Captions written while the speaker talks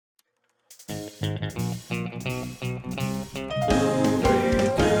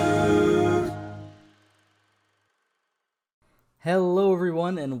Hello,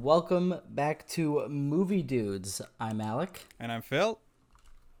 everyone, and welcome back to Movie Dudes. I'm Alec, And I'm Phil.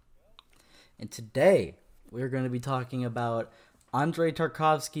 and today we're going to be talking about Andrei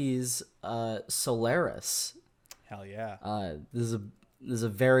Tarkovsky's Solaris. Hell yeah. This is a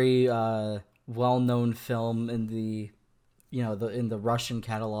very well-known film in the in the Russian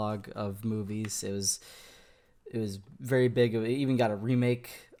catalog of movies. It was very big. It even got a remake,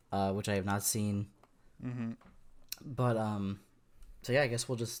 which I have not seen. Mm-hmm. But so yeah, I guess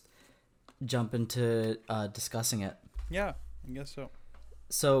we'll just jump into discussing it. Yeah, I guess so.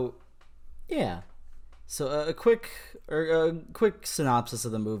 So, yeah. So a quick synopsis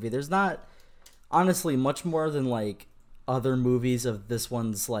of the movie. There's not honestly much more than like other movies of this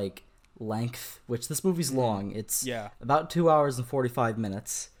one's like length, which this movie's long. It's Yeah. about 2 hours and 45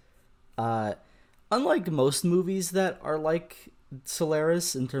 minutes. Uh Unlike most movies that are like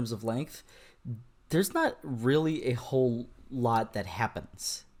Solaris in terms of length, there's not really a whole lot that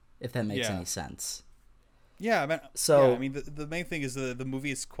happens, if that makes Yeah. any sense. Yeah, I mean, So, the main thing is the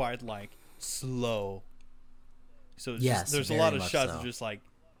movie is quite like slow. So it's just yes, there's a very lot of much shots of so. just like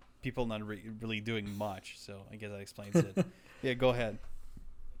people not really doing much. So I guess that explains it. Yeah, go ahead.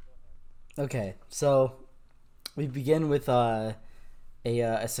 Okay, so we begin with a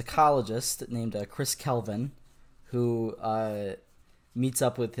psychologist named Chris Kelvin, who meets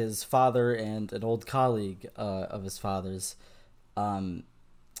up with his father and an old colleague of his father's um,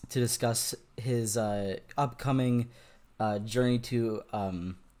 to discuss his upcoming journey to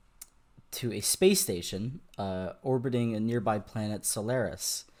a space station orbiting a nearby planet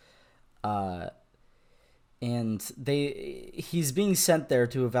Solaris. Uh, and he's being sent there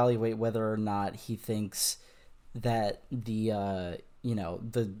to evaluate whether or not he thinks that the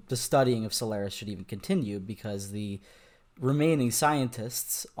studying of Solaris should even continue, because the remaining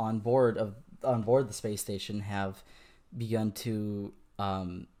scientists on board the space station have begun to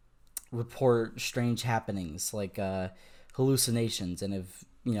report strange happenings like hallucinations, and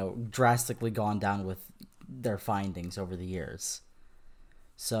have drastically gone down with their findings over the years.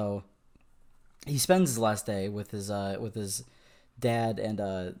 So he spends his last day with his dad and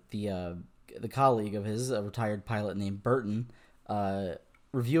the colleague of his, a retired pilot named Burton,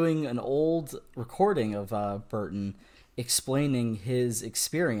 reviewing an old recording of Burton explaining his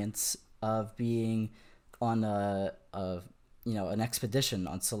experience of being on an expedition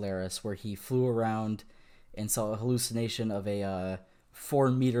on Solaris, where he flew around and saw a hallucination of a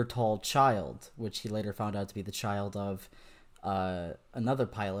 4 meter tall child, which he later found out to be the child of another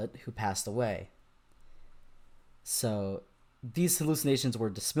pilot who passed away. So these hallucinations were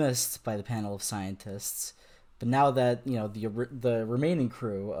dismissed by the panel of scientists, but now that the remaining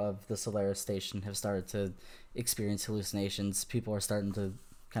crew of the Solaris station have started to experience hallucinations, people are starting to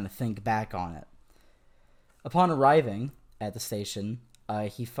kind of think back on it. Upon arriving at the station,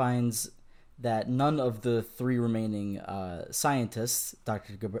 he finds that none of the three remaining scientists,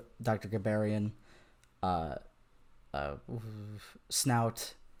 Dr. Gabarian, uh, uh,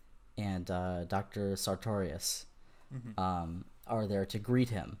 Snout, and Dr. Sartorius, Mm-hmm. are there to greet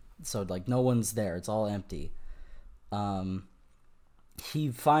him. So like no one's there; it's all empty. Um, he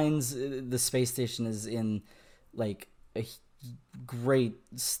finds the space station is in like a great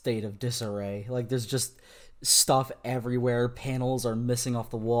state of disarray. Like there's just stuff everywhere. Panels are missing off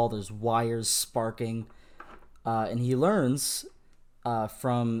the wall. There's wires sparking, and he learns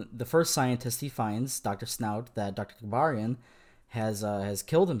from the first scientist he finds, Dr. Snout, that Dr. Kabarian has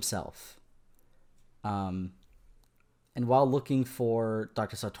killed himself. Um, and while looking for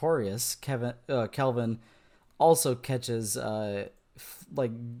Dr. Sartorius, Kelvin also catches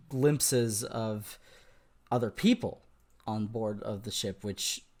like glimpses of other people on board of the ship,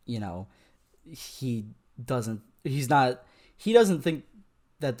 which he doesn't think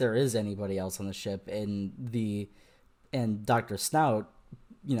that there is anybody else on the ship, and Dr. Snout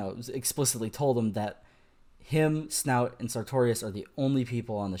explicitly told him that him, Snout, and Sartorius are the only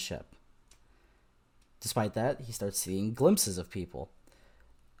people on the ship. Despite that, he starts seeing glimpses of people.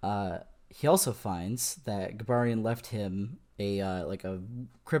 He also finds that Gabarian left him a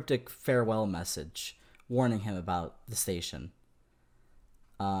cryptic farewell message warning him about the station.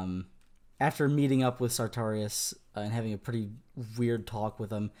 After meeting up with Sartorius and having a pretty weird talk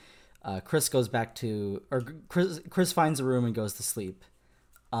with him, Chris finds a room and goes to sleep.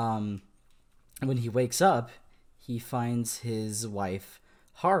 When he wakes up, he finds his wife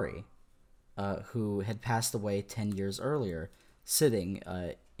Hari, who had passed away 10 years earlier, sitting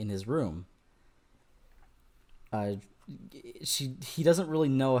in his room. he doesn't really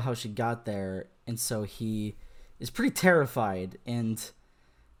know how she got there, and so he is pretty terrified, and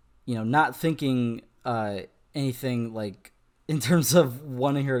not thinking anything like in terms of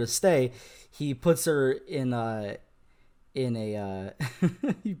wanting her to stay. He puts her in a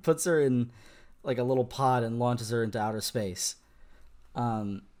he puts her in like a little pod and launches her into outer space.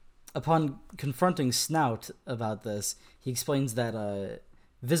 Upon confronting Snout about this, he explains that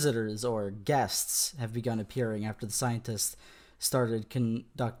visitors or guests have begun appearing after the scientists started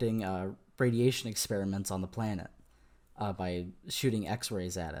conducting radiation experiments on the planet by shooting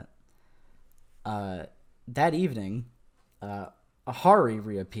X-rays at it. That evening, Ahari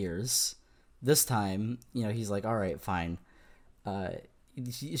reappears. This time, he's like, all right, fine.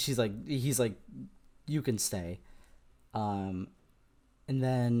 He's like, you can stay. And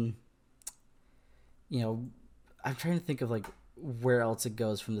then, I'm trying to think of like where else it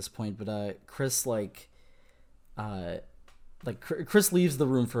goes from this point, but Chris Chris leaves the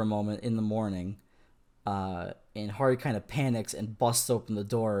room for a moment in the morning, and Hari kind of panics and busts open the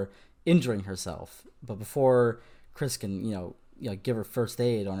door, injuring herself. But before Chris can, give her first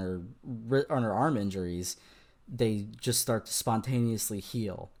aid on her arm injuries, they just start to spontaneously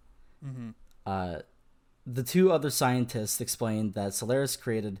heal. Mm-hmm. The two other scientists explained that Solaris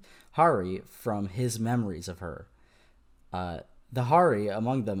created Hari from his memories of her. The Hari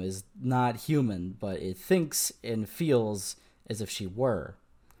among them is not human, but it thinks and feels as if she were.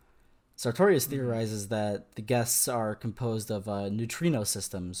 Sartorius theorizes that the guests are composed of neutrino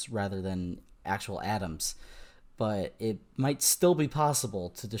systems rather than actual atoms, but it might still be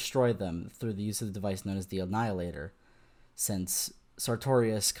possible to destroy them through the use of the device known as the Annihilator, since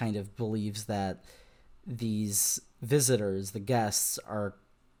Sartorius kind of believes that these visitors, the guests, are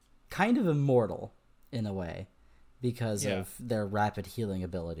kind of immortal in a way because of their rapid healing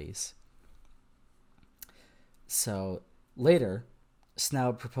abilities. So later,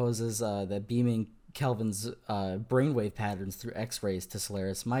 Snout proposes that beaming Kelvin's brainwave patterns through X-rays to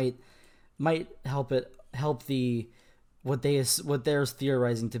Solaris might help what they're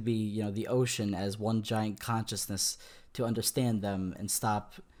theorizing to be the ocean as one giant consciousness to understand them and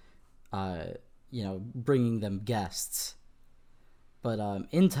stop bringing them guests. But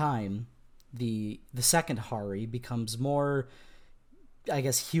in time, the second Hari becomes more, I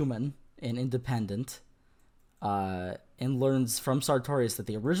guess, human and independent, and learns from Sartorius that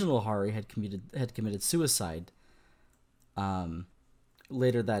the original Hari had committed suicide.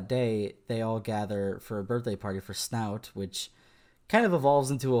 Later that day, they all gather for a birthday party for Snout, which kind of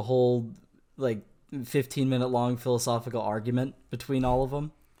evolves into a whole 15-minute long philosophical argument between all of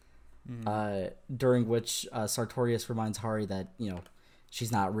them. During which Sartorius reminds Hari that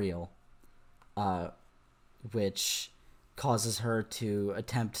she's not real, which causes her to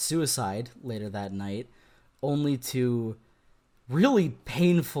attempt suicide later that night, only to really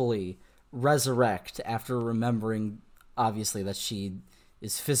painfully resurrect after remembering, obviously, that she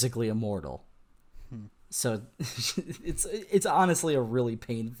is physically immortal. So it's honestly a really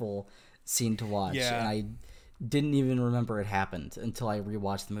painful scene to watch, and I didn't even remember it happened until I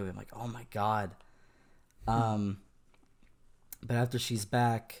rewatched the movie. I'm like, oh my god. But after she's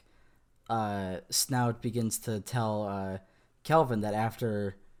back, Snout begins to tell Kelvin that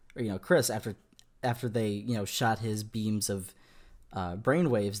Chris, after they shot his beams of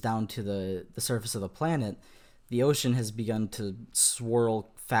brainwaves down to the surface of the planet, the ocean has begun to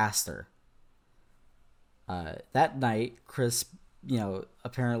swirl faster. That night, Chris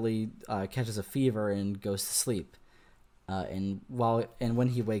apparently catches a fever and goes to sleep. And when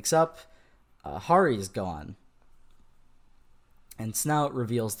he wakes up, Hari is gone. And Snout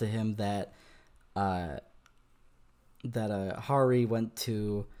reveals to him that Hari went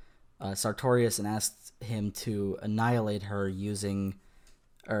to Sartorius and asked him to annihilate her using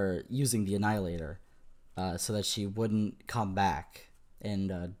the Annihilator, so that she wouldn't come back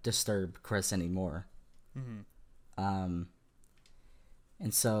and disturb Chris anymore. Mm-hmm.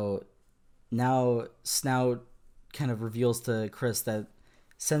 And so now Snout kind of reveals to Chris that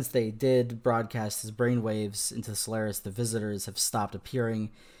since they did broadcast his brainwaves into Solaris, the visitors have stopped appearing,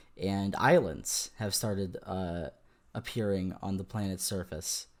 and islands have started appearing on the planet's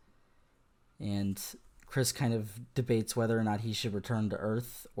surface. And Chris kind of debates whether or not he should return to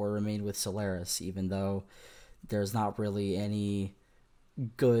Earth or remain with Solaris, even though there's not really any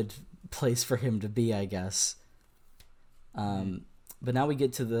good place for him to be, I guess. But now we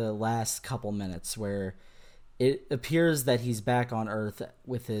get to the last couple minutes where it appears that he's back on Earth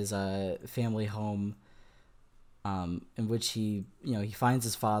with his family home, in which he finds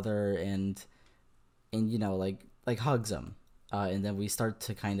his father and hugs him, and then we start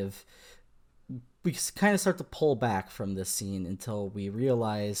to kind of we kind of start to pull back from this scene until we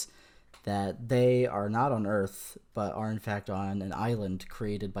realize that they are not on Earth, but are in fact on an island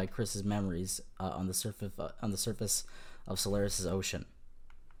created by Chris's memories on the surface of Solaris's ocean.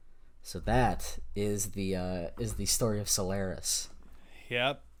 So that is the story of Solaris.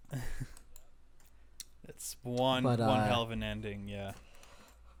 Yep. It's one hell of an ending, yeah.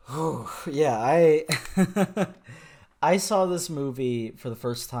 Yeah, I saw this movie for the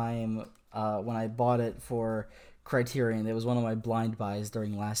first time when I bought it for Criterion. It was one of my blind buys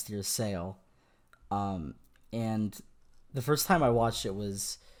during last year's sale. And the first time I watched it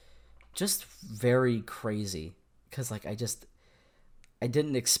was just very crazy because like I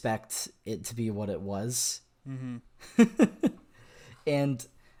didn't expect it to be what it was. Mm-hmm. And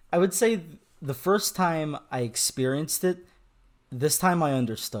I would say the first time I experienced it, this time I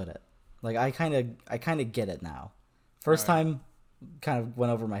understood it. Like I kind of get it now. First time kind of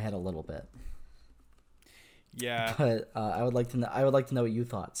went over my head a little bit. Yeah. But I would like to know what you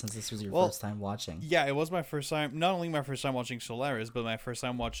thought, since this was your first time watching. Yeah, it was my first time. Not only my first time watching Solaris, but my first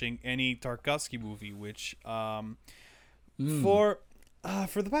time watching any Tarkovsky movie. Which for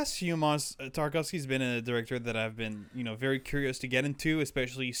the past few months, Tarkovsky's been a director that I've been very curious to get into,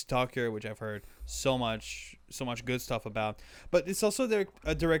 especially Stalker, which I've heard so much good stuff about. But it's also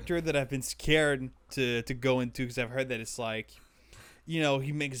a director that I've been scared to go into because I've heard that it's like,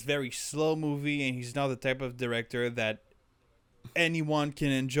 he makes very slow movie and he's not the type of director that anyone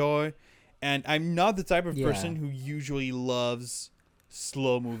can enjoy. And I'm not the type of person who usually loves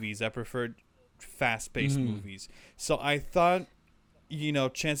slow movies. I prefer fast-paced movies. So I thought,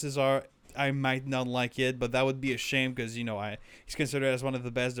 chances are I might not like it, but that would be a shame because, he's considered as one of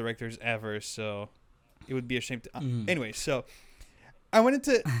the best directors ever. So it would be a shame to... Anyway, so I went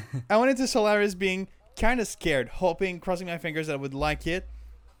into Solaris being kind of scared, hoping, crossing my fingers that I would like it.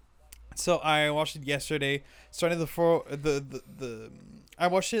 So I watched it yesterday. Started I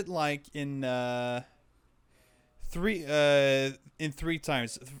watched it like in three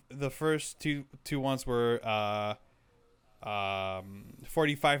times. The first two ones were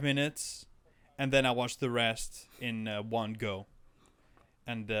 45 minutes, and then I watched the rest in one go.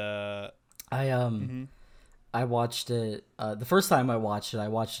 And I watched it the first time I watched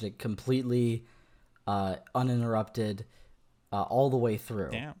it completely uninterrupted all the way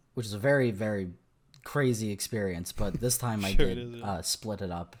through. Damn. Which is a very, very crazy experience, but this time I did split it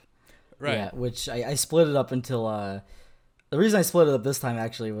up. Right. Yeah, which I split it up until the reason I split it up this time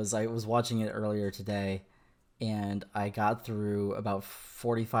actually was I was watching it earlier today, and I got through about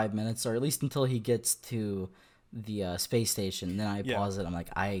 45 minutes, or at least until he gets to the space station. Then I pause it. I'm like,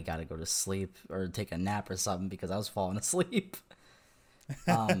 I gotta go to sleep or take a nap or something because I was falling asleep.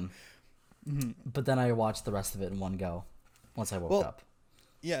 But then I watched the rest of it in one go once I woke up.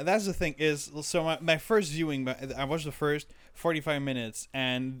 Yeah, that's the thing is, so my first viewing, I watched the first 45 minutes,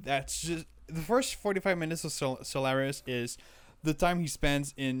 and that's just, the first 45 minutes of Solaris is the time he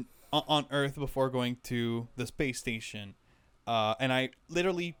spends on Earth before going to the space station. And I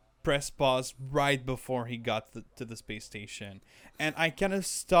literally pressed pause right before he got to the space station. And I kind of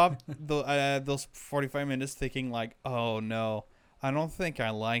stopped those 45 minutes thinking like, oh no, I don't think I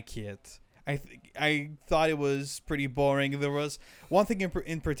like it. I thought it was pretty boring. There was one thing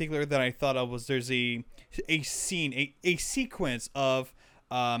in particular that I thought of was there's a scene, a sequence of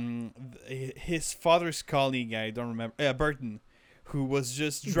his father's colleague, I don't remember, Burton, who was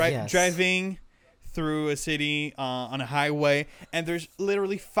just driving through a city on a highway, and there's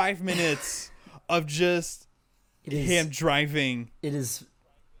literally 5 minutes of just him driving. It is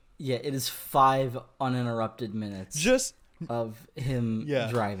 5 uninterrupted minutes. Just of him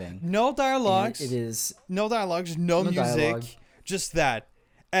driving. No dialogues. It is no dialogues, no music, dialogue. Just that.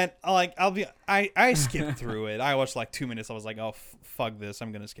 And like I skipped through it. I watched like 2 minutes. I was like, oh fuck this,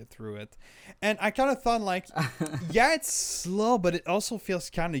 I'm gonna skip through it. And I kind of thought like, yeah, it's slow, but it also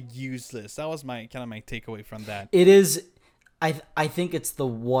feels kind of useless. That was my takeaway from that. It is. I think it's the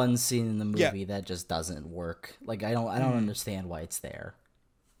one scene in the movie that just doesn't work. Like I don't understand why it's there.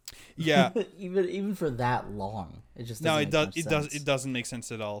 Yeah, even for that long, it just doesn't it doesn't make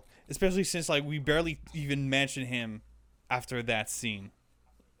sense at all. Especially since like we barely even mention him after that scene.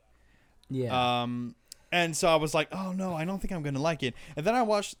 Yeah. And so I was like, oh no, I don't think I'm gonna like it. And then I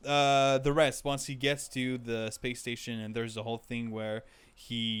watched the rest once he gets to the space station, and there's the whole thing where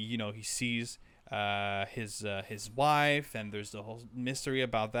he sees his wife, and there's the whole mystery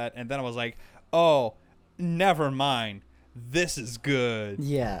about that. And then I was like, oh, never mind. This is good.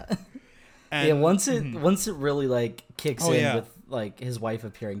 Yeah. And, once it really like kicks in with like his wife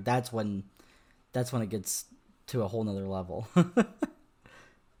appearing, that's when it gets to a whole nother level.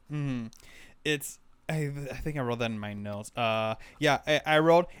 it's I think I wrote that in my notes. Yeah, I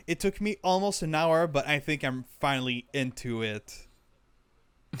wrote it took me almost an hour, but I think I'm finally into it.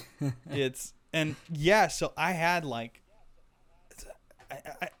 It's and yeah, so I had like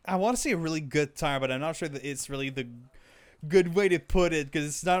I want to say a really good time, but I'm not sure that it's really the good way to put it because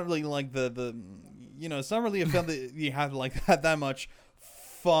it's not really like the it's not really a film that you have like had that much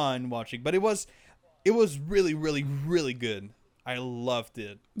fun watching, but it was really really really good. I loved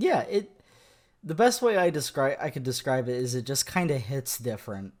it. Yeah, the best way I could describe it is it just kind of hits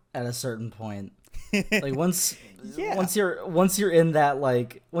different at a certain point. Like Yeah. once you're in that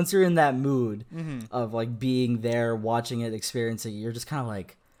once you're in that mood Mm-hmm. of like being there, watching it, experiencing it, you're just kind of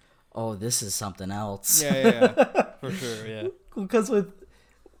like, oh, this is something else. Yeah, for sure. Yeah. Because with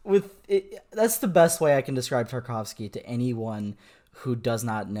it, that's the best way I can describe Tarkovsky to anyone who does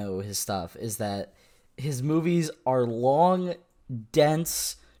not know his stuff is that his movies are long,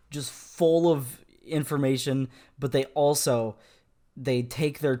 dense, just full of information, but they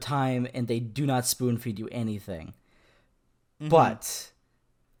take their time and they do not spoon feed you anything. Mm-hmm. But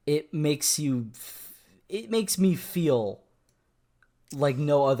it makes me feel like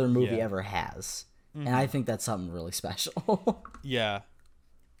no other movie Yeah. ever has. Mm-hmm. And I think that's something really special. Yeah.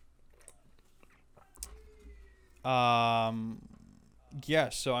 Um. Yeah.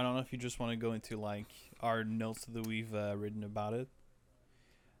 So I don't know if you just want to go into like our notes that we've written about it.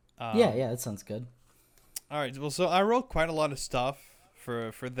 Yeah, that sounds good. All right. Well, so I wrote quite a lot of stuff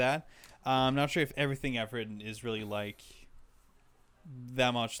for that. I'm not sure if everything I've written is really like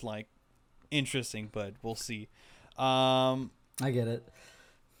that much like interesting, but we'll see. I get it.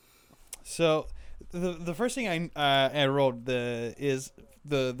 So the first thing I wrote is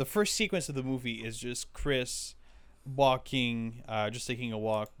the first sequence of the movie is just Chris walking, just taking a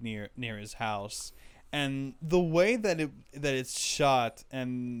walk near his house, and the way that it's shot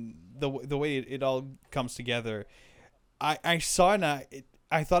and the way it all comes together, I saw it and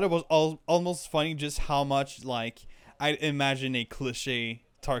I thought it was almost funny just how much like I imagine a cliche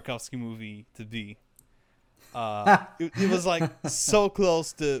Tarkovsky movie to be. It was like so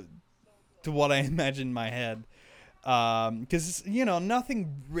close to what I imagined in my head. Because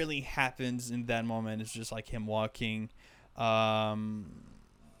nothing really happens in that moment. It's just like him walking, and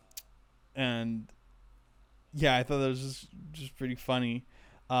yeah, I thought that was just pretty funny.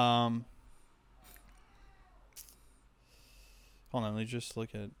 Hold on, let me just look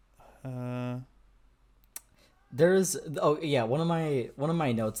at. There's one of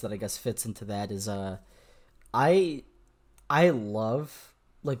my notes that I guess fits into that is I love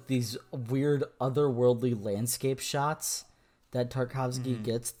like these weird otherworldly landscape shots that Tarkovsky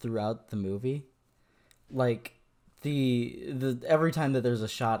gets throughout the movie. Like the every time that there's a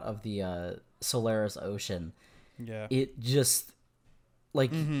shot of the Solaris ocean, Yeah. it just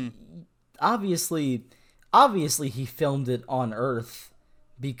like Mm-hmm. obviously he filmed it on Earth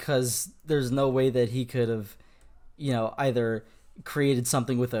because there's no way that he could have either created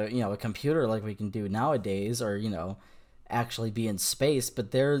something with a computer like we can do nowadays or actually be in space.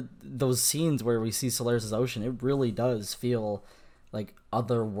 But those scenes where we see Solaris' ocean, it really does feel like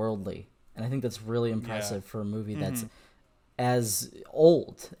otherworldly, and I think that's really impressive for a movie that's as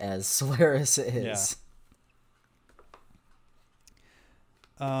old as Solaris is.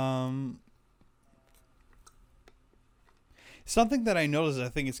 Something that I noticed, I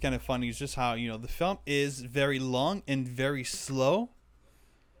think it's kind of funny, is just how the film is very long and very slow.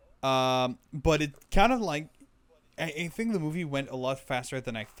 But it kind of like I think the movie went a lot faster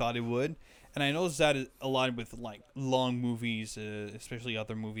than I thought it would, and I noticed that a lot with like long movies, especially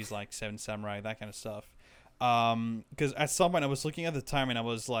other movies like Seven Samurai, that kind of stuff. Because at some point I was looking at the time and I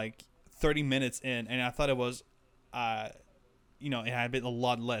was like 30 minutes in, and I thought it was, it had been a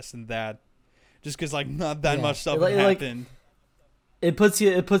lot less than that, just because like not that much stuff had happened. It puts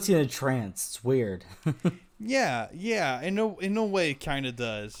you in a trance. It's weird. Yeah. In no way, it kind of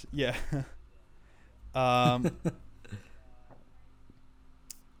does. Yeah.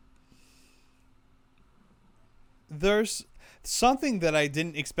 There's something that I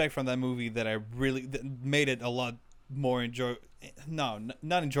didn't expect from that movie that that made it a lot more not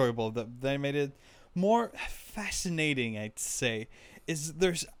enjoyable. That made it more fascinating, I'd say. Is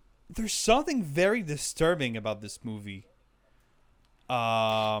there's something very disturbing about this movie.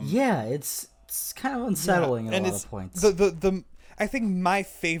 It's kind of unsettling at a lot of points. I think my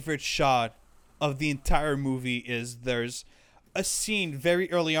favorite shot of the entire movie is there's a scene very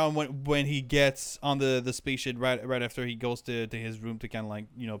early on when he gets on the spaceship right after he goes to his room to kind of like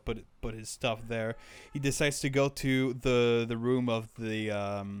put his stuff there. He decides to go to the room of the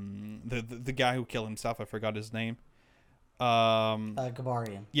guy who killed himself. I forgot his name.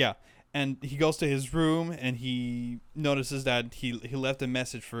 Gabarian. Yeah. and he goes to his room and he notices that he left a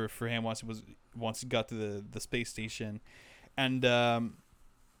message for him once he got to the space station, and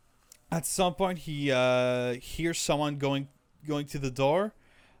at some point he hears someone going to the door,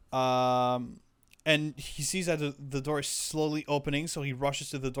 and he sees that the door is slowly opening, so he rushes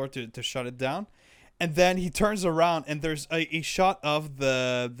to the door to shut it down. And then he turns around and there's a shot of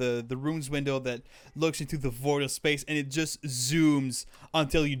the room's window that looks into the void of space, and it just zooms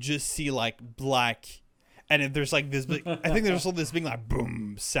until you just see like black. And there's like this big, I think there's also this big like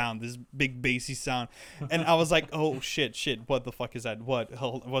boom sound, this big bassy sound. And I was like, oh shit, what the fuck is that?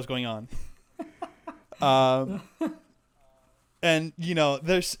 What's going on? And you know,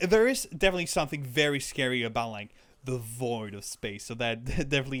 there is definitely something very scary about like the void of space. So that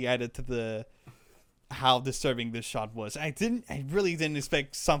definitely added to the how disturbing this shot was. I really didn't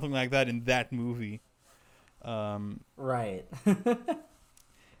expect something like that in that movie. Right.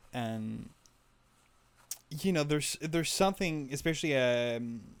 And you know, there's something, especially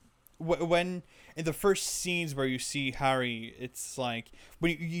when in the first scenes where you see Harry, it's like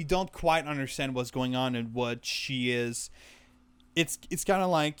when you don't quite understand what's going on and what she is. It's kind of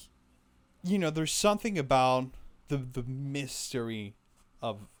like, you know, there's something about the mystery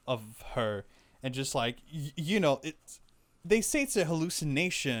of her. And just like, you know, they say it's a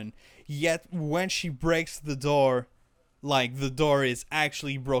hallucination, yet when she breaks the door, like, the door is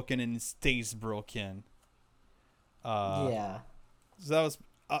actually broken and it stays broken. Yeah. So that was...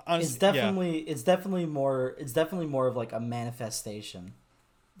 it's definitely more of like a manifestation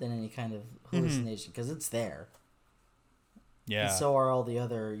than any kind of hallucination, because it's there. Yeah. And so are all the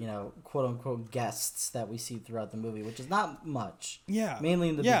other, you know, quote unquote guests that we see throughout the movie, which is not much. Yeah. Mainly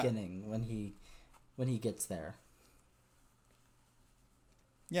in the beginning when he gets there.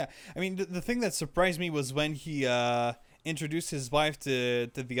 Yeah. I mean, the thing that surprised me was when he introduced his wife to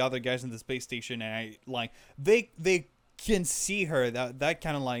the other guys in the space station, and I like they can see her. That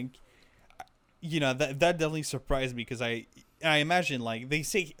kind of like, you know, that definitely surprised me, because I imagine, like, they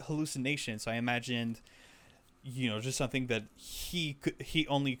say hallucination, so I imagined, you know, just something that he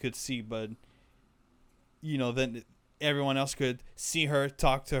only could see, but you know, then everyone else could see her,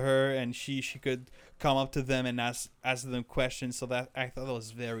 talk to her, and she could come up to them and ask them questions. So that, I thought that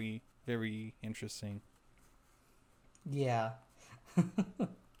was very, very interesting. Yeah.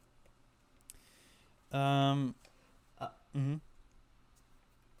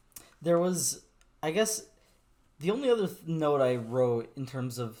 There was, I guess, the only other note I wrote in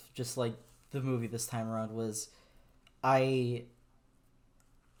terms of just like the movie this time around was I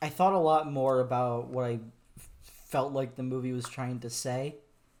thought a lot more about what I felt like the movie was trying to say,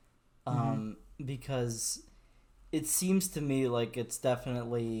 because it seems to me like it's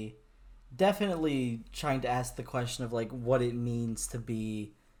definitely trying to ask the question of like what it means to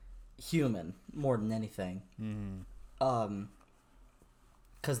be human more than anything. Because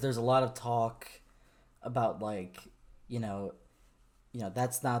there's a lot of talk about like, you know,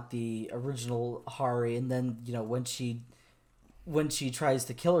 that's not the original Hari, and then, you know, when she tries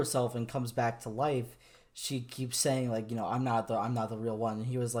to kill herself and comes back to life, she keeps saying like, you know, I'm not the real one. And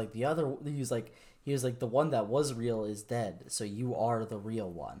he was like, the one that was real is dead, so you are the real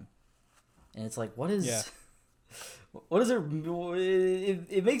one. And it's like, what is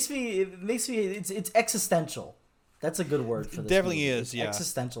it makes me it's existential. That's a good word for this. Definitely movie. is, yeah.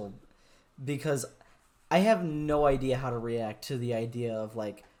 Existential, because I have no idea how to react to the idea of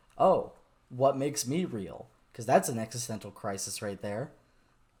like, oh, what makes me real? Because that's an existential crisis right there.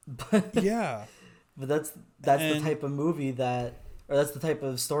 But yeah. But that's the type of movie or that's the type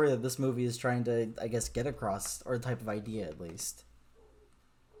of story that this movie is trying to, I guess, get across, or the type of idea at least.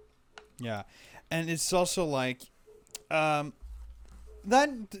 Yeah, and it's also like, that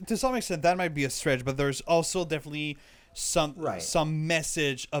to some extent that might be a stretch, but there's also definitely some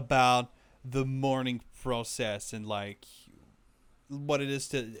message about the mourning process and like what it is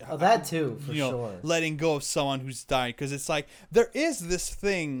to that too, for sure, letting go of someone who's died, because it's like there is this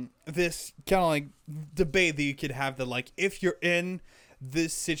thing, this kind of like debate that you could have, that like, if you're in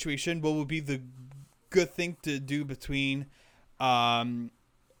this situation, what would be the good thing to do between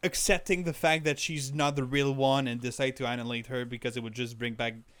accepting the fact that she's not the real one and decide to annihilate her because it would just bring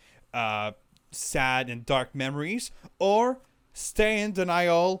back sad and dark memories, or stay in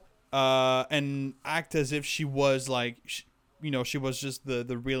denial and act as if she was like she was just the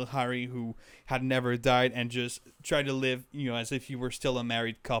real Harry who had never died, and just try to live, you know, as if you were still a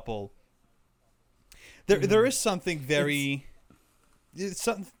married couple. There is something it's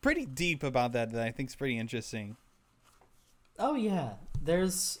something pretty deep about that I think is pretty interesting. Oh yeah, I'm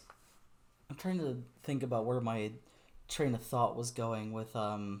trying to think about where my train of thought was going with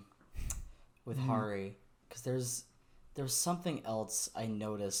with Hari, because there's something else I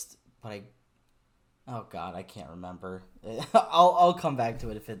noticed, but oh god, I can't remember. I'll come back to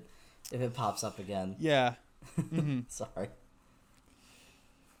it if it pops up again. Yeah. Sorry.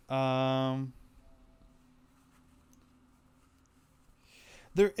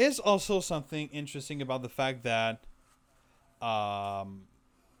 There is also something interesting about the fact that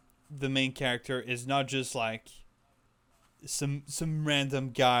the main character is not just like some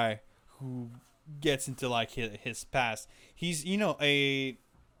random guy who gets into like his past. He's a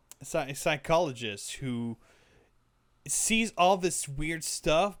psychologist who sees all this weird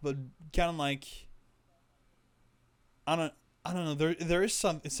stuff, but kind of like I don't know. There is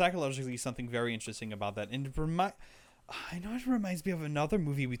some psychologically something very interesting about that, and I know it reminds me of another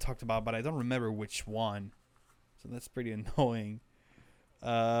movie we talked about, but I don't remember which one. So that's pretty annoying.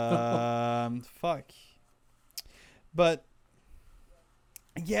 Fuck. But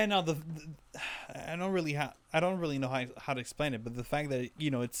yeah, no, I don't really know how to explain it, but the fact that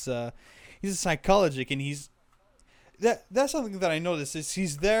it's he's a psychologist, and that's something that I noticed is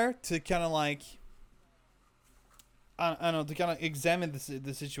he's there to kind of like I don't know, to kind of examine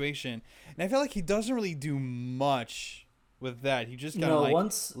the situation, and I feel like he doesn't really do much with that. He just kind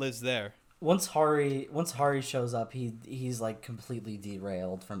of lives there. Once Hari shows up, he's like completely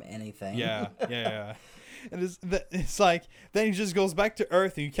derailed from anything. Yeah. And it's like then he just goes back to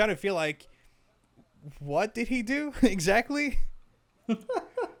Earth, and you kind of feel like, what did he do exactly?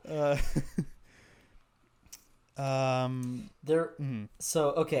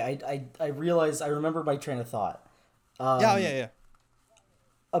 So okay, I realize I remember my train of thought. Yeah.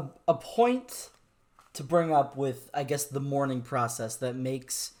 A point to bring up with, I guess, the mourning process that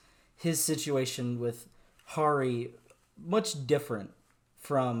makes his situation with Hari much different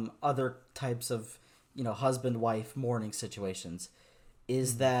from other types of, husband-wife mourning situations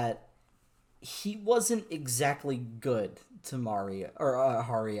is that he wasn't exactly good to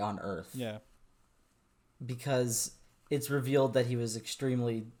Hari on Earth. Yeah. Because it's revealed that he was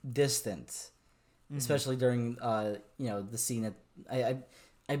extremely distant, especially during the scene at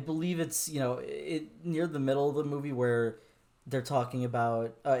I believe it's near the middle of the movie where they're talking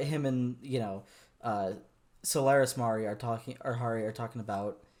about him and Solaris Hari are talking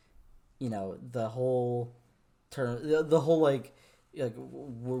about the whole term, the whole like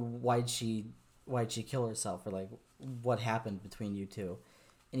why'd she kill herself, or like what happened between you two,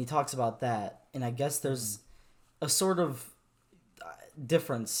 and he talks about that, and I guess there's a sort of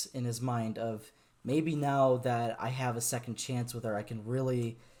difference in his mind of maybe now that I have a second chance with her, I can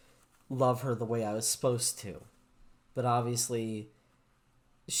really love her the way I was supposed to. But obviously,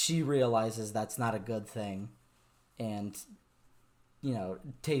 she realizes that's not a good thing, and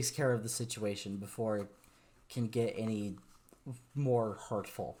takes care of the situation before it can get any more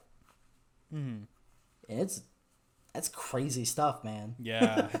hurtful. And that's crazy stuff, man.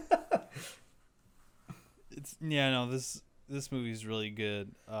 Yeah. This movie is really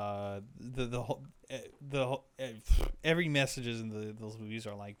good. The whole every messages in those movies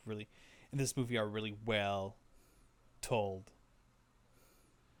are like really in this movie are really well told.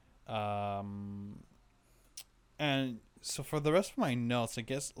 And so for the rest of my notes, I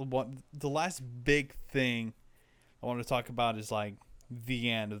guess what the last big thing I want to talk about is like the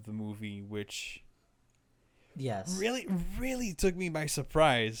end of the movie, which really, really took me by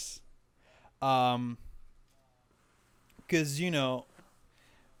surprise. Because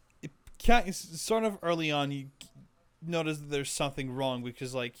it's sort of early on you notice that there's something wrong,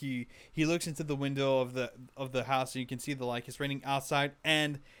 because like he looks into the window of the house, and you can see it's raining outside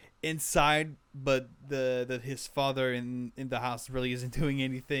and inside, but that his father in the house really isn't doing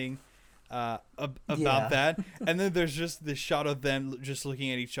anything about that. And then there's just this shot of them just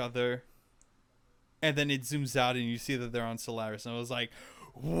looking at each other, and then it zooms out and you see that they're on Solaris, and I was like,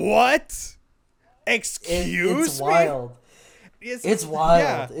 what? Excuse it's me? Wild. It's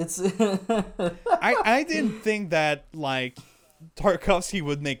wild. Yeah. It's I didn't think that like Tarkovsky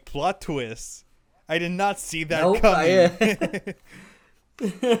would make plot twists. I did not see that coming.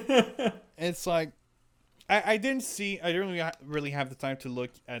 It's like I didn't really have the time to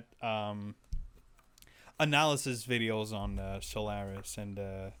look at analysis videos on Solaris, and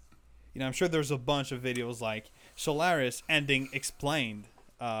I'm sure there's a bunch of videos like Solaris ending explained.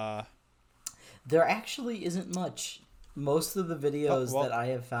 There actually isn't much. Most of the videos that I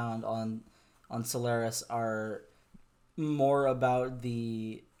have found on Solaris are more about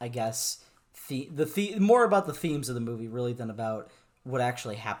the, I guess, more about the themes of the movie really than about what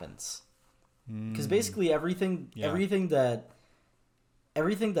actually happens. Because basically everything that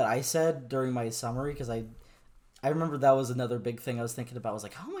I said during my summary, because I remember that was another big thing I was thinking about. I was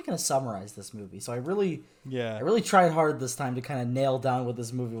like, how am I going to summarize this movie? So I really tried hard this time to kind of nail down what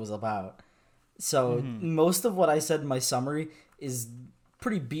this movie was about. So most of what I said in my summary is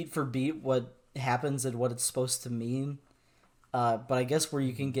pretty beat for beat what happens and what it's supposed to mean. But I guess where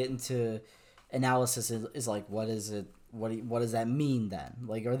you can get into analysis is like, what is it? What does that mean then?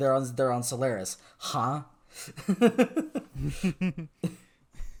 Like, are they're on Solaris? Huh?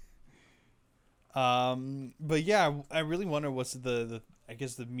 But yeah, I really wonder what's the I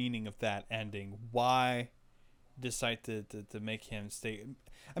guess the meaning of that ending. Why decide to make him stay?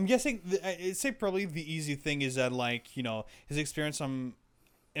 I'm guessing I'd say probably the easy thing is that, like, you know, his experience on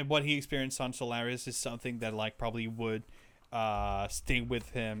and what he experienced on Solaris is something that, like, probably would stay with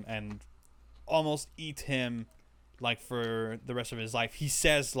him and almost eat him, like, for the rest of his life. He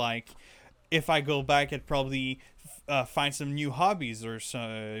says, like, if I go back, I'd probably find some new hobbies or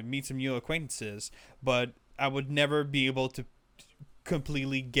meet some new acquaintances, but I would never be able to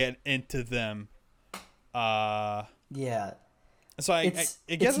completely get into them. Yeah. So I guess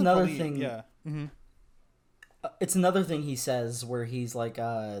it's another probably, thing. Yeah. Mm-hmm. It's another thing he says where he's like,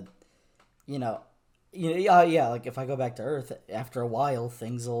 like if I go back to Earth after a while,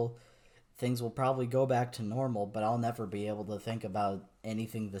 things will probably go back to normal, but I'll never be able to think about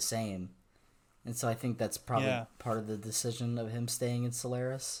anything the same. And so I think that's probably part of the decision of him staying in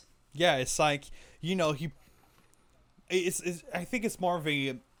Solaris. Yeah, it's like, you know, I think it's more of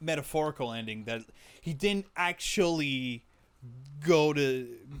a metaphorical ending, that he didn't actually go to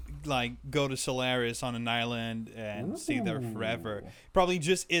Solaris on an island and stay there forever. Probably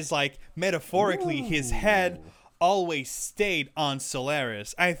just is like metaphorically his head always stayed on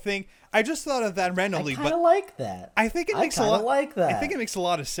Solaris. I think I just thought of that randomly, but like that. I think it makes a lot like that. I think it makes a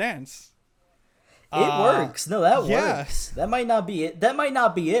lot of sense. It works. No, that works. That might not be it.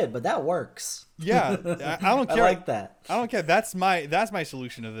 But that works. Yeah, I don't care. I like that. I don't care. That's my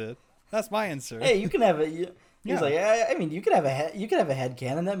solution of it. That's my answer. Hey, you can have it. He's like, I mean, you could have a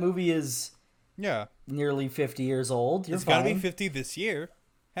headcanon. That movie is nearly 50 years old. It's got to be 50 this year.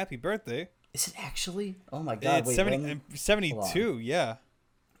 Happy birthday. Is it actually? Oh my god! It's 72. Yeah.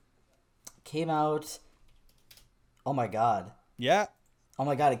 Came out. Oh my god. Yeah. Oh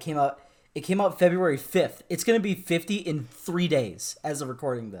my god! It came out February 5th. It's gonna be 50 in 3 days as of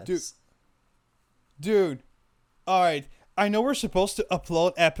recording this. Dude. All right. I know we're supposed to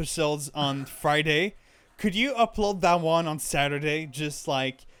upload episodes on Friday. Could you upload that one on Saturday, just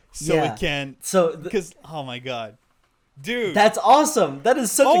like it can? Because oh my god, dude, that's awesome. That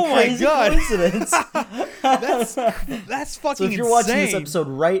is such a crazy coincidence. that's fucking. So if you're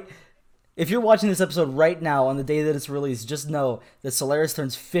watching this episode right now on the day that it's released, just know that Solaris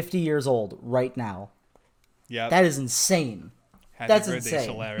turns 50 years old right now. Yeah, that is insane. Happy birthday,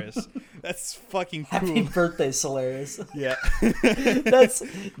 Solaris. That's fucking cool. Happy birthday, Solaris. Yeah.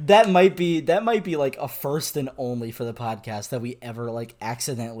 that might be like a first and only for the podcast that we ever like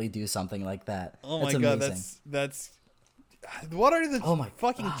accidentally do something like that. Oh my god, that's what are the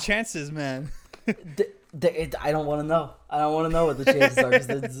fucking chances, man? I don't want to know. I don't want to know what the chances are,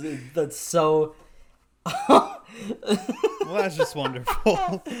 because that's so well, that's just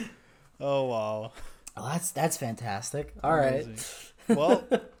wonderful. Oh wow. Oh, that's fantastic. All right. Well,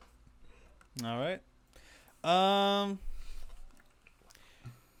 all right.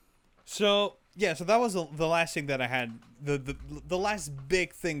 So that was the last thing that I had. The last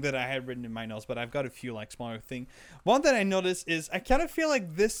big thing that I had written in my notes, but I've got a few like smaller thing. One that I noticed is I kind of feel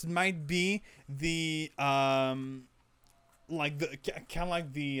like this might be the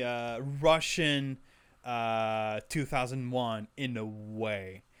Russian 2001 in a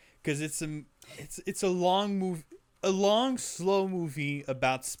way. Because it's a long slow movie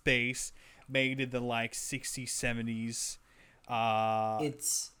about space made in the like 60s,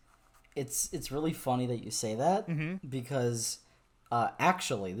 70s. It's really funny that you say that, because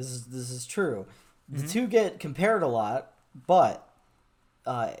actually this is true. The two get compared a lot, but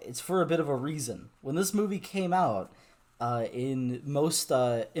it's for a bit of a reason. When this movie came out, in most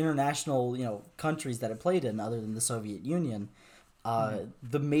international countries that it played in, other than the Soviet Union,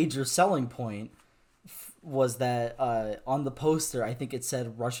 the major selling point was that on the poster, I think it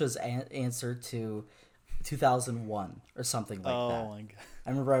said Russia's answer to 2001 or something like that. Oh my god! I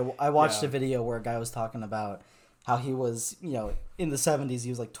remember I watched a video where a guy was talking about how he was, in the 70s, he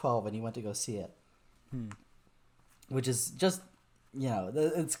was like 12 and he went to go see it, which is just,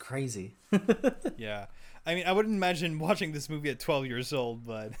 it's crazy. Yeah, I mean, I wouldn't imagine watching this movie at 12 years old,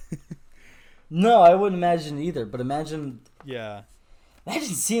 but no, I wouldn't imagine either. But imagine. Yeah. Imagine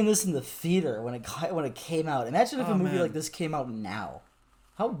seeing this in the theater when it came out. Imagine if a movie like this came out now.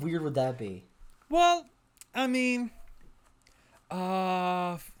 How weird would that be? Well, I mean,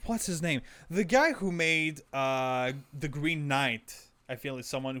 what's his name? The guy who made the Green Knight. I feel is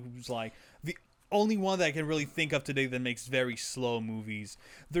someone who's like the only one that I can really think of today that makes very slow movies.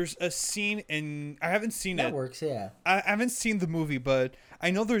 There's a scene in I haven't seen That it. works, yeah. I haven't seen the movie, but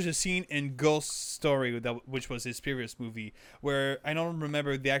I know there's a scene in Ghost Story which was his previous movie, where I don't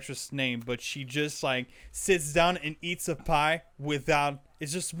remember the actress' name, but she just like sits down and eats a pie without.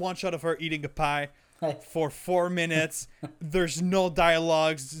 It's just one shot of her eating a pie for 4 minutes. There's no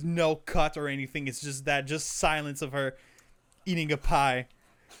dialogues, no cut or anything. It's just silence of her eating a pie,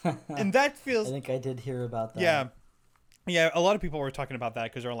 and that feels. I think I did hear about that. Yeah, a lot of people were talking about that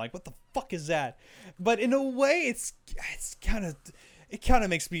because they're like, "What the fuck is that?" But in a way, it kind of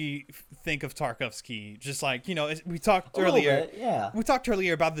makes me think of Tarkovsky. Just like we talked earlier. Bit, yeah. We talked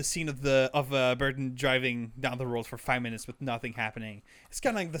earlier about the scene of Burton driving down the road for 5 minutes with nothing happening. It's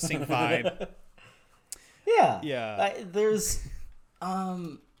kind of like the same vibe. Yeah. There's,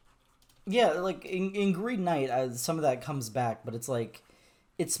 yeah, like in Green Knight, some of that comes back, but it's like,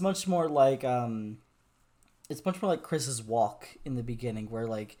 it's much more like Chris's walk in the beginning, where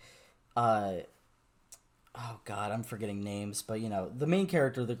like, oh god, I'm forgetting names, but the main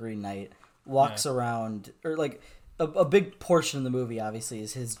character of the Green Knight walks around, or like a big portion of the movie obviously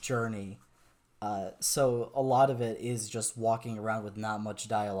is his journey. So a lot of it is just walking around with not much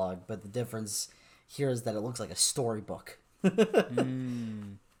dialogue, but the difference here is that it looks like a storybook.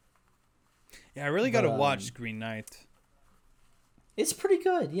 Yeah, I really got to watch Green Knight. It's pretty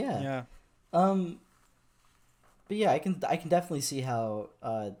good, yeah. Yeah. But yeah, I can definitely see how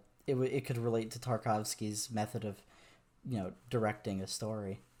it could relate to Tarkovsky's method of, directing a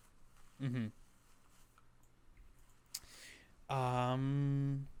story. Mm-hmm.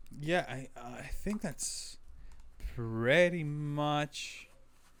 Yeah, I think that's pretty much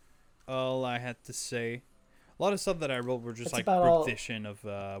all I had to say. A lot of stuff that I wrote were just That's like about repetition of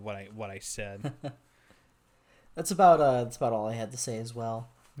what I said. That's about all I had to say as well.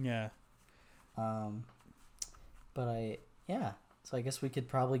 Yeah. But so I guess we could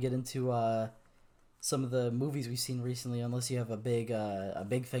probably get into some of the movies we've seen recently, unless you have a big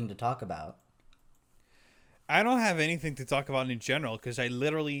thing to talk about. I don't have anything to talk about in general because I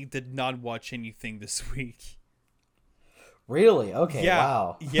literally did not watch anything this week. Really? Okay. Yeah,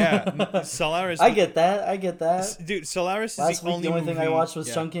 Wow. Yeah. Solaris. I get that. Dude, Solaris Last is the week, only the only movie thing I watched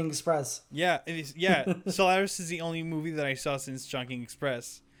was Chungking Express. Yeah, it is. Yeah, Solaris is the only movie that I saw since Chungking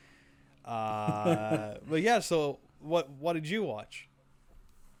Express. But yeah, so what did you watch?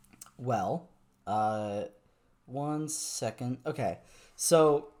 Well, 1 second. Okay,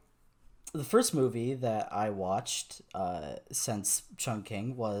 so the first movie that I watched since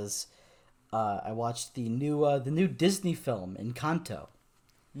Chungking was I watched the new Disney film Encanto.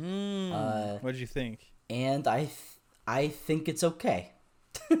 What did you think? And I think it's okay.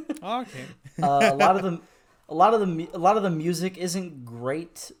 Oh, okay. A lot of the music isn't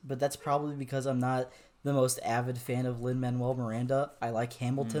great, but that's probably because I'm not the most avid fan of Lin-Manuel Miranda. I like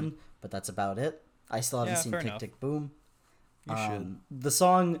Hamilton, but that's about it. I still haven't seen Tick Tick Boom. You should. The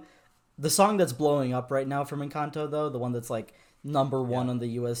song that's blowing up right now from Encanto, though, the one that's like number one on the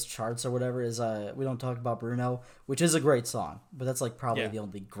U.S. charts or whatever, is We Don't Talk About Bruno, which is a great song, but that's like probably the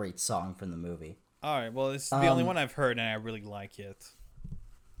only great song from the movie. All right, well, it's the only one I've heard, and I really like it.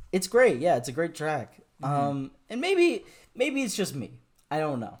 It's great, yeah, it's a great track. And maybe it's just me. I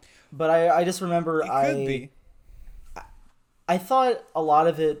don't know, but I just remember I thought a lot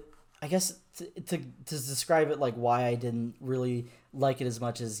of it. I guess to describe it, like why I didn't really like it as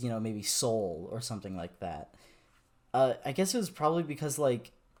much as maybe Soul or something like that. I guess it was probably because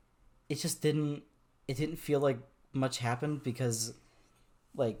like it didn't feel like much happened, because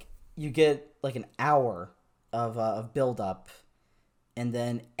like you get like an hour of build up, and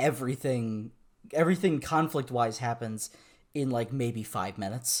then everything conflict wise happens in like maybe 5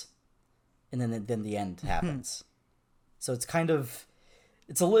 minutes, and then the end happens. So it's kind of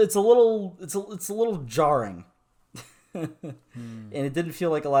it's a little jarring. And it didn't feel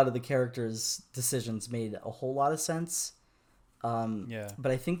like a lot of the characters' decisions made a whole lot of sense. But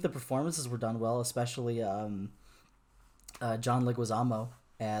I think the performances were done well, especially John Leguizamo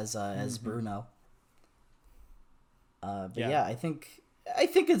as Bruno. Yeah, I think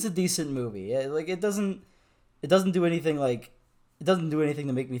it's a decent movie. Like it doesn't do anything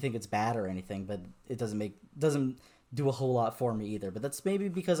to make me think it's bad or anything, but it doesn't do a whole lot for me either. But that's maybe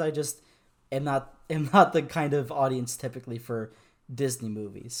because I just am not the kind of audience typically for Disney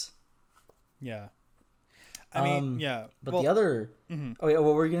movies. Yeah. I mean, yeah. But the other... Mm-hmm. Oh, yeah,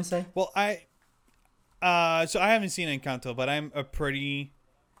 what were you going to say? Well, so I haven't seen Encanto, but I'm a pretty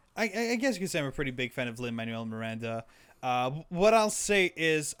I guess you could say I'm a pretty big fan of Lin-Manuel Miranda. What I'll say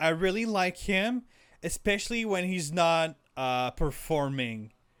is I really like him, especially when he's not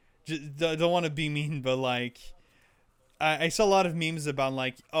performing. Don't want to be mean, but like I saw a lot of memes about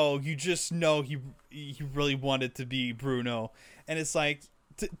like, oh, you just know he really wanted to be Bruno, and it's like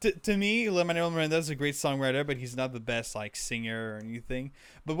to me, Lin-Manuel Miranda is a great songwriter, but he's not the best like singer or anything.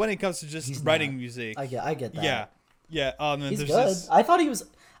 But when it comes to just He's writing not. music, I get that. yeah, yeah. And He's there's good. this, I thought he was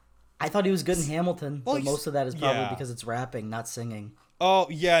good in Hamilton, well, but most of that is probably yeah. because it's rapping, not singing. Oh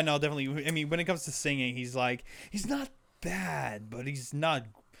yeah, no, definitely. I mean, when it comes to singing, he's not bad, but he's not,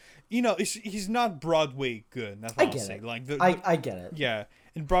 he's not Broadway good. That's I what I'll get say. it. Like I get it. yeah,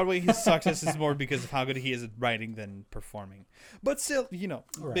 in Broadway, his success is more because of how good he is at writing than performing. But still,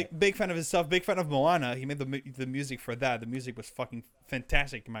 Right. big fan of his stuff. Big fan of Moana. He made the music for that. The music was fucking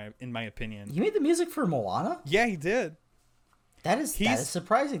fantastic in my opinion. You made the music for Moana? Yeah, he did. That is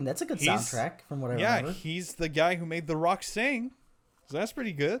surprising. That's a good he's- soundtrack from what I Yeah, remember. he's the guy who made The Rock sing. So that's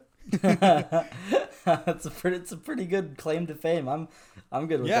pretty good. it's a pretty good claim to fame. I'm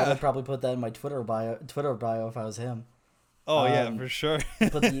good with Yeah. that. I'd probably put that in my Twitter bio if I was him. Oh yeah, Um, for sure.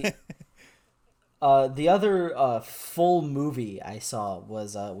 But the other full movie I saw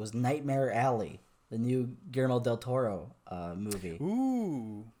was Nightmare Alley, the new Guillermo del Toro movie.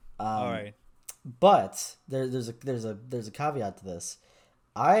 Ooh. All right. But there's a caveat to this.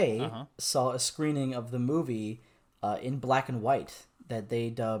 I Uh-huh. saw a screening of the movie in black and white that they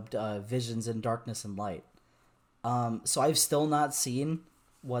dubbed Visions in Darkness and Light. So I've still not seen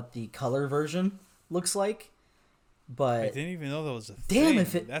what the color version looks like, I but didn't even know that was a Damn, thing.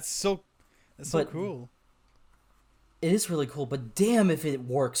 if it- That's so but- cool. it is really cool. But damn, if it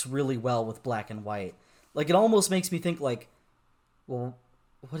works really well with black and white, like it almost makes me think like, well,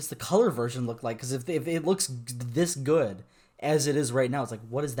 what does the color version look like? Because if it looks this good as it is right now, it's like,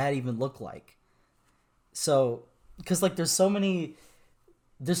 what does that even look like? So, because like there's so many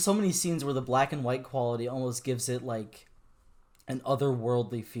scenes where the black and white quality almost gives it like an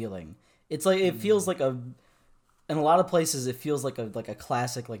otherworldly feeling. It's like it feels like in a lot of places it feels like a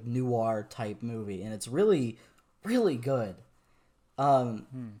classic like noir type movie, and it's really really good. I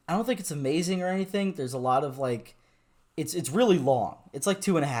don't think it's amazing or anything. There's a lot of like it's really long. It's like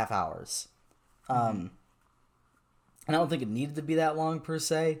 2.5 hours. And I don't think it needed to be that long per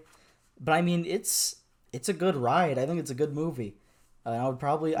se, but I mean it's a good ride. I think it's a good movie. I would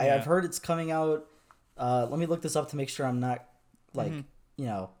probably I've heard it's coming out. Let me look this up to make sure I'm not like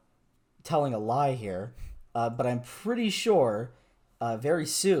telling a lie here. But I'm pretty sure very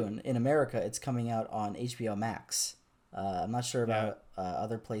soon in America it's coming out on HBO Max. I'm not sure about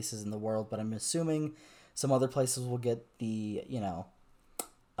other places in the world, but I'm assuming some other places will get the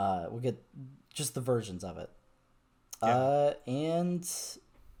we'll get just the versions of it. And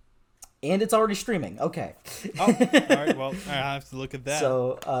it's already streaming. Okay. Oh, all right. Well, I have to look at that.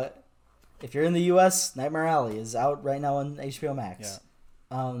 So if you're in the U.S., Nightmare Alley is out right now on HBO Max.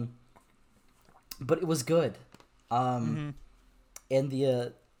 Yeah. But it was good. And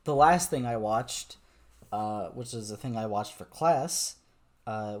the last thing I watched, which is a thing I watched for class,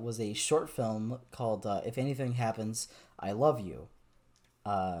 was a short film called "If Anything Happens, I Love You,"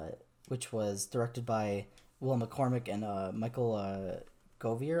 which was directed by Will McCormick and Michael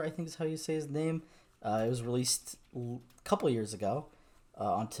Govier, I think is how you say his name. It was released a couple years ago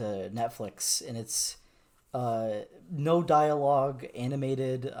onto Netflix, and it's no dialogue,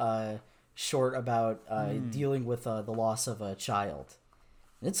 animated short about dealing with the loss of a child.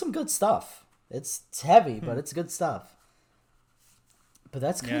 And it's some good stuff. It's heavy, but it's good stuff. But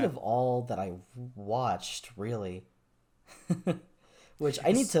that's kind of all that I watched, really. Which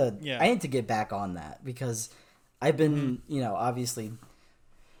I need to get back on that because I've been,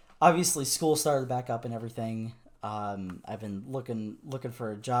 obviously school started back up and everything. I've been looking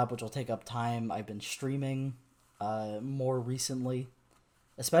for a job, which will take up time. I've been streaming more recently,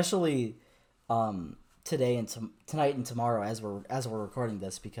 especially today and tonight and tomorrow as we're recording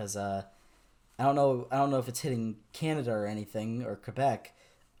this, because I don't know if it's hitting Canada or anything or Quebec,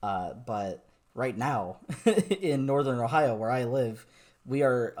 but right now in Northern Ohio where I live, we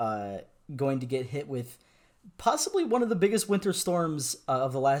are going to get hit with possibly one of the biggest winter storms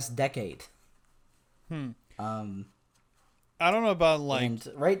of the last decade. I don't know about like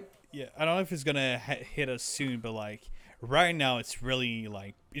I I don't know if it's gonna hit us soon, but like right now it's really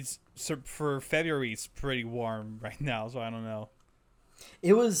like for February it's pretty warm right now, so I don't know.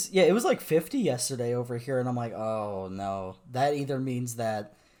 It was like 50 yesterday over here, and I'm like, oh no, that either means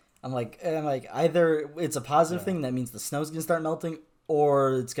that I'm like either it's a positive thing that means the snow's gonna start melting,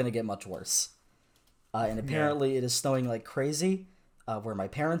 or it's gonna get much worse. And apparently it is snowing like crazy. where my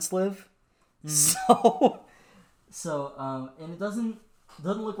parents live. Mm-hmm. And it doesn't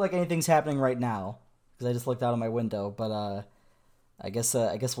look like anything's happening right now because I just looked out of my window. But I guess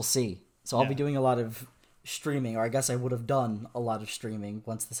we'll see. So I'll be Yeah. doing a lot of streaming, or I guess I would have done a lot of streaming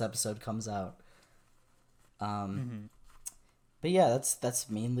once this episode comes out. Mm-hmm. But yeah, that's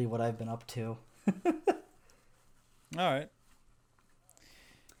mainly what I've been up to. All right.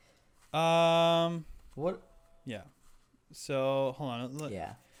 Um. What? Yeah. So hold on.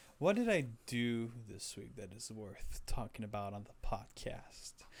 Yeah. What did I do this week that is worth talking about on the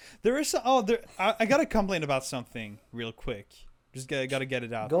podcast? There is I got to complain about something real quick. Just got to get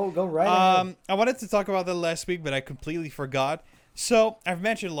it out. Go right ahead. I wanted to talk about that last week, but I completely forgot. So I've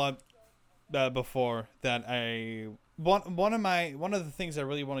mentioned a lot before that one of the things I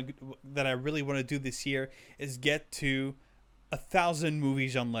really want to do this year is get to 1,000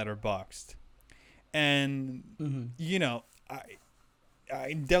 movies on Letterboxd, and I'm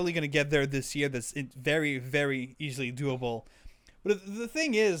definitely gonna get there this year. That's very, very easily doable. But the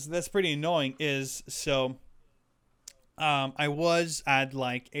thing is that's pretty annoying is I was at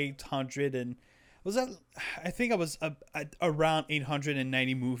like 800 and I think I was at around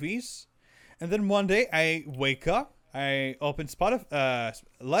 890 movies, and then one day I wake up, I open Spotify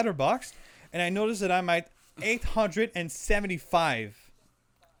Letterboxd, and I notice that I'm at 875.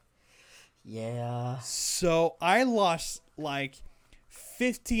 Yeah. So I lost like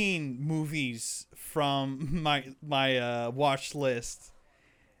 15 movies from my watch list.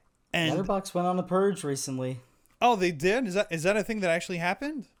 And Letterboxd went on a purge recently. oh, they did? Is that a thing that actually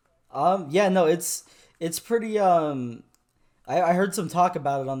happened? Yeah, no, it's pretty I heard some talk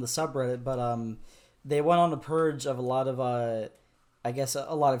about it on the subreddit, but they went on a purge of a lot of I guess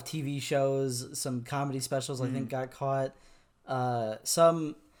a lot of TV shows, some comedy specials I think got caught.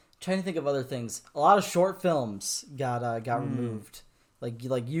 Some trying to think of other things. A lot of short films got removed. Like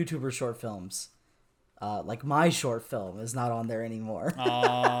YouTuber short films. Like my short film is not on there anymore.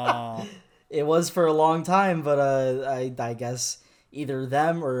 Oh. It was for a long time, but I guess either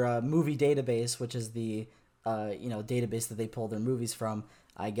them or Movie Database, which is the database that they pull their movies from.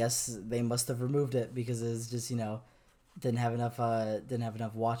 I guess they must have removed it because it's just didn't have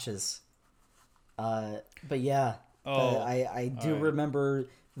enough watches. But yeah, I do remember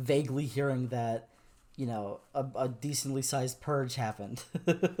vaguely hearing that a decently sized purge happened.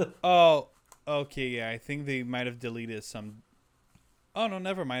 Oh, okay, yeah. I think they might have deleted some. Oh no,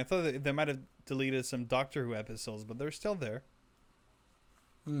 never mind. I thought they might have deleted some Doctor Who episodes, but they're still there.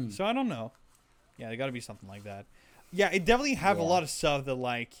 So I don't know. Yeah, there got to be something like that. Yeah, it definitely have a lot of stuff that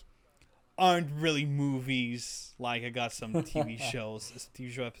like aren't really movies. Like I got some TV shows, TV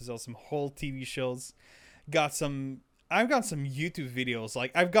show episodes, some whole TV shows. I've got some YouTube videos.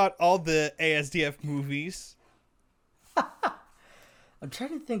 Like I've got all the ASDF movies. I'm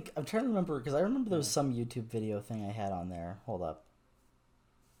trying to remember because I remember there was some YouTube video thing I had on there. Hold up.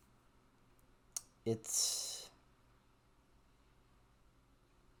 It's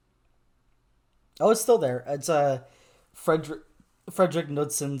still there. It's Frederick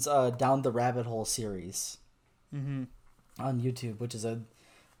Knudson's Down the Rabbit Hole series on YouTube, which is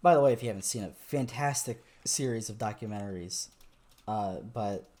by the way, if you haven't seen it, fantastic series of documentaries.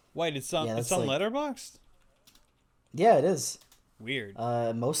 But wait, it's on Letterboxd? Yeah, it is. Weird.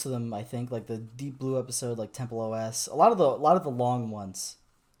 Most of them, I think, like the Deep Blue episode, like Temple OS, a lot of the long ones.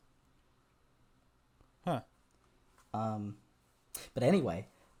 Huh. But anyway,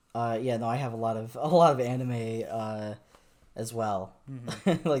 I have a lot of anime as well.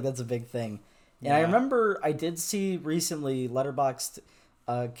 Like that's a big thing. And I remember I did see recently Letterboxd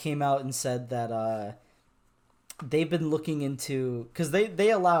came out and said that they've been looking into, because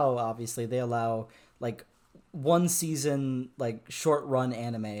they allow like one season like short run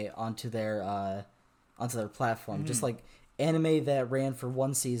anime onto their platform, just like anime that ran for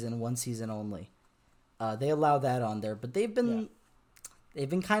one season only. They allow that on there, but they've been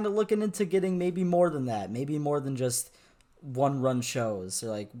kind of looking into getting maybe more than that, maybe more than just one run shows or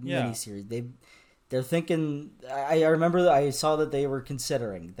like miniseries. They're thinking. I remember that I saw that they were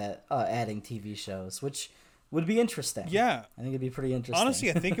considering that adding TV shows, which would be interesting. Yeah, I think it'd be pretty interesting. Honestly,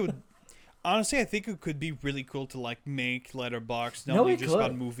 I think it would. Honestly, I think it could be really cool to like make Letterboxd not only just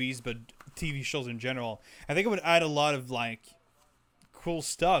about movies but TV shows in general. I think it would add a lot of like cool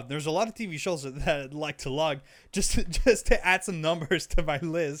stuff. There's a lot of TV shows that I'd like to log just to add some numbers to my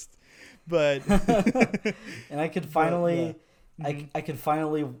list, but and I could finally, I could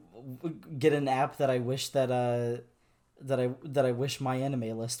finally get an app that I wish that I wish my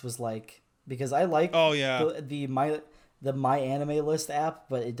anime list was like, because I like the my anime list app,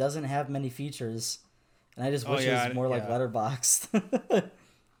 but it doesn't have many features. and I just Oh wish it yeah, was more like yeah. Letterboxd.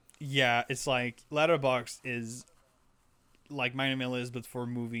 Yeah, it's like Letterboxd is like My Name is, but for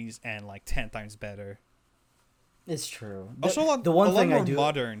movies and like 10 times better. It's true. Also, The a one lot thing I more do,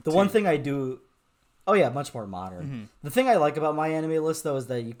 modern the one too. thing I do, oh yeah, much more modern. Hmm. The thing I like about my anime list though is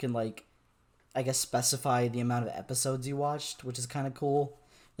that you can like, I guess, specify the amount of episodes you watched, which is kind of cool.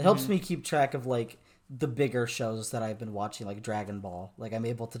 It helps Hmm. me keep track of like the bigger shows that I've been watching, like Dragon Ball. Like I'm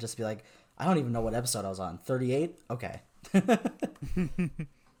able to just be like, I don't even know what episode I was on. 38? Okay.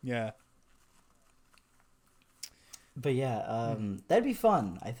 Yeah. But yeah, Hmm. that'd be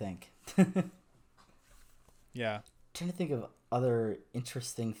fun, I think. Yeah. Trying to think of other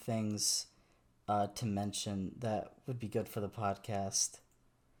interesting things to mention that would be good for the podcast.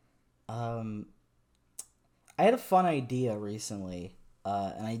 Um, I had a fun idea recently,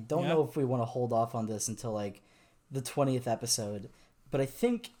 and I don't Yeah. know if we want to hold off on this until like the 20th episode, but I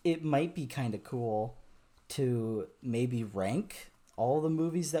think it might be kind of cool to maybe rank all the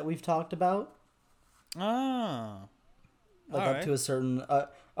movies that we've talked about, Ah. like All up right. to a certain,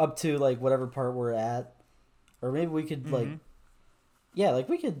 up to like whatever part we're at, or maybe we could like, Hmm. yeah, like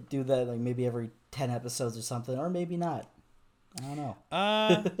we could do that like maybe every 10 episodes or something, or maybe not. I don't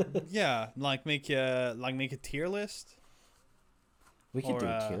know. Yeah, like make a tier list We could or do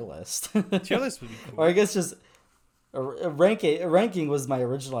a tier list. tier list would be Or I cool. guess just a ranking was my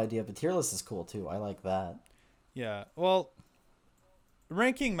original idea, but tier list is cool too. I like that. Yeah. Well,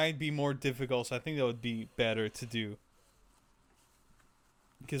 ranking might be more difficult, so I think that would be better to do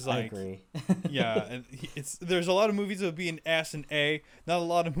because I like agree. yeah, and it's there's a lot of movies that would be in S and A, not a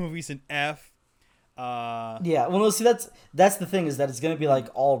lot of movies in F. Yeah, well, no, see, that's the thing is that it's gonna be like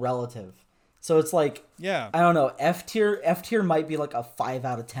all relative. So it's like Yeah. I don't know. F tier might be like a 5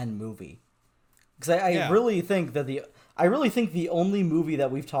 out of 10 movie because Yeah. I really think the only movie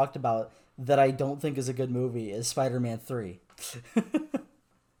that we've talked about that I don't think is a good movie is Spider-Man 3.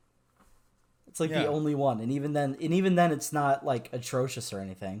 It's like the Yeah. only one, and even then, it's not like atrocious or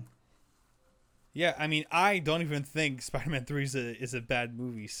anything. Yeah, I mean, I don't even think Spider-Man 3 is a bad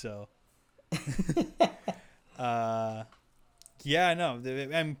movie, so uh yeah, no,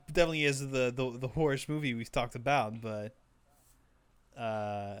 definitely is the worst movie we've talked about, but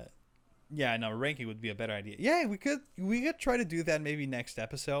uh yeah, no, ranking would be a better idea. Yeah, we could try to do that maybe next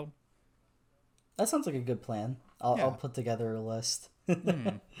episode. That sounds like a good plan. I'll Yeah. put together a list. Hmm.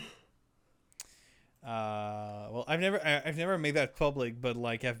 Well, I've never made that public, but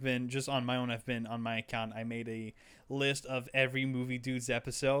like I've been just on my own. I've been on my account. I made a list of every movie dudes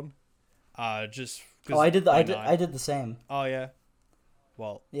episode. Just Oh, because why not? I did the same. Oh yeah.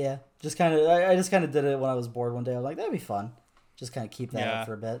 Well, Yeah, just kind of I just kind of did it when I was bored one day. I was like, that'd be fun. Just kind of keep that up yeah,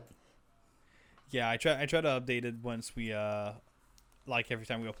 for a bit. yeah. I try to update it once we like every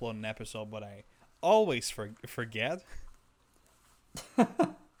time we upload an episode, but I always forget.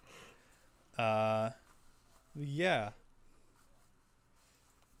 Uh, yeah.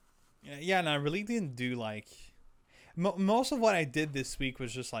 Yeah, and I really didn't do like most of what I did this week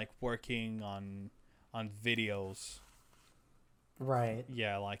was just like working on videos. Right.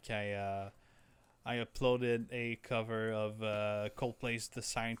 Yeah, like I uploaded a cover of Coldplay's The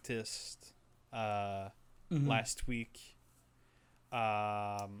Scientist Hmm. last week,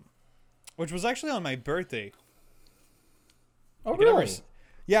 um, which was actually on my birthday. Oh, You could never. really?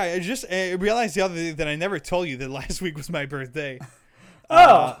 Yeah, I realized the other day that I never told you that last week was my birthday.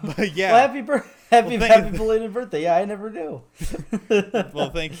 Oh, But yeah. well, happy Well, thank- belated birthday. Yeah, I never knew. Well,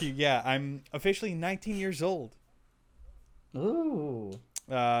 thank you. Yeah, I'm officially 19 years old. Ooh.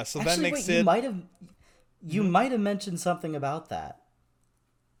 So that Actually, makes wait, it. you Mhm. might have mentioned something about that.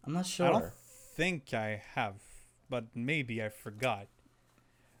 I'm not I don't sure. think I have, but maybe I forgot.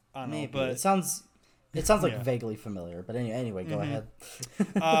 I don't know, Maybe but it sounds like yeah. vaguely familiar. But anyway, go Mhm. ahead.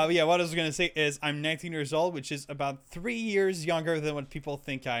 Yeah, what I was gonna say is I'm 19 years old, which is about 3 years younger than what people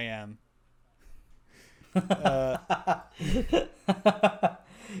think I am. Uh,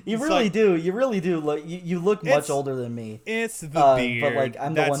 You it's really like- do. You really do look. You look much It's- older than me. it's the beard. But like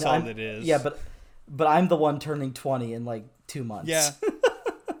I'm the That's one. all I'm, it is. Yeah, but I'm the one turning 20 in like 2 months. Yeah.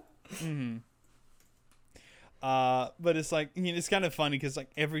 Hmm. But it's like it's kind of funny because like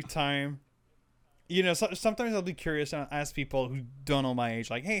every time, sometimes I'll be curious and I'll ask people who don't know my age,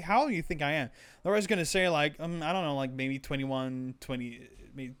 like, hey, how do you think I am? They're always gonna say like, I don't know, like maybe 21, 20,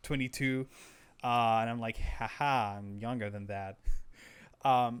 maybe 22, and I'm like, haha, I'm younger than that.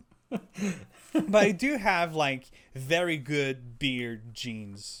 Um, but I do have like very good beard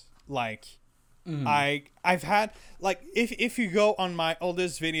genes, like. Mhm. I've had like if you go on my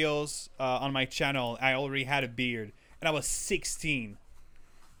oldest videos on my channel, I already had a beard and I was 16.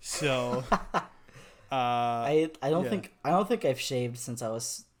 So Yeah. I don't think I've shaved since I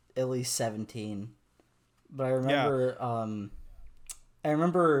was at least 17. But Yeah. I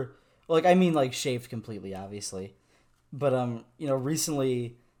remember like I mean like shaved completely obviously. But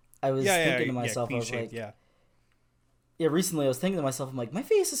recently I was thinking to Yeah. myself I Clean was shaved. like Yeah. yeah, recently I was thinking to myself I'm like my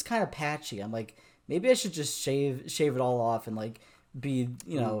face is kind of patchy. I'm like maybe I should just shave it all off and like be,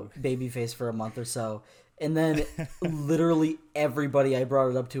 Ooh. baby face for a month or so. And then literally everybody I brought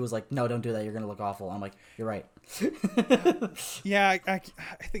it up to was like, "No, don't do that. You're going to look awful." I'm like, "You're right." Yeah, I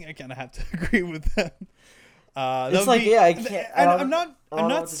think I kind of have to agree with that. That It's would like, be, yeah, I can't. and I'm I I'm don't know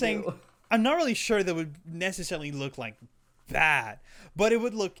not what to saying, do. I'm not really sure that would necessarily look like that, but it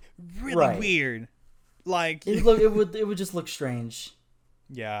would look really Right. weird. Like, It would just look strange.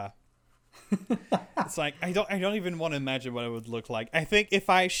 yeah, it's like I don't even want to imagine what it would look like. I think if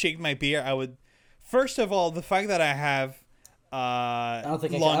I shaved my beard, I would. First of all, the fact that I have long I don't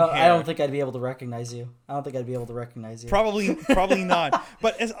hair. think I'd be able to recognize you. I don't think I'd be able to recognize you. Probably not.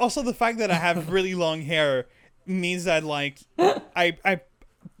 But it's also the fact that I have really long hair means that like I I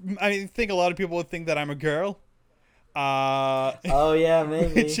I think a lot of people would think that I'm a girl. Uh, Oh yeah,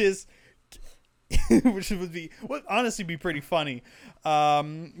 which maybe. is would honestly be pretty funny. But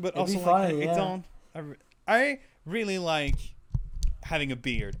It'd be also like funny, I yeah. don't I really like having a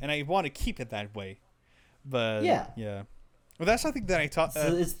beard and I want to keep it that way. But Yeah. yeah. Well, that's something that I taught.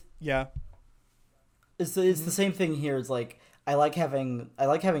 It's it's Yeah. it's the Hmm. same thing here. It's like I like having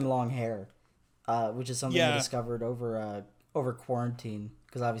long hair, which is something I Yeah. discovered over quarantine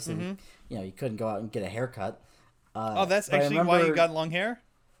because obviously Hmm. you couldn't go out and get a haircut. Oh, that's But I actually why you remember, got long hair?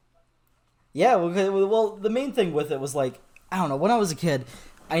 yeah. Well, the main thing with it was like I don't know. When I was a kid,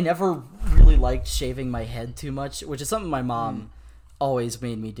 I never really liked shaving my head too much, which is something my Mm. mom always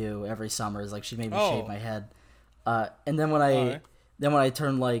made me do every summer. Is like she made me shave Oh, my head. And then alright. when I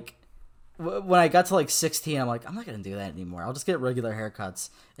turned like when I got to like 16, I'm like I'm not gonna do that anymore. I'll just get regular haircuts.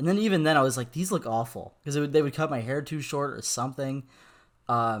 And then even then, I was like these look awful because they would cut my hair too short or something.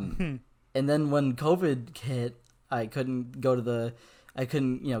 Um, and then when COVID hit, I couldn't get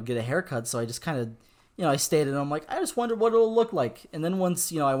a haircut, so I just kind of I stayed and I'm like I just wondered what it'll look like. And then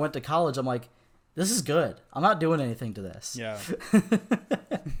once I went to college, I'm like this is good. I'm not doing anything to this. Yeah.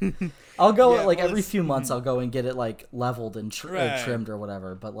 I'll go Yeah, like well, every it's few months. I'll go and get it like leveled and or right. trimmed or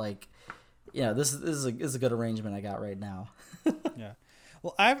whatever. But like, this is a good arrangement I got right now. Yeah.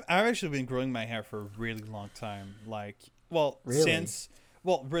 Well, I've actually been growing my hair for a really long time. Like, well, Really?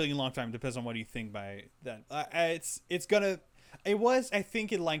 really long time. Depends on what you think by that. It's gonna. It was I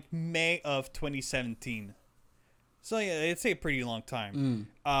think in like May of 2017. So yeah, it's a pretty long time.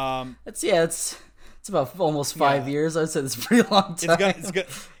 It's about almost Yeah. 5 years. I'd say it's a pretty long It's time. gonna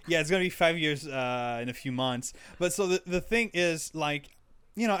yeah, it's gonna be 5 years in a few months. But so the thing is like,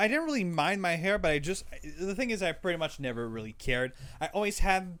 I didn't really mind my hair, but the thing is I pretty much never really cared. I always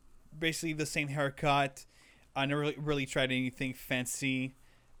had basically the same haircut. I never really tried anything fancy,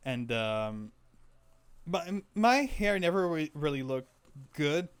 and but my hair never really looked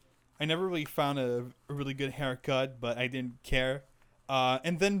good. I never really found a really good haircut, but I didn't care.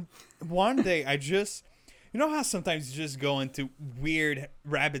 And then one day I just, how sometimes you just go into weird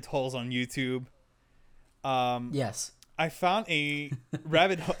rabbit holes on YouTube. Yes. I found a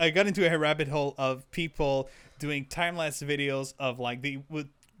I got into a rabbit hole of people doing time lapse videos of like they would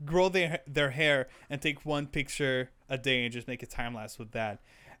grow their hair and take one picture a day and just make a time lapse with that.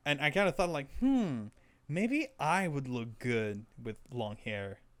 And I kind of thought like, maybe I would look good with long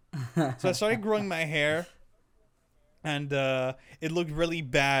hair. So I started growing my hair, and it looked really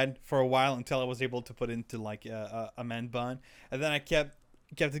bad for a while until I was able to put it into like a man bun, and then I kept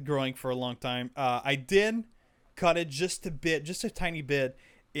it growing for a long time. I did cut it just a bit, just a tiny bit,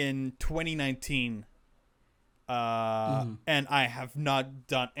 in 2019, and I have not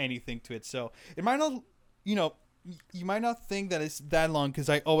done anything to it. So it might not, you might not think that it's that long because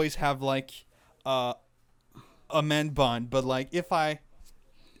I always have like a man bun, but like if I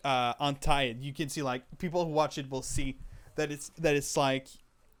untie it, you can see like people who watch it will see that it's like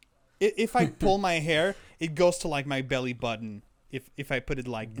if I pull my hair, it goes to like my belly button. If I put it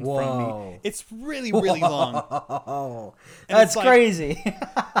like in front of me, Whoa. it's really long. Oh, And that's it's like, crazy.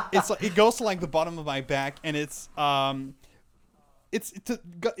 it's like it goes to like the bottom of my back, and it got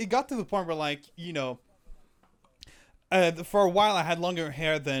to the point where like for a while I had longer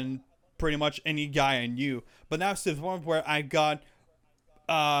hair than pretty much any guy I knew, but now it's to the point where I got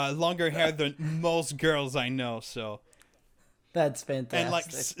longer hair than most girls I know. So That's and like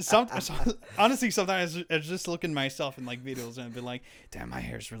fantastic. honestly, sometimes I just look at myself in like videos and be like, "Damn, my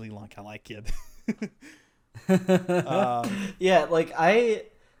hair's really long. I like it." um, Yeah, like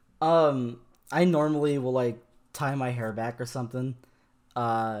um I normally will like tie my hair back or something,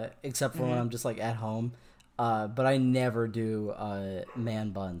 except for when I'm just like at home. But I never do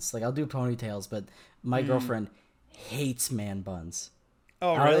man buns. Like I'll do ponytails, but my girlfriend hates man buns.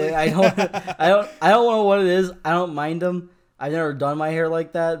 Oh, really? I don't know what it is. I don't mind them. I've never done my hair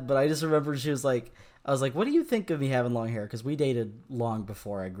like that, but I just remember she was like, I was like, "What do you think of me having long hair?" Because we dated long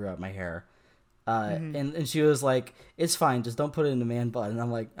before I grew out my hair. And she was like, "It's fine, just don't put it in a man bun." And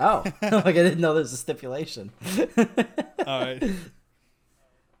I'm like, "Oh," like I didn't know there's a stipulation. All right.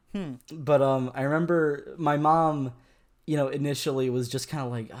 But I remember my mom, initially was just kind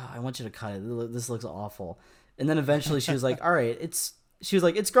of like, "Oh, I want you to cut it. This looks awful." And then eventually she was like, "All right, it's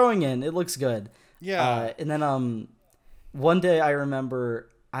growing in. It looks good." Yeah. And then one day I remember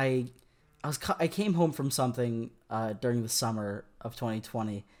I came home from something during the summer of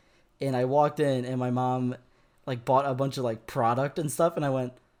 2020, and I walked in and my mom like bought a bunch of like product and stuff, and I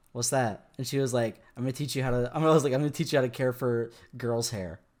went, "What's that?" And she was like, "I'm gonna teach you how to." I was like, "I'm gonna teach you how to care for girls'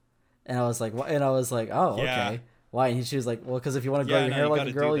 hair," and I was like, "What?" And I was like, "Oh, Yeah. okay. Why?" And she was like, "Well, because if you want to grow your hair like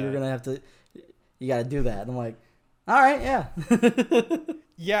a girl, you're gonna have to. You got to do that." And I'm like, "All right, yeah."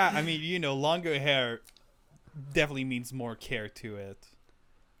 Yeah, I mean, longer hair definitely means more care to it.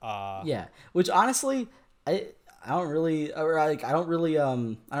 Yeah, which honestly, I don't really, or like I don't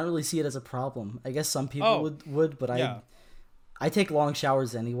really see it as a problem. I guess some people would, but yeah. I take long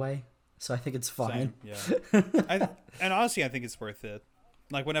showers anyway, so I think it's fine. Same, yeah. And honestly, I think it's worth it.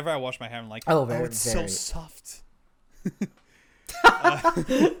 Like whenever I wash my hair, I'm like, oh, it's so soft.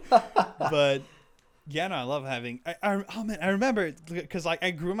 But yeah, no, I love having. I remember because like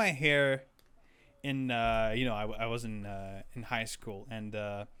I grew my hair in I was in high school, and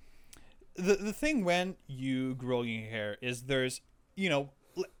the thing when you grow your hair is there's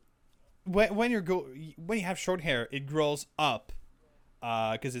when you have short hair, it grows up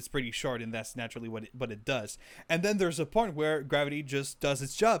because it's pretty short, and that's naturally what it does. And then there's a point where gravity just does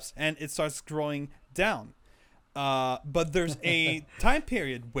its jobs and it starts growing down. But there's a time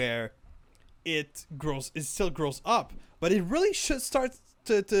period where it still grows up, but it really should start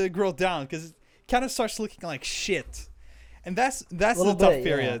to grow down because it kind of starts looking like shit, and that's the tough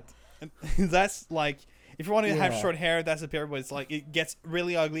period. Yeah. And that's like, if you want to have short hair, that's a period where it's like it gets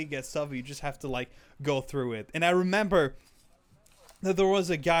really ugly, gets tough. You just have to like go through it. And I remember that there was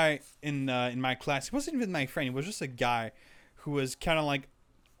a guy in my class. He wasn't even my friend. He was just a guy who was kind of like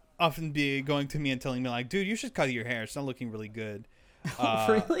often going to me and telling me like, "Dude, you should cut your hair. It's not looking really good."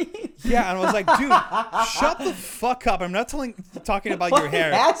 Really? Yeah, and I was like, "Dude, shut the fuck up! I'm not talking about your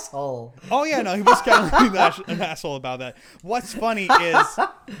hair." Asshole. Oh yeah, no, he was kind of like an asshole about that. What's funny is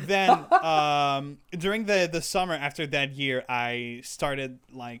then during the summer after that year, I started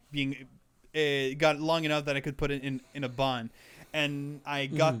like being got long enough that I could put it in a bun, and I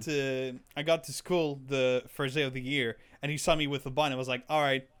got to school the first day of the year, and he saw me with a bun and was like, all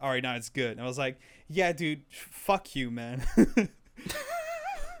right, now it's good. And I was like, yeah, dude, fuck you, man.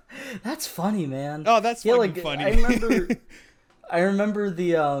 That's funny, man. Oh, that's fucking funny. I remember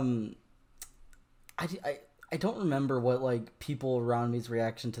the I don't remember what like people around me's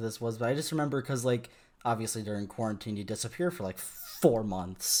reaction to this was, but I just remember because like obviously during quarantine you disappear for like 4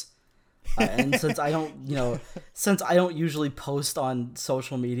 months, and since I don't usually post on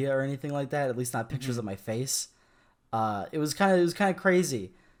social media or anything like that, at least not pictures of my face, it was kind of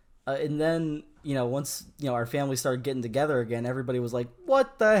crazy. And then, once, our family started getting together again, everybody was like,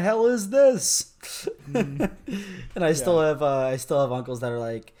 "What the hell is this?" And I still have uncles that are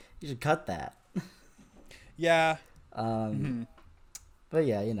like, "You should cut that." Yeah. But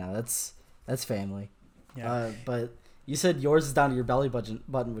yeah, that's family. Yeah. But you said yours is down to your belly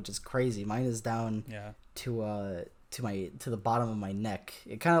button, which is crazy. Mine is down to the bottom of my neck.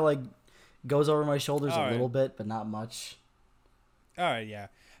 It kind of like goes over my shoulders a little bit, but not much. All right, yeah.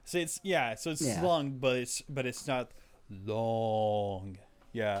 So it's long, but it's not long.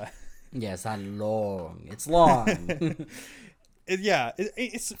 Yeah. Yeah, it's not long. It's long.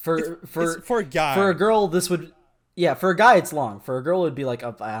 It's for a guy. For a girl, this would. Yeah, for a guy, it's long. For a girl, it'd be like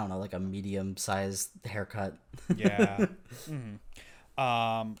like a medium-sized haircut. Yeah.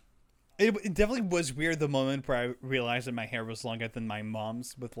 Mm-hmm. It definitely was weird the moment where I realized that my hair was longer than my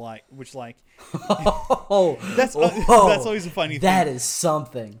mom's, that's always a funny thing. That is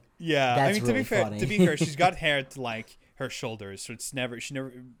something. Yeah, that's to be fair, she's got hair to like her shoulders, so she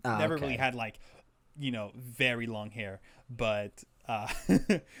never really had like, very long hair, but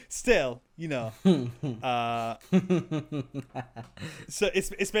still, so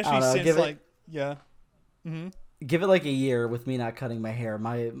it's especially since like give it like a year with me not cutting my hair.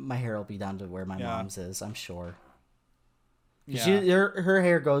 My hair will be down to where my mom's is, I'm sure. Yeah. Her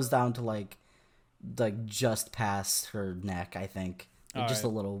hair goes down to like like just past her neck, I think. Like, just right.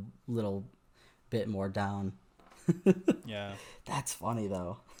 a little bit more down. Yeah. That's funny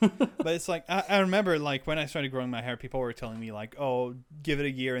though. But it's like I remember like when I started growing my hair, people were telling me like, "Oh, give it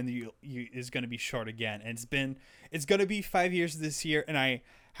a year and you is gonna be short again." And it's gonna be 5 years this year, and I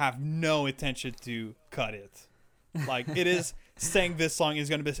have no intention to cut it. Like it is staying this long is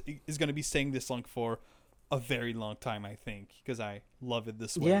gonna be staying this long for a very long time, I think, because I love it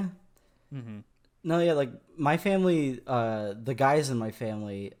this way. Yeah. Mm-hmm. No, yeah, like my family, the guys in my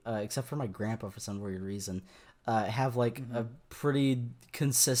family, except for my grandpa for some weird reason, have like Mm-hmm. a pretty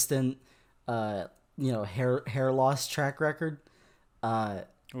consistent, uh, hair loss track record. Uh,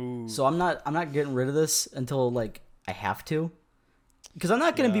 Ooh, so I'm not getting rid of this until like I have to, because I'm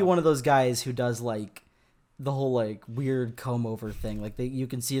not gonna be yeah, one of those guys who does like the whole like weird comb over thing. Like you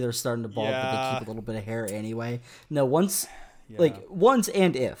can see they're starting to bald, but they keep yeah, a little bit of hair anyway. No, yeah. once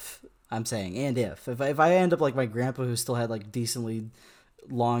and if I'm saying and if I end up like my grandpa who still had like decently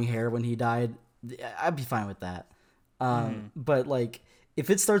long hair when he died, I'd be fine with that. Mm-hmm. But like if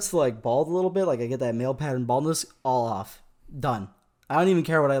it starts to like bald a little bit, like I get that male pattern baldness, all off, done. I don't even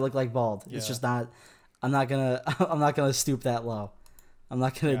care what I look like bald. It's Yeah, just not. I'm not gonna. I'm not gonna stoop that low. I'm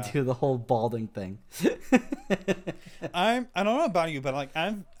not gonna yeah. do the whole balding thing. I don't know about you, but like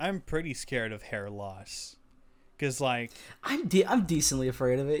I'm pretty scared of hair loss, cause like I'm decently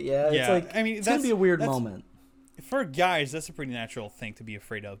afraid of it. Yeah, it's yeah, like I mean it's gonna be a weird that's moment. for guys that's a pretty natural thing to be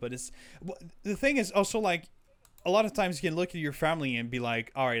afraid of. But the thing is also like a lot of times you can look at your family and be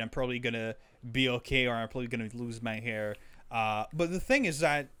like, all right, I'm probably gonna be okay, or I'm probably gonna lose my hair. But the thing is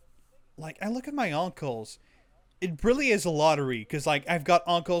that like I look at my uncles. It really is a lottery because like I've got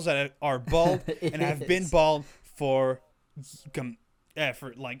uncles that are bald It and have been is. bald for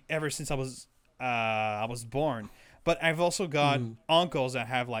like ever since I was born. But I've also got Mm. uncles that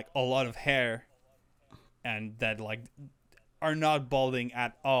have like a lot of hair and that like are not balding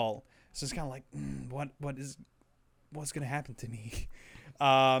at all. So it's kind of like what's gonna happen to me?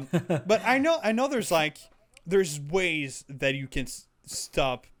 But I know there's ways that you can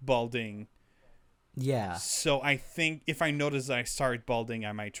stop balding. Yeah, So I think if I notice that I start balding,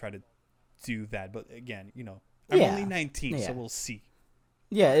 I might try to do that. But again, I'm only yeah, 19, so yeah, we'll see.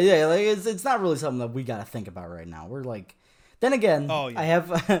 yeah. Like it's not really something that we gotta think about right now. We're like, then again, Oh I yeah.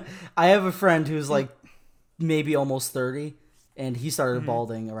 have I have a friend who's like maybe almost 30, and he started Hmm.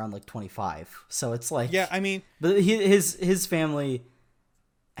 balding around like 25. So it's like, Yeah, I mean, but his family.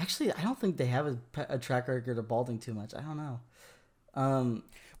 Actually, I don't think they have a track record of balding too much. I don't know. Um,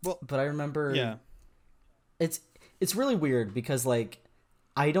 well, but I remember yeah. it's it's really weird because like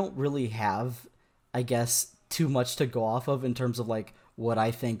I don't really have, I guess, too much to go off of in terms of like what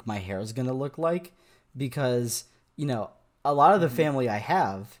I think my hair is gonna look like, because a lot of the Hmm. family I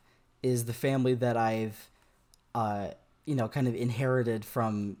have is the family that I've uh kind of inherited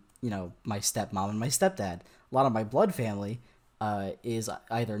from my stepmom and my stepdad. A lot of my blood family is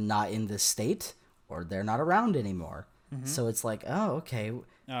either not in this state or they're not around anymore. Hmm. So it's like, oh, okay, All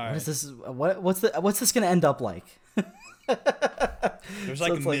what is right. this? What's this gonna end up like? There's So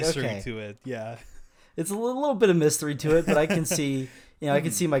like a it's like, mystery okay, to it. Yeah. it's a little bit of mystery to it, but I can see, I can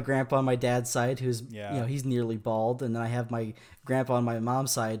Hmm. see my grandpa on my dad's side, who's, Yeah. he's nearly bald, and then I have my grandpa on my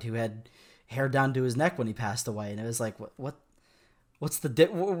mom's side who had hair down to his neck when he passed away, and it was like, what's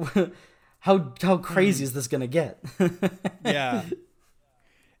the how Hmm. crazy is this gonna get? Yeah.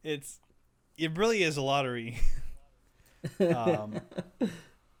 It really is a lottery. um,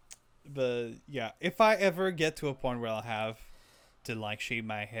 but yeah, if I ever get to a point where I'll have to like shave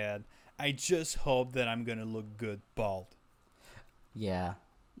my head, I just hope that I'm gonna look good bald. Yeah,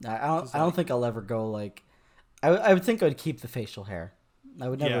 I don't Cause I don't like, think I'll ever go like I would think I'd keep the facial hair. yeah,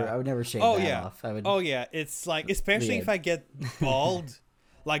 I would never shave oh that yeah, off. I would oh yeah. It's like especially leave if I it. get bald,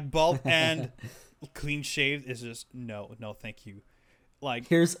 like bald and clean shaved is just no, no, thank you. Like,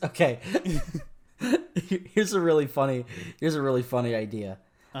 Here's okay. here's a really funny idea.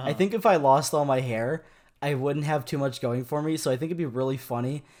 uh I huh, think if I lost all my hair, I wouldn't have too much going for me. So I think it'd be really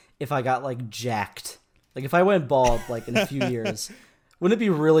funny if I got like jacked. Like if I went bald like in a few years, wouldn't it be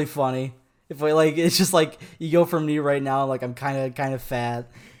really funny if I like it's just like you go from me right now like I'm kind of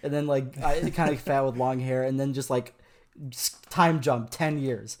fat, and then like I kind of fat with long hair, and then just like time jump 10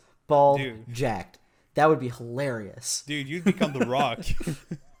 years, bald, dude, jacked. That would be hilarious. dude, you'd become the Rock.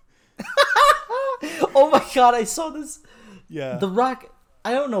 Oh my god, I saw this. Yeah. The Rock,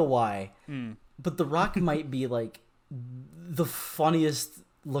 I don't know why, Hmm. but The Rock might be like the funniest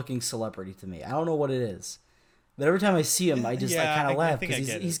looking celebrity to me. I don't know what it is. But every time I see him, I Yeah, kind of I laugh think because I he's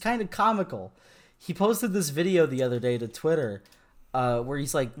get he's it. kind of comical. He posted this video the other day to Twitter, where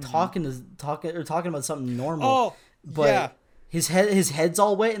he's like talking about something normal. Oh, but yeah. his head's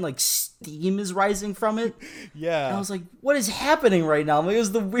all wet and like steam is rising from it. Yeah. And I was like, what is happening right now? I'm like, it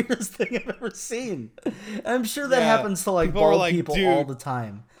was the weirdest thing I've ever seen. And I'm sure that happens to like People were bald like, people "Dude." all the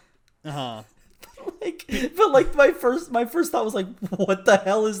time. Uh-huh. But my first thought was like, what the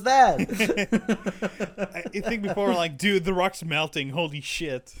hell is that? I think people were like, dude, the rock's melting. Holy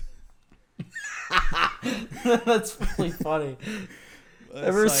shit. That's really funny.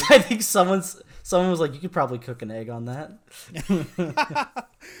 It's I think someone was like, you could probably cook an egg on that.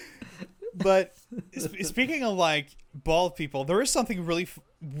 But speaking of like bald people, there is something really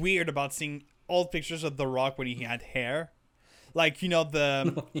weird about seeing old pictures of The Rock when he had hair. Like, you know,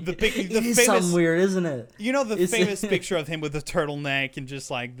 the It's famous, something weird, isn't it? you know, the famous picture of him with the turtleneck and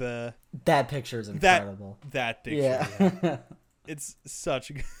just like that picture is incredible. That picture. Yeah. It's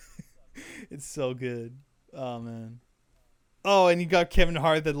such a it's so good. Oh man. Oh, and you got Kevin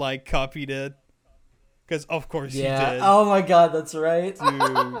Hart that like copied it. Because of course he did. Oh my god, that's right. Dude.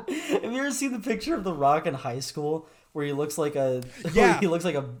 Have you ever seen the picture of The Rock in high school where he looks like a Yeah. where he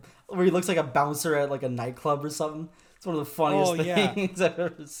looks like a bouncer at like a nightclub or something? It's one of the funniest things I've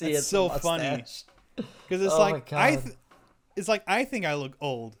ever seen. It's so funny. Because it's like it's like I think I look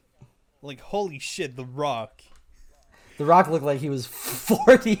old. Like holy shit, The Rock. The Rock looked like he was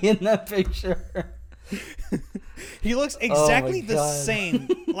 40 in that picture. He looks exactly the same.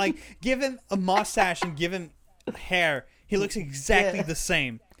 Like, give him a mustache and give him hair. He looks exactly the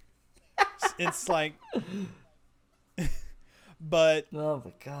same. It's like, but oh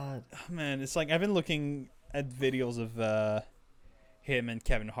my god, man, it's like I've been looking at videos of him and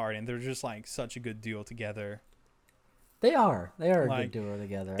Kevin Hart, and they're just like such a good duo together. They are a good duo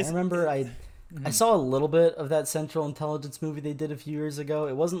together. I remember I saw a little bit of that Central Intelligence movie they did a few years ago.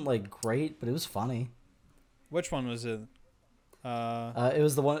 It wasn't like great, but it was funny. Which one was it? It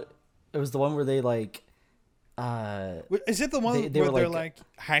was the one. It was the one where they like. Is it the one they where were they're like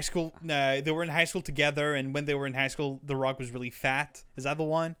high school? They were in high school together, and when they were in high school, The Rock was really fat. Is that the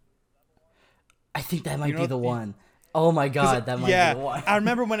one? I think that might be the one. Oh my god, that might be the one. I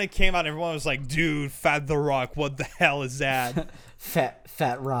remember when it came out, everyone was like, "Dude, Fat The Rock, what the hell is that?"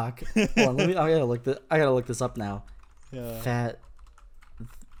 Fat Rock. Hold on, I gotta look this up now. Yeah. Fat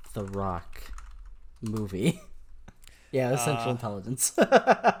The Rock movie. Yeah, Central Intelligence.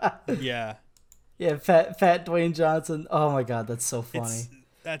 Yeah. Yeah, fat Dwayne Johnson. Oh my god, that's so funny.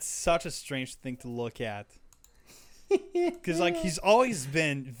 That's such a strange thing to look at. Because like he's always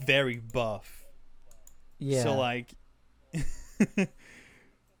been very buff. Yeah. So like.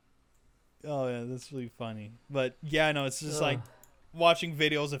 Oh yeah, that's really funny. But yeah, no, it's just like watching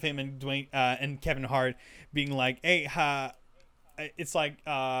videos of him and Dwayne and Kevin Hart being like, "Hey, it's like,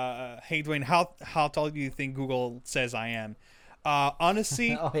 hey Dwayne, how tall do you think Google says I am?" Honestly,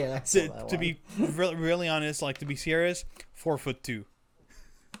 to be really honest, like to be serious, 4'2",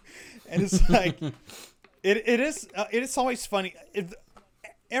 and it's like, it is always funny.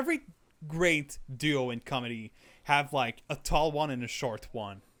 Every great duo in comedy have like a tall one and a short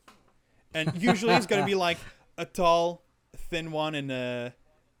one, and usually it's gonna be like a tall, thin one and a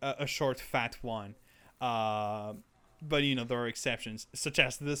short, fat one. But you know there are exceptions, such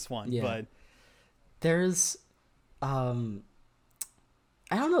as this one. Yeah. But there's, I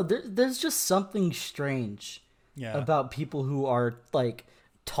don't know. There's just something strange about people who are like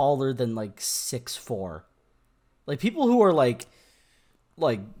taller than like 6'4". Like people who are like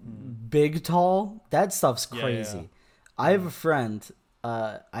big tall. That stuff's crazy. Yeah. I have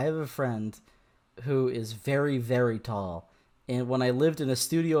a friend who is very, very tall. And when I lived in a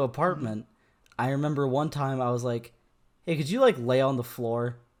studio apartment, I remember one time I was like, "Hey, could you like lay on the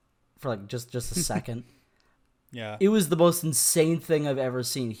floor for like just a second?" Yeah. It was the most insane thing I've ever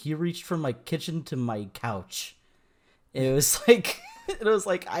seen. He reached from my kitchen to my couch. It was like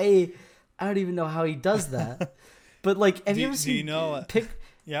I don't even know how he does that. But like, have you ever seen? Do you know?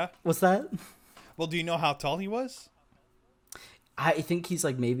 Yeah. What's that? Well, do you know how tall he was? I think he's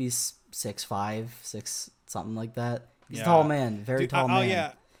like maybe 6'5", 6 something like that. He's a tall man, very tall man. Oh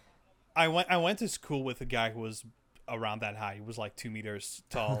yeah. I went to school with a guy who was around that high. He was like 2 meters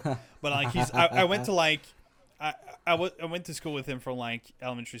tall. But like I went to like. I went to school with him from like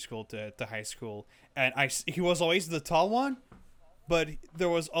elementary school to high school, and he was always the tall one, but there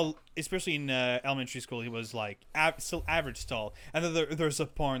was especially in elementary school he was like still average tall, and then there's a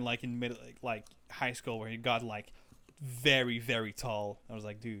point like in middle like high school where he got like very, very tall. I was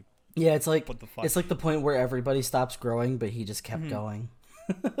like, dude. Yeah, it's like what the fuck? It's like the point where everybody stops growing, but he just kept going.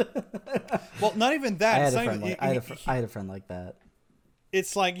 Well, not even that. I had a friend like that.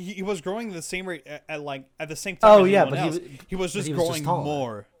 it's like he was growing the same rate at the same time Oh as yeah, everyone else. He was but just he was growing just taller.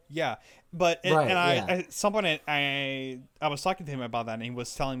 more. Yeah, but Right. and Yeah. at some point I was talking to him about that, and he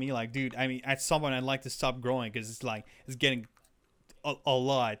was telling me like, dude, I mean, at some point I'd like to stop growing because it's like it's getting a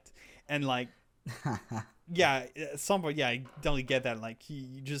lot, and like yeah, at some point, yeah, I definitely get that. Like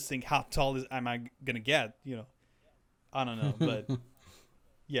you just think, how tall am I gonna get? You know, I don't know, but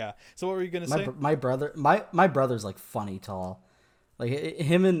yeah. So what were you gonna say? My brother's like funny tall. Like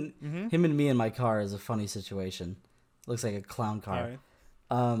him and Mm-hmm. me in my car is a funny situation. Looks like a clown All car.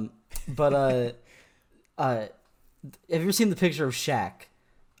 right. But have you ever seen the picture of Shaq,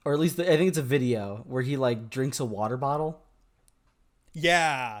 or at least I think it's a video where he like drinks a water bottle?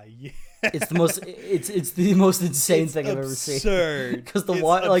 Yeah. Yeah. It's the most insane It's thing I've ever seen. absurd. Because the It's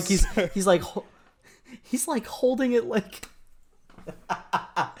water, like absurd. he's like holding it like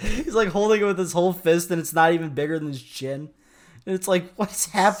he's like holding it with his whole fist, and it's not even bigger than his chin. And it's like, what's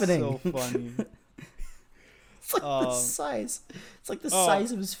happening? So funny. It's like the Um, size. It's like the oh.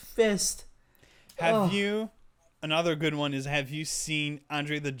 size of his fist. Have you? Another good one is: have you seen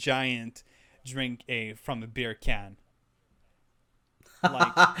Andre the Giant drink from a beer can?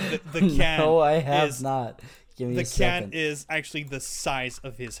 Like the can. No, I have is, not. Give me The a can second. is actually the size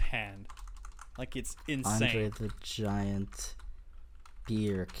of his hand. Like it's insane. Andre the Giant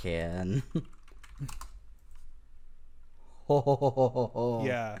beer can. Oh,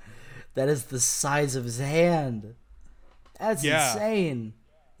 Yeah. that is the size of his hand. That's Yeah. insane.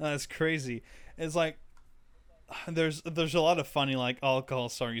 That's crazy. It's like there's a lot of funny like alcohol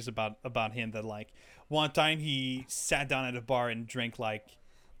stories about him that like one time he sat down at a bar and drank like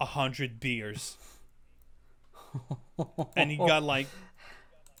 100 beers, and he got like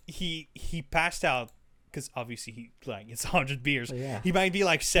he passed out because obviously he like it's 100 beers. Oh, yeah. He might be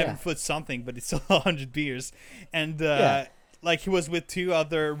like 7 Yeah. foot something, but it's still 100 beers, and Yeah. like he was with two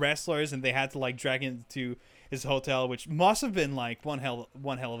other wrestlers, and they had to like drag him to his hotel, which must have been like one hell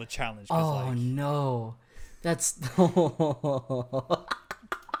of a challenge. 'Cause, Oh like, no, that's that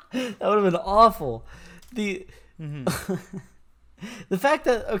would have been awful. The the fact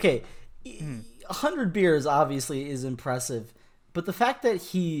that okay, 100 beers obviously is impressive, but the fact that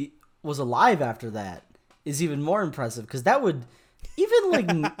he was alive after that is even more impressive because that would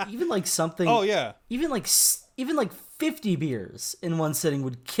even like something. Oh yeah. Even like 50 beers in one sitting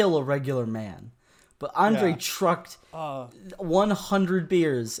would kill a regular man. But Andre Yeah. trucked 100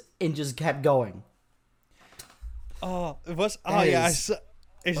 beers and just kept going. Oh, it was. That Oh yeah. is-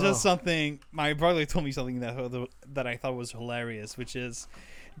 It's just something. My brother told me something that I thought was hilarious, which is,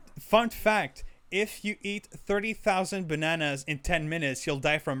 fun fact: if you eat 30,000 bananas in 10 minutes, you'll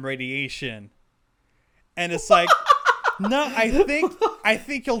die from radiation. And it's like, no, I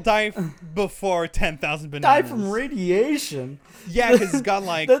think you'll die before 10,000 bananas. Die from radiation. Yeah, because it's got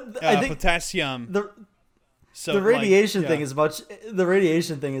like I think potassium. So the radiation like, thing yeah. is much. The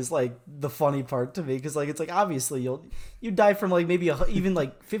radiation thing is like the funny part to me because like it's like obviously you die from like maybe even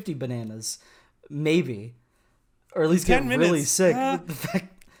like 50 bananas, maybe, or at least get 10 really minutes, sick. uh, The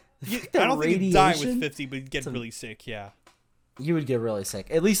fact I that don't think you'd die with radiation- 50, but you'd get really sick. Yeah. you would get really sick.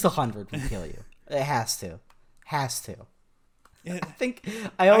 At least 100 would kill you. It has to.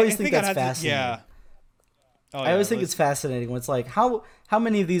 I always think that's I'd have to- fascinating. yeah. Oh, I always yeah, think it's fascinating when it's like how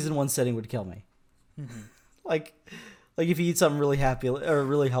many of these in one sitting would kill me. like if you eat something really happy or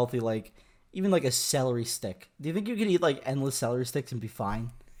really healthy, like even like a celery stick. Do you think you could eat like endless celery sticks and be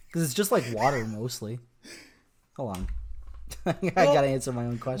fine? Because it's just like water mostly. Hold on, I gotta answer my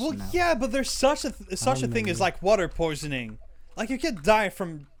own question Well, now. yeah, but there's such a thing as like water poisoning. Like you could die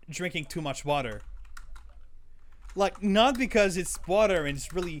from drinking too much water. Like not because it's water and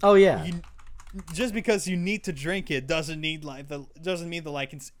it's really. Oh, yeah. Just because you need to drink it doesn't mean that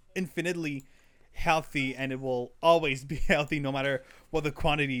like it's infinitely healthy and it will always be healthy no matter what the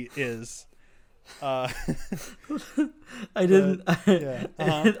quantity is. I didn't. yeah,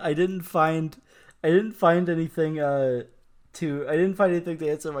 uh-huh. I didn't find anything. I didn't find anything to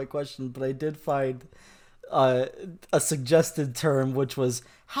answer my question, but I did find a suggested term, which was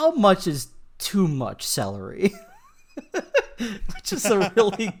how much is too much celery, which is a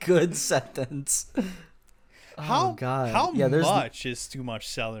really good sentence. Oh God! How yeah, much is too much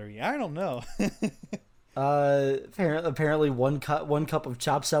celery? I don't know. Apparently one cup of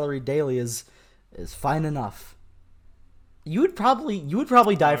chopped celery daily is fine enough. You would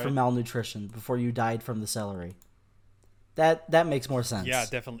probably die from malnutrition before you died from the celery. That makes more sense. Yeah,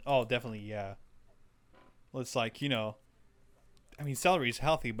 definitely. Oh, definitely. Yeah. Well, it's like, I mean, celery is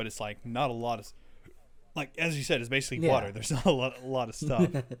healthy, but it's like not a lot of, like as you said, it's basically Yeah. water. There's not a lot of stuff.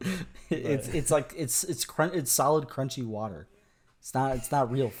 it's solid crunchy water. It's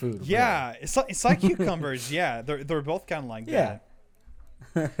not real food. Yeah, it's like cucumbers. Yeah, they're both kind of like Really.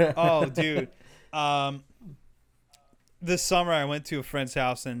 that. Oh, dude. Um, this summer I went to a friend's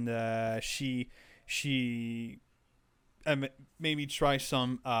house and she made me try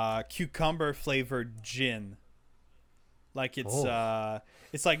some cucumber flavored gin. Like it's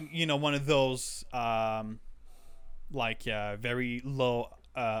like one of those very low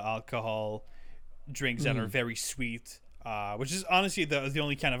alcohol drinks that are very sweet. Which is honestly the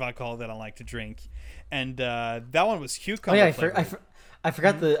only kind of alcohol that I like to drink, and that one was cucumber. Oh yeah, flavored. I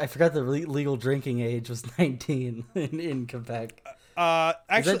forgot the legal drinking age was 19 in Quebec.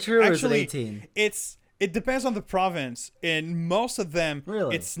 Actually, Is that true or is it actually, 18? it depends on the province. In most of them,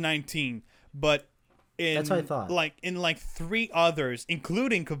 Really? it's 19, but That's what I thought. In 3 others,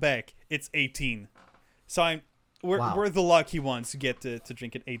 including Quebec, it's 18. So Wow. we're the lucky ones to get to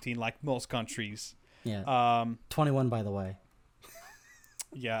drink at 18, like most countries. Yeah. 21, by the way.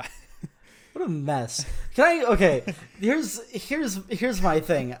 Yeah. What a mess. Okay, here's my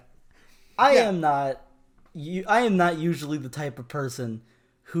thing. I am not usually the type of person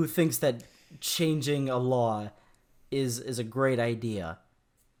who thinks that changing a law is a great idea.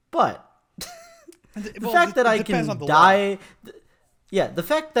 But the fact that I can die the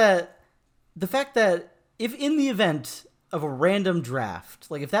fact that if in the event of a random draft,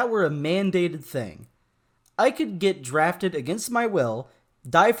 like if that were a mandated thing, I could get drafted against my will,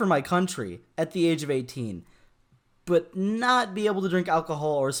 die for my country at the age of 18, but not be able to drink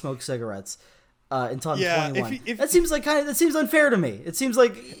alcohol or smoke cigarettes until I'm 21. That seems unfair to me. It seems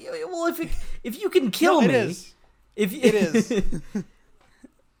like, well, if you can kill me, it is. If It is. if you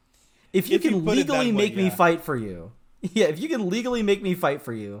If you can put it that legally way, make me yeah. fight for you, if you can legally make me fight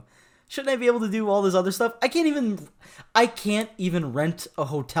for you, shouldn't I be able to do all this other stuff? I can't even rent a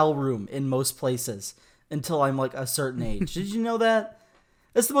hotel room in most places until I'm like a certain age. Did you know that?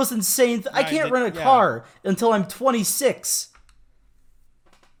 That's the most insane I can't rent a car until I'm 26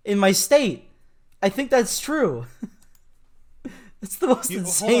 in my state. I think that's true. It's the most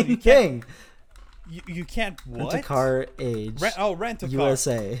insane thing. You can't what? Rent a car age. Rent a car.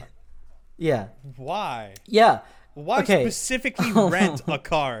 USA. Yeah. Why? Yeah. Why specifically rent a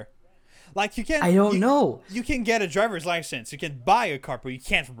car? Like you can't. I don't know. You can get a driver's license. You can buy a car, but you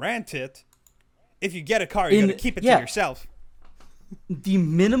can't rent it. If you get a car, you gotta keep it to yourself. The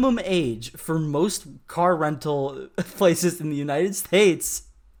minimum age for most car rental places in the United States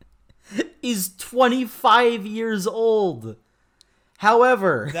is 25 years old.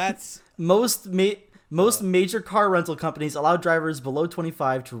 However, That's most major car rental companies allow drivers below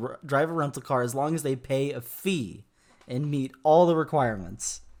 25 to drive a rental car as long as they pay a fee and meet all the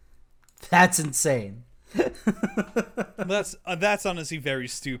requirements. That's insane. that's honestly very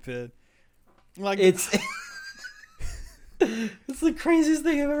stupid. Like It's the craziest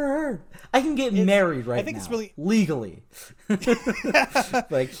thing I've ever heard. I can get married right now. I think it's really legally,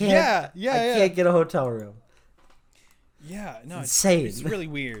 but I can't. Yeah. I can't get a hotel room. Yeah, no, Insane. It's really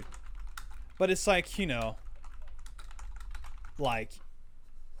weird. But it's like, like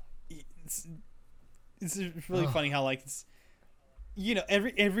it's really funny how like it's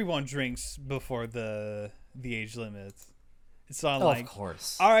everyone drinks before the age limit. It's not like, of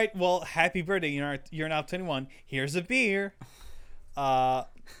course. All right, well, happy birthday. You're now 21. Here's a beer. But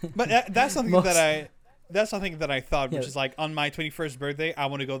that's something that I thought, which is like on my 21st birthday, I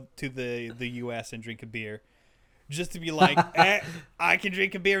want to go to the US and drink a beer. Just to be like, I can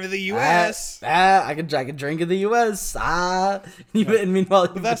drink a beer in the U.S. I can drink in the U.S. And meanwhile,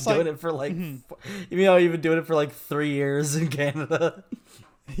 you've been doing it for like, you've been doing it for like 3 years in Canada.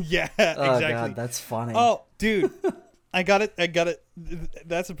 Yeah, Oh exactly. God, that's funny. Oh, dude, I got it.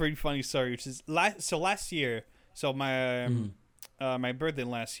 That's a pretty funny story. Which is last year. So my birthday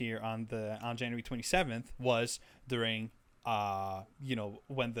last year on January 27th was during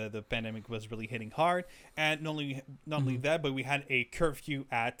when the pandemic was really hitting hard, and not only that, but we had a curfew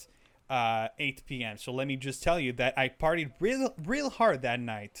at 8 p.m. So let me just tell you that I partied real hard that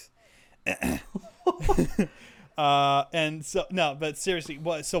night. And so no, but seriously,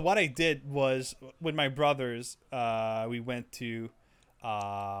 what I did was with my brothers, we went to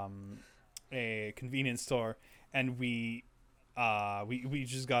a convenience store, and we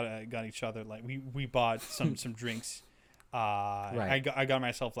just got each other, like we bought some drinks. Right. I got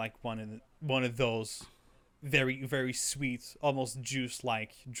myself like one of those very, very sweet, almost juice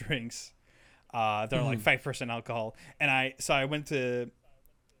like drinks. They're like 5% alcohol, and I went to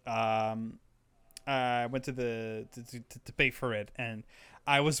to pay for it, and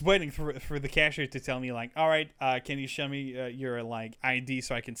I was waiting for the cashier to tell me like, all right, can you show me your like ID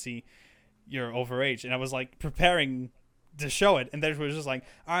so I can see you're overage? And I was like preparing to show it, and then was just like,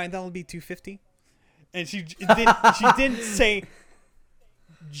 all right, that'll be $250, and she didn't say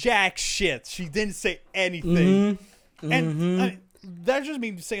jack shit. She didn't say anything, and that's just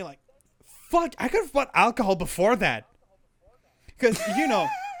me saying like, fuck, I could have bought alcohol before that, because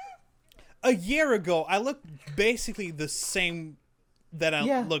a year ago I looked basically the same that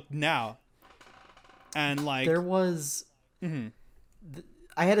I look now, and like there was.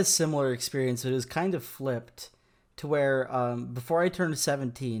 I had a similar experience. It was kind of flipped to where before I turned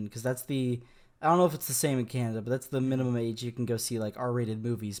 17, because that's I don't know if it's the same in Canada, but that's the minimum age you can go see like R-rated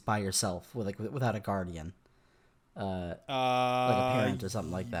movies by yourself without a guardian, like a parent or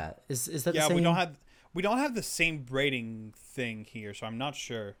something like that. Is that the same? we don't have the same rating thing here, so I'm not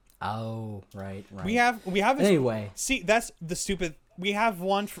sure. Oh, right. We have anyway. See, that's the stupid. We have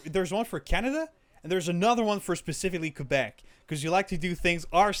there's one for Canada, and there's another one for specifically Quebec, because you like to do things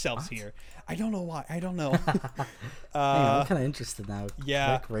ourselves here. I don't know why. I don't know. I'm kind of interested now.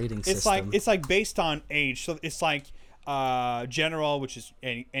 Yeah, Quebec rating system. It's like based on age. So it's like general, which is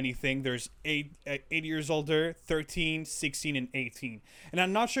anything. There's 8 years older, 13, 16, and 18. And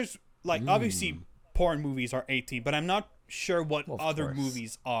I'm not sure. It's like obviously porn movies are 18, but I'm not sure what other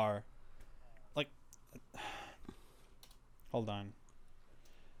movies are. Like, hold on.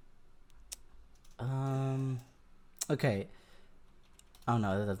 Okay. Oh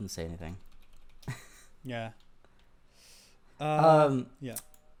no, that doesn't say anything. Yeah. Yeah.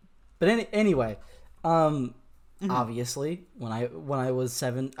 But anyway, obviously when I was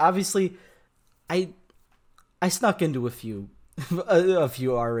 7, obviously I snuck into a few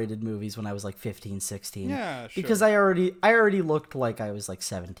R-rated movies when I was like 15, 16. Yeah, sure. Because I already looked like I was like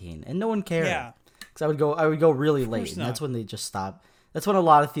 17, and no one cared. Yeah. Because I would go really late, and that's when they just stopped. That's when a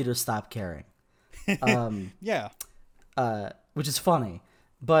lot of theaters stopped caring. Yeah. Which is funny,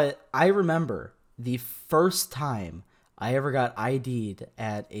 but I remember the first time I ever got ID'd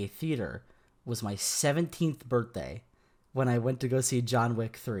at a theater was my 17th birthday when I went to go see John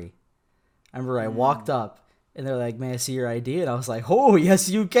Wick 3. I remember I walked up and they're like, "May I see your ID?" And I was like, "Oh, yes,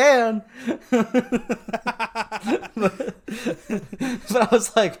 you can." But I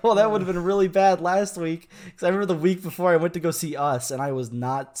was like, "Well, that would have been really bad last week," because I remember the week before I went to go see Us and I was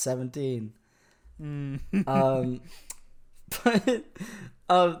not 17.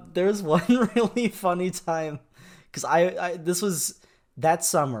 But there's one really funny time, because I this was that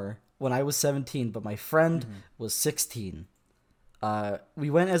summer when I was 17, but my friend was 16. We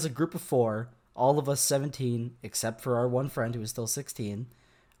went as a group of 4, all of us 17, except for our one friend who was still 16.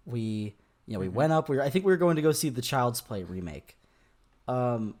 We went up. I think we were going to go see the Child's Play remake.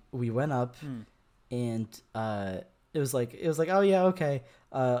 We went up, and it was like, oh yeah, okay.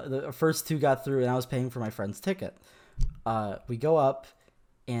 The first 2 got through, and I was paying for my friend's ticket. We go up,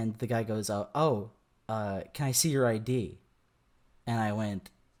 and the guy goes, "Oh, can I see your ID?" And I went,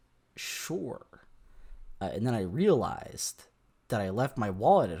 "Sure." And then I realized that I left my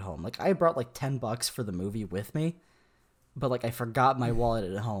wallet at home. Like, I brought like $10 for the movie with me, but like I forgot my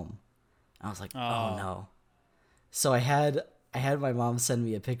wallet at home. I was like, oh no. So I had my mom send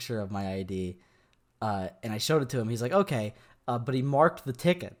me a picture of my ID, and I showed it to him. He's like, "Okay," but he marked the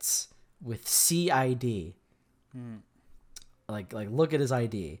tickets with CID. Like look at his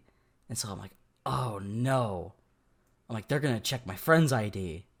ID. And so I'm like, oh no. I'm like, they're gonna check my friend's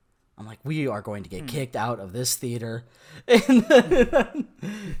ID. I'm like, we are going to get kicked out of this theater. And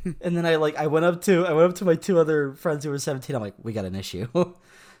then I went up to my 2 other friends who were 17. I'm like, we got an issue.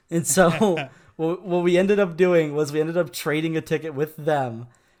 And so what we ended up doing was we ended up trading a ticket with them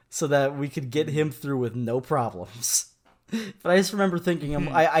so that we could get him through with no problems. But I just remember thinking,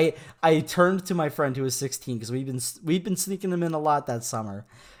 I turned to my friend who was 16, because we'd been sneaking him in a lot that summer,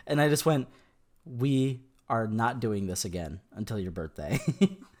 and I just went, "We are not doing this again until your birthday."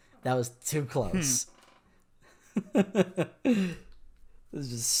 That was too close. This is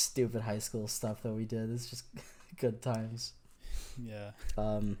just stupid high school stuff that we did. It's just good times. Yeah.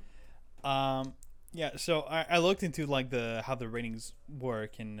 Yeah, so I looked into like how the ratings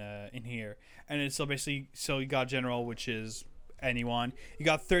work in here, and it's basically you got general, which is anyone. You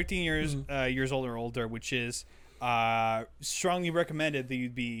got 13 years old or older, which is strongly recommended that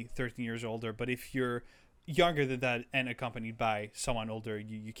you'd be 13 years older. But if you're younger than that and accompanied by someone older,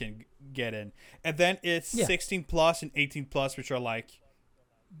 you can get in. And then it's 16 plus and 18 plus, which are like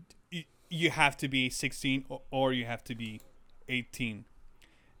you have to be 16 or you have to be 18.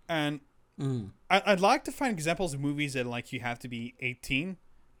 And I'd like to find examples of movies that like you have to be 18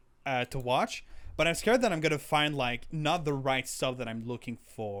 to watch, but I'm scared that I'm gonna find like not the right stuff that I'm looking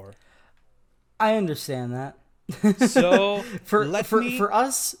for. I understand that. So for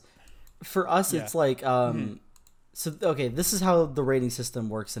us, yeah. it's like So okay, this is how the rating system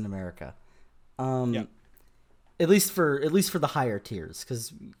works in America. Yeah. Um, at least for the higher tiers,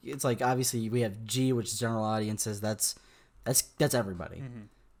 because it's like obviously we have G, which is general audiences. That's everybody.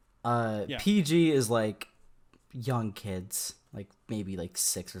 Mm-hmm. Yeah. PG is like young kids, like maybe like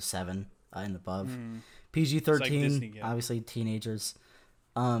 6 or 7 and above. Mm. PG It's like 13, Disney. Yeah. obviously teenagers.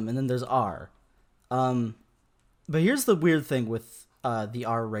 And then there's R. Um, but here's the weird thing with the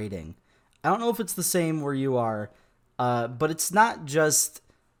R rating. I don't know if it's the same where you are, but it's not just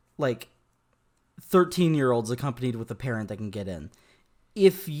like 13-year-olds accompanied with a parent that can get in.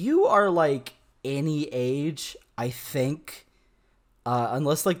 If you are like any age, I think,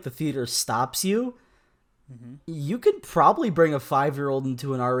 unless like the theater stops you, you could probably bring a 5-year-old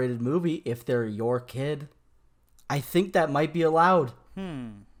into an R-rated movie if they're your kid. I think that might be allowed.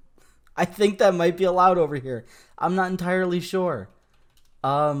 I think that might be allowed over here. I'm not entirely sure.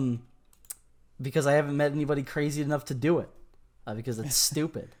 Because I haven't met anybody crazy enough to do it. Because it's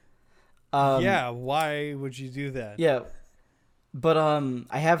stupid. Yeah. Why would you do that? Yeah. But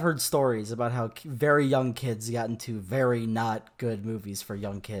I have heard stories about how very young kids got into very not good movies for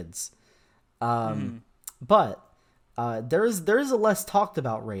young kids. But there is a less talked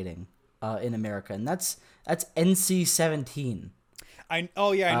about rating in America, and that's NC-17. I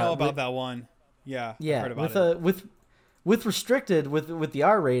know about with, that one. Yeah. I Yeah, heard about it. with restricted with the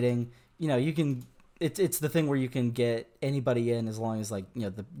R rating, you can it's the thing where you can get anybody in as long as like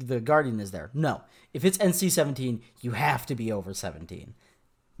the guardian is there. No, if it's NC-17, you have to be over 17.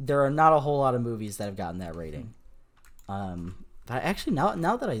 There are not a whole lot of movies that have gotten that rating. But actually,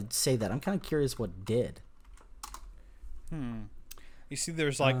 now that I say that, I'm kind of curious what did. You see,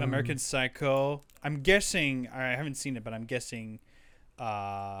 there's like American Psycho. I'm guessing. I haven't seen it, but I'm guessing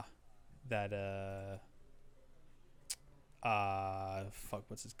that fuck,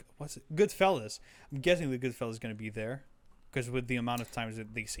 what's it? Goodfellas. I'm guessing the Goodfellas is gonna be there, because with the amount of times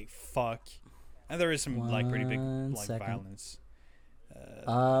that they say fuck, and there is some like pretty big like violence.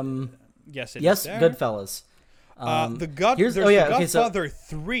 Yes, it is there. Goodfellas. There's the Godfather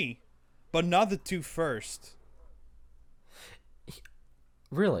 3, but not the 2 first.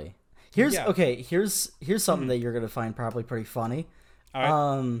 Really? Here's something that you're gonna find probably pretty funny.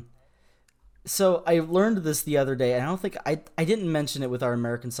 All right. So I learned this the other day, and I don't think I didn't mention it with our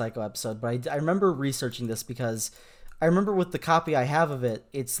American Psycho episode, but I remember researching this because I remember with the copy I have of it,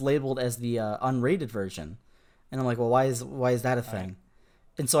 it's labeled as the unrated version, and I'm like, well, why is that a thing? Right.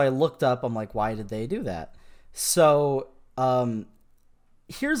 And so I looked up. I'm like, why did they do that? So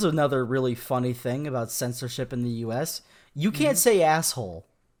here's another really funny thing about censorship in the U.S. You can't say asshole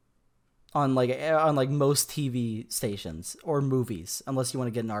on most TV stations or movies unless you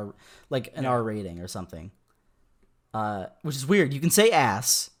want to get an R rating or something. Which is weird. You can say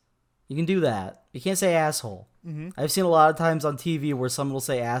ass. You can do that. You can't say asshole. Mm-hmm. I've seen a lot of times on TV where someone will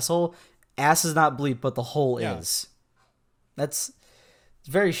say asshole. Ass is not bleep, but the hole is. That's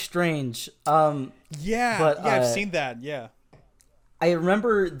very strange. I've seen that. Yeah. I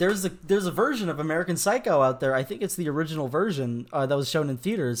remember there's a version of American Psycho out there. I think it's the original version that was shown in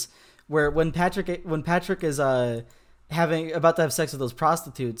theaters, where when Patrick is about to have sex with those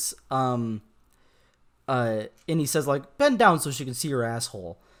prostitutes, and he says like, bend down so she can see your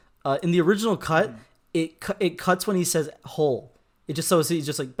asshole. In the original cut, it cuts when he says hole. It just he's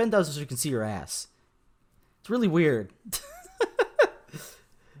just like, bend down so she can see your ass. It's really weird.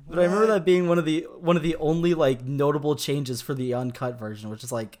 But I remember that being one of the only like notable changes for the uncut version, which is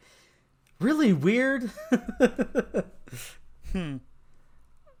like really weird.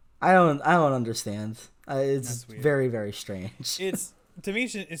 I don't understand. It's very, very strange. To me,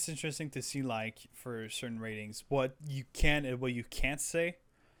 it's interesting to see like for certain ratings what you can and what you can't say.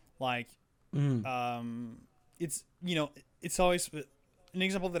 Like, it's it's always an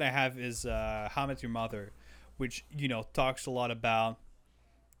example that I have is How I Met Your Mother, which talks a lot about.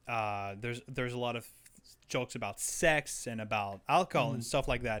 There's a lot of jokes about sex and about alcohol and stuff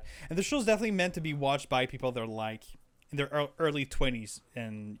like that, and the show's definitely meant to be watched by people that are like in their early 20s,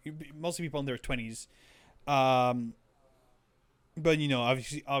 and mostly people in their 20s. But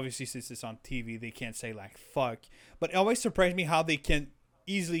obviously since it's on TV, they can't say like fuck. But it always surprised me how they can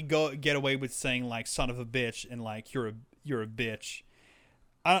easily get away with saying like son of a bitch and like you're a bitch.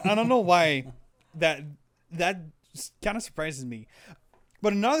 I don't know why that kind of surprises me.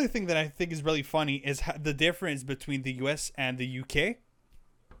 But another thing that I think is really funny is the difference between the US and the UK.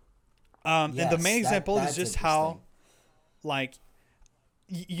 And the main example is just how, like,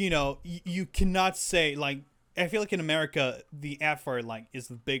 you cannot say, like, I feel like in America, the F word, like, is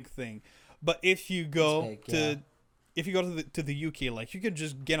the big thing. But if you go to the UK, like, you could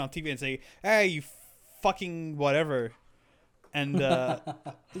just get on TV and say, hey, you fucking whatever. And I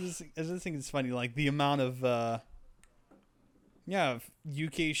just think it's funny, like the amount of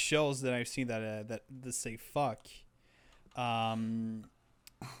UK shows that I've seen that say fuck.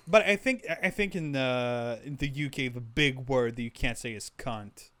 But I think in the UK the big word that you can't say is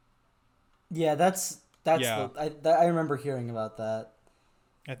cunt. Yeah, that's Yeah. I remember hearing about that.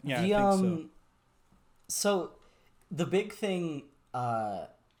 I think so. So the big thing,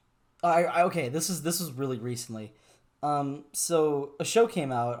 okay, this was really recently. So a show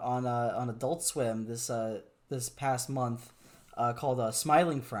came out on Adult Swim this past month, called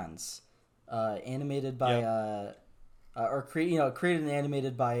Smiling Friends, animated by created and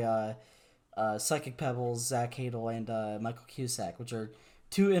animated by Psychic Pebbles, Zach Hadel, and Michael Cusack, which are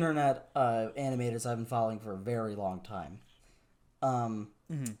two internet animators I've been following for a very long time. And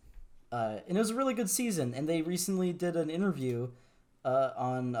it was a really good season, and they recently did an interview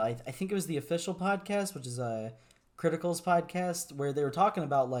on I think it was the official podcast, which is a Critical's podcast, where they were talking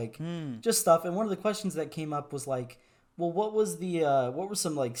about like just stuff, and one of the questions that came up was like, well, what were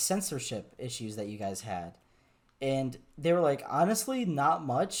some like censorship issues that you guys had? And they were like, honestly, not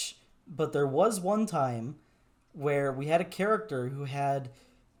much, but there was one time where we had a character who had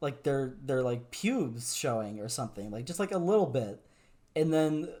like their like pubes showing or something, like just like a little bit. And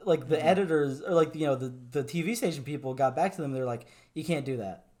then like the editors or like the TV station people got back to them, they're like, you can't do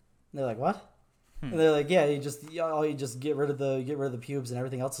that. And they're like, what? And they're like, yeah, you just get rid of the pubes and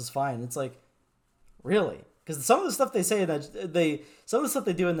everything else is fine. It's like, really? Because some of the stuff they say some of the stuff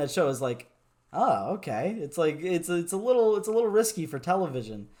they do in that show is like, oh, okay. It's like it's a little risky for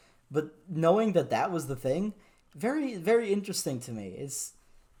television, but knowing that was the thing, very very interesting to me.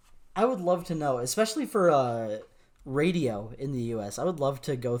 I would love to know, especially for radio in the U.S. I would love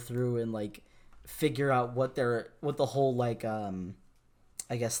to go through and like figure out what the whole like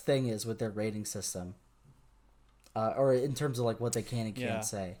I guess thing is with their rating system, or in terms of like what they can and can't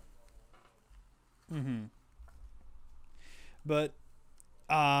say. But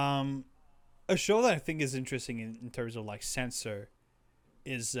a show that I think is interesting in terms of like censor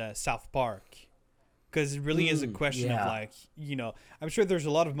is South Park, because it really is a question of like, I'm sure there's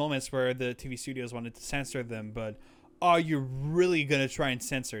a lot of moments where the TV studios wanted to censor them, but are you really gonna try and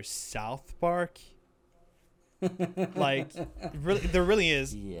censor South Park? Like, really, there really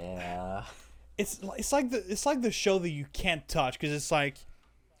is. Yeah. It's like the show that you can't touch, because it's like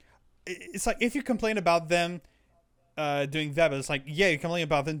if you complain about them doing that, but it's like, yeah, you complain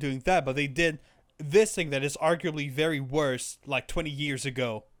about them doing that, but they did this thing that is arguably very worse like 20 years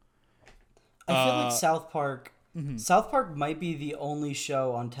ago. I feel like South Park might be the only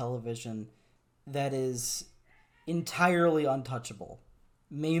show on television that is entirely untouchable,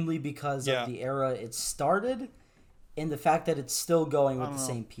 mainly because of the era it started and the fact that it's still going with the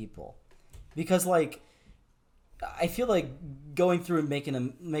same people. Because like, I feel like going through and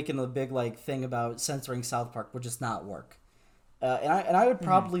making a big like thing about censoring South Park would just not work. And I would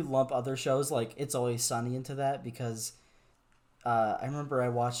probably lump other shows like It's Always Sunny into that, because I remember I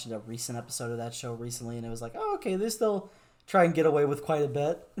watched a recent episode of that show recently, and it was like, oh, okay, they still try and get away with quite a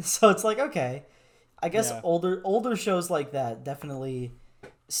bit. So it's like, okay, I guess older shows like that definitely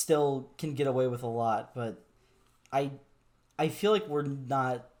still can get away with a lot, but I feel like we're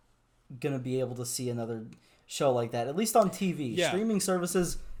not gonna be able to see another show like that, at least on TV. Streaming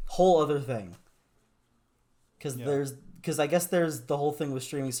services, whole other thing. Because I guess there's the whole thing with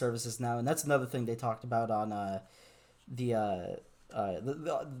streaming services now, and that's another thing they talked about on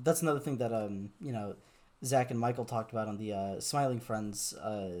that's another thing that Zach and Michael talked about on the Smiling Friends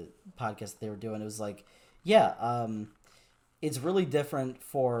podcast that they were doing. It was like, it's really different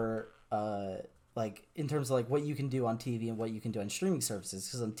for like in terms of like what you can do on TV and what you can do on streaming services.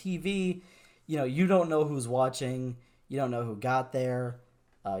 Because on TV, you don't know who's watching, you don't know who got there,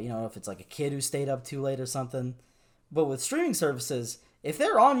 you don't know if it's like a kid who stayed up too late or something. But with streaming services, if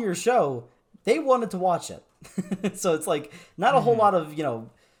they're on your show, they wanted to watch it. So it's like not a whole lot of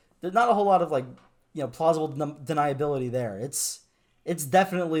there's not a whole lot of like plausible deniability there. It's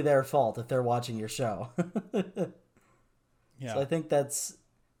definitely their fault if they're watching your show. So I think that's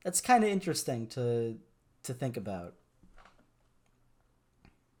kind of interesting to think about.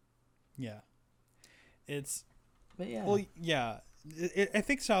 I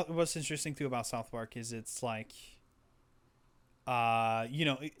think what's interesting too about South Park is it's like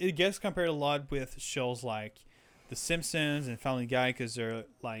it gets compared a lot with shows like The Simpsons and Family Guy, because they're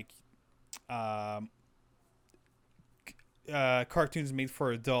like cartoons made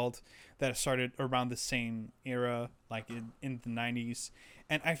for adult that started around the same era, like in the 90s.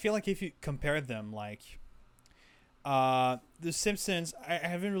 And I feel like if you compare them, like The Simpsons. I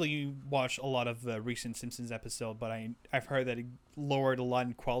haven't really watched a lot of the recent Simpsons episode, but I've heard that it lowered a lot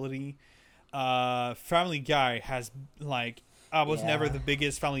in quality. Family Guy has like I was never Yeah. the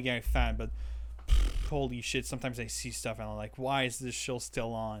biggest Family Guy fan, but holy shit! Sometimes I see stuff and I'm like, why is this show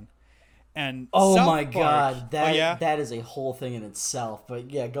still on? And Oh South my Park. god, Oh yeah. that is a whole thing in itself. But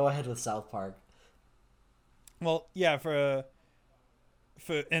yeah, go ahead with South Park. Well, yeah. For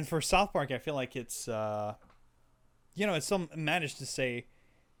South Park, I feel like it's it's still managed to say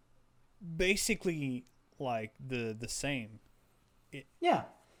basically like the same. Yeah,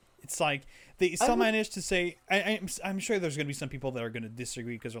 It's like they I still would, managed to say. I'm sure there's gonna be some people that are gonna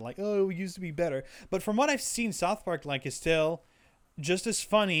disagree because they're like, oh, it used to be better. But from what I've seen, South Park like is still just as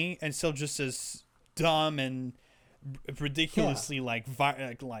funny and still just as dumb and yeah, ridiculously like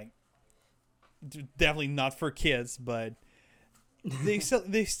definitely not for kids, but they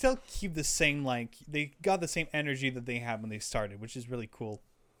still keep the same like they got the same energy that they had when they started, which is really cool.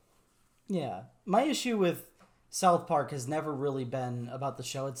 yeah. My issue with South Park has never really been about the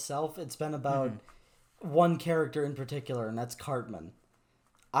show itself. It's been about Mm-hmm. one character in particular, and that's Cartman.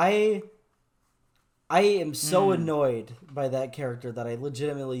 I I am so Mm. annoyed by that character that I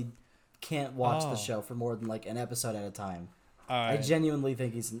legitimately can't watch the Oh, show for more than like an episode at a time. all I right, genuinely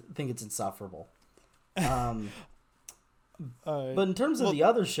think it's insufferable. Um, all right. but in terms of Well, the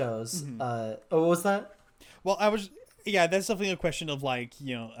other shows, mhm. what was that? Well, I was yeah. That's definitely a question of like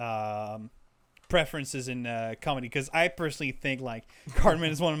preferences in comedy because I personally think like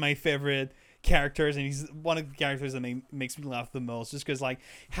Cartman is one of my favorite characters and he's one of the characters that makes me laugh the most just because like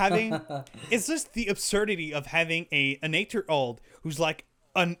having it's just the absurdity of having an 8-year old who's like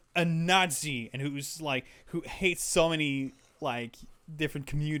a Nazi and who hates so many like different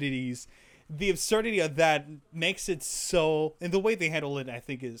communities. The absurdity of that makes it so, and the way they handle it,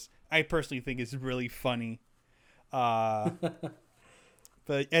 I personally think is really funny. Uh,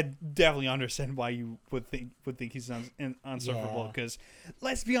 but I definitely understand why you would think he's unsufferable Yeah, because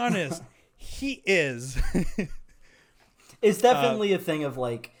let's be honest, he is. it's uh, definitely a thing of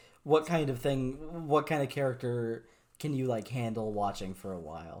like what kind of character can you like handle watching for a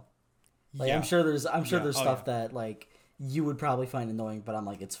while? Like yeah, I'm sure yeah, there's oh yeah, stuff that like you would probably find annoying, but I'm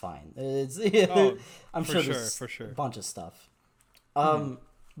like it's fine. It's oh I'm for sure sure, there's for a sure. bunch of stuff. Hmm.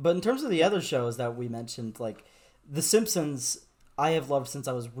 But in terms of the other shows that we mentioned, like The Simpsons, I have loved since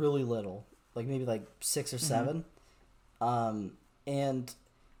I was really little, like maybe like 6 or Hmm. 7. And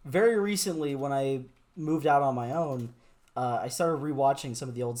very recently, when I moved out on my own, I started rewatching some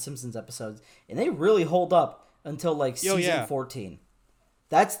of the old Simpsons episodes, and they really hold up until like Oh season yeah, 14.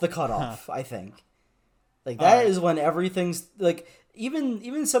 That's the huh. cutoff, I think. Like All that right. is when everything's like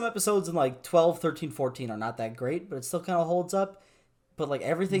even some episodes in like 12, 13, 14 are not that great, but it still kind of holds up. But like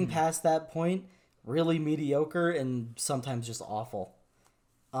everything Hmm. past that point, really mediocre and sometimes just awful.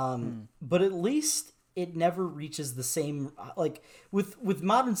 Hmm. But at least it never reaches the same like with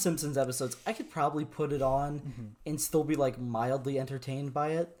modern Simpsons episodes. I could probably put it on Hmm. and still be like mildly entertained by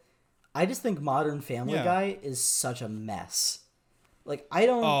it. I just think modern Family Yeah. Guy is such a mess. Like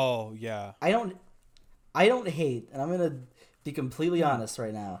Oh yeah. I don't I don't hate, and I'm gonna be completely Hmm. honest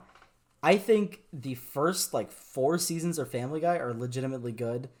right now. I think the first like 4 seasons of Family Guy are legitimately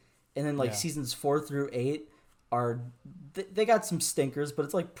good, and then like Yeah. seasons 4 through 8 are they got some stinkers, but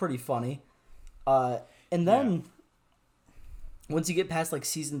it's like pretty funny. Uh, and Yeah. then once you get past like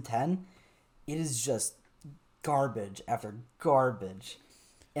season 10, it is just garbage after garbage.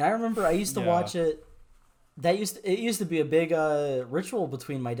 And I remember I used to Yeah. watch it. It used to be a big ritual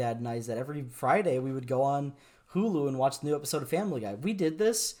between my dad and I is that every Friday we would go on Hulu and watch the new episode of Family Guy. We did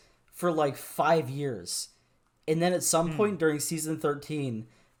this for like 5 years, and then at some Hmm. point during season 13,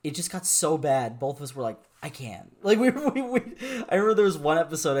 it just got so bad. Both of us were like, "I can't." Like we I remember there was one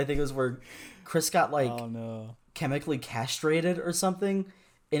episode I think it was where Chris got like Oh no. chemically castrated or something,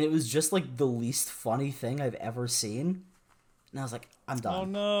 and it was just like the least funny thing I've ever seen. And I was like, "I'm Oh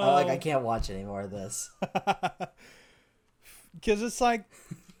done. I no. can't watch any more of this." Because it's like,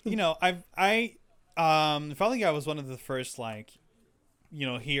 Family Guy was one of the first like,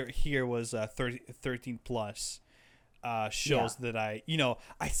 here was 13 plus Yeah. shows that I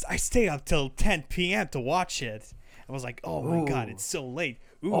stayed up till 10 p.m. to watch it. I was like, oh my god, Ooh. it's so late.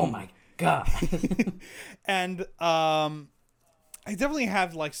 Oh Ooh. my god. And I definitely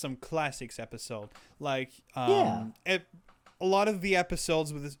have like some classics episode, like Yeah. a lot of the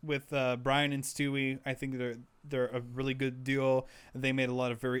episodes with Brian and Stewie. I think they're a really good duo. They made a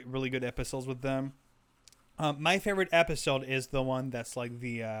lot of really good episodes with them. My favorite episode is the one that's like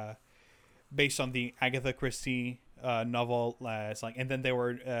the based on the Agatha Christie novel. It's like, and then they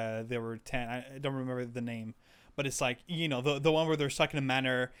were 10. I don't remember the name, but it's like the one where they're stuck in a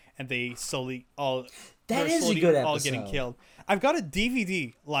manor and they slowly all That they're is a slowly good all getting episode. killed. I've got a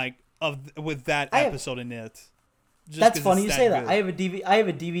DVD like of with that I have, episode in it. Just that's 'cause funny it's you say that. good. I have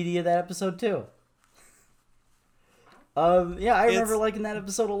a DVD of that episode too. Yeah, I remember liking that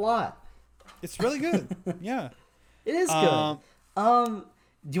episode a lot. It's really good. Yeah. It is good.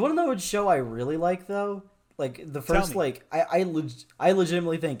 Do you want to know what show I really like though? Like the first, me. like I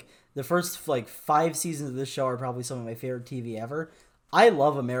legitimately think the first like 5 seasons of this show are probably some of my favorite TV ever. I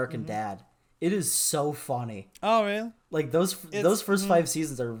love American Dad. It is so funny. Oh, really? Like those first 5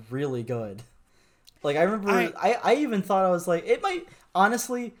 seasons are really good. Like I remember, I even thought I was like,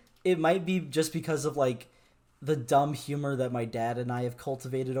 it might be just because of like the dumb humor that my dad and I have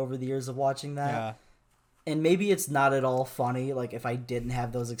cultivated over the years of watching that. Yeah. And maybe it's not at all funny, like if I didn't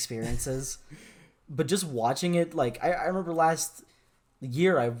have those experiences. But just watching it, like I remember last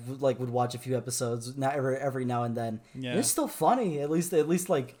year I would watch a few episodes, not every now and then. Yeah. And it's still funny, at least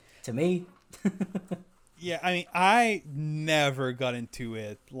like to me. Yeah, I mean, I never got into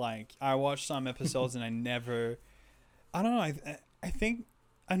it. Like, I watched some episodes and I don't know. I think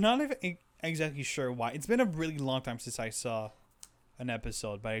I'm not even exactly sure why. It's been a really long time since I saw an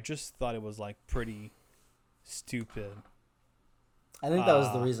episode, but I just thought it was like pretty stupid. I think that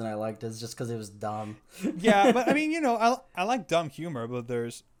was the reason I liked it, is just because it was dumb. Yeah, but I mean, I like dumb humor, but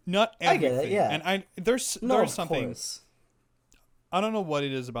there's not everything. I get it, yeah. And there's something. Course. I don't know what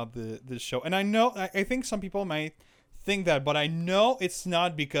it is about this show, and I think some people might think that, but I know it's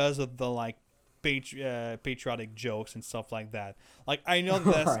not because of the like patriotic jokes and stuff like that. Like I know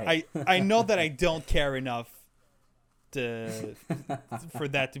that Right. I know that I don't care enough for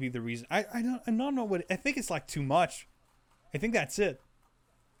that to be the reason. I don't know what I think. It's like too much. I think that's it.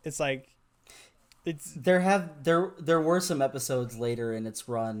 It's like There were some episodes later in its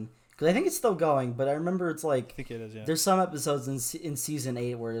run, because I think it's still going, but I remember it's like I think it is. Yeah. there's some episodes in season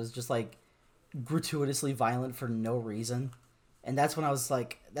 8 where it was just like gratuitously violent for no reason, and that's when I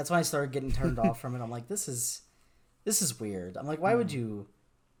started getting turned off from it. I'm like, this is weird. I'm like, why would you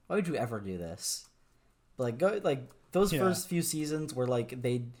ever do this? But like those first few seasons where like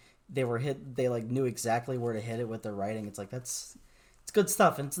they like knew exactly where to hit it with their writing. It's like it's good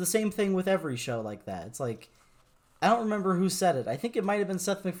stuff, and it's the same thing with every show like that. It's like, I don't remember who said it. I think it might have been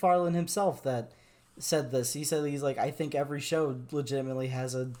Seth MacFarlane himself that said this. He said he's like, I think every show legitimately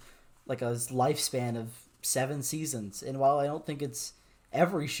has a lifespan of 7 seasons, and while I don't think it's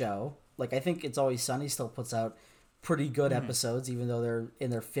every show, like I think It's Always Sunny still puts out pretty good episodes, even though they're in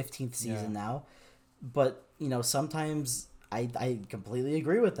their 15th season now. But sometimes I completely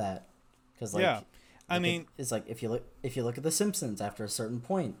agree with that, because like I mean, it's like if you look at The Simpsons after a certain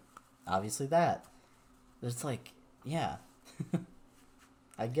point, obviously that it's like, yeah,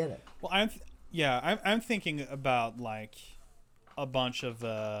 I get it. well, I'm thinking about like a bunch of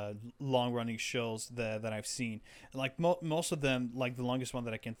long running shows that I've seen. Like most of them, like the longest one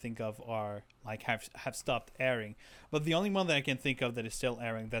that I can think of are like have stopped airing. But the only one that I can think of that is still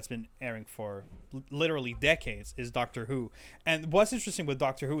airing, that's been airing for literally decades, is Doctor Who. And what's interesting with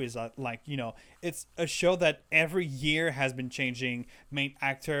Doctor Who is it's a show that every year has been changing main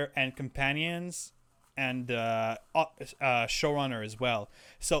actor and companions and showrunner as well.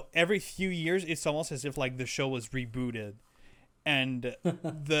 So every few years, it's almost as if like the show was rebooted. And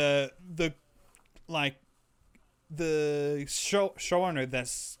the showrunner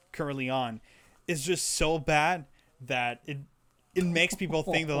that's currently on is just so bad that it makes people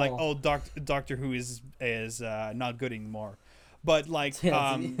think that like, oh, Doctor Who is not good anymore. But like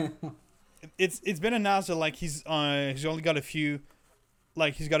it's been announced that like he's only got a few,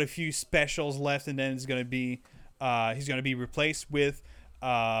 like he's got a few specials left, and then he's gonna be replaced with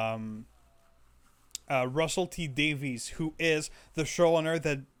Russell T Davies, who is the showrunner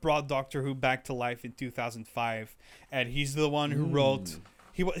that brought Doctor Who back to life in 2005, and he's the one who wrote.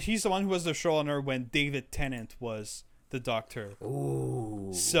 He's the one who was the showrunner when David Tennant was the Doctor.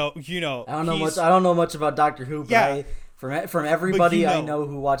 Ooh. So I don't know much about Doctor Who, but from everybody I know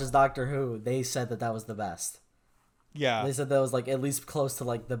who watches Doctor Who, they said that was the best. Yeah, they said that was like at least close to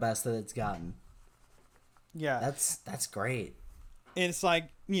like the best that it's gotten. Yeah, that's great. And it's like,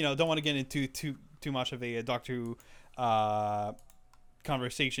 don't want to get into too much of a Doctor Who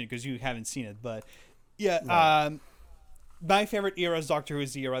conversation because you haven't seen it, but yeah. My favorite era is Doctor Who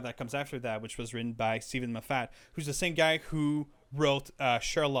is the era that comes after that, which was written by Stephen Moffat, who's the same guy who wrote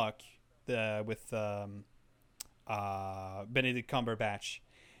Sherlock with Benedict Cumberbatch.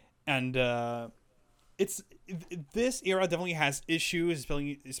 And this era definitely has issues,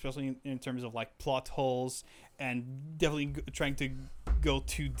 especially in terms of like plot holes, and definitely trying to go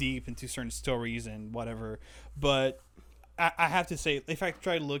too deep into certain stories and whatever. But I have to say, if I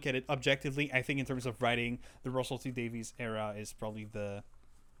try to look at it objectively, I think in terms of writing, the Russell T Davies era is probably the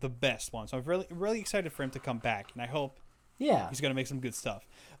best one. So I'm really excited for him to come back, and I hope he's gonna make some good stuff.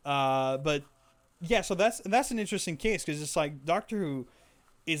 But yeah, so that's an interesting case, because it's like Doctor Who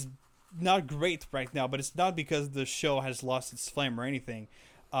is not great right now, but it's not because the show has lost its flame or anything.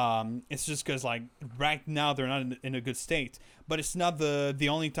 It's just because like right now they're not in a good state. But it's not the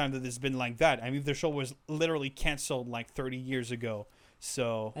only time that it's been like that. I mean, the show was literally canceled like 30 years ago.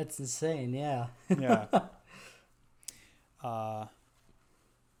 So that's insane. Yeah. Yeah. But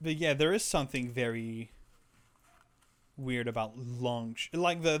yeah, there is something very weird about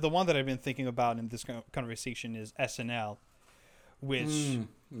like the one that I've been thinking about in this conversation is SNL, which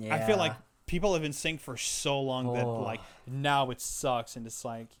I feel like people have been saying for so long that like now it sucks, and it's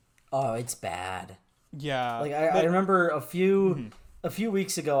like, oh, it's bad. Yeah, like I remember a few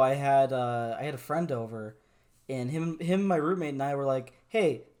weeks ago I had a friend over, and him my roommate and I were like,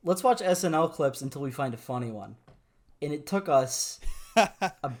 hey, let's watch SNL clips until we find a funny one, and it took us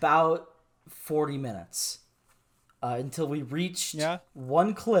about 40 minutes until we reached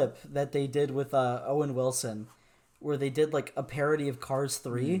one clip that they did with Owen Wilson, where they did like a parody of Cars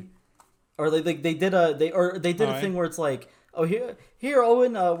 3. Or they did a thing where it's like, oh, here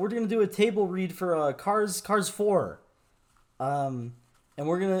Owen, we're gonna do a table read for Cars 4, and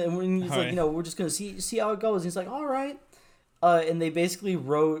he's like, you know, we're just gonna see how it goes. And he's like, all right, and they basically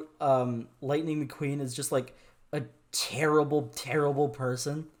wrote Lightning McQueen as just like a terrible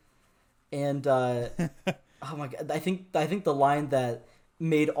person, and oh my god, I think the line that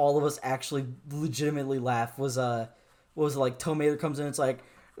made all of us actually legitimately laugh was like Tom Mater comes in, and it's like,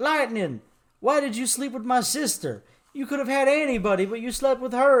 Lightning, why did you sleep with my sister? You could have had anybody, but you slept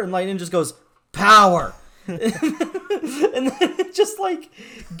with her. And Lightning just goes, power. And then it just like,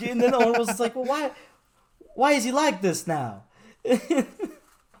 and then Owen was like, well, why is he like this now?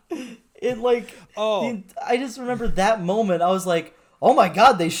 It like, I just remember that moment. I was like, oh my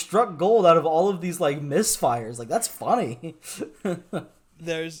god, they struck gold out of all of these like misfires. Like, that's funny.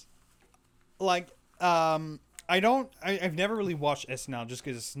 There's like, I've never really watched SNL just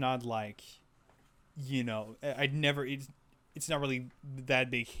because it's not like, you know, it's not really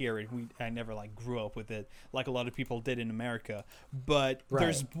that big here. I never like grew up with it like a lot of people did in America. But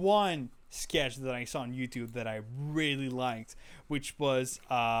there's one sketch that I saw on YouTube that I really liked, which was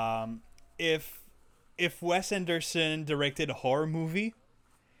if Wes Anderson directed a horror movie.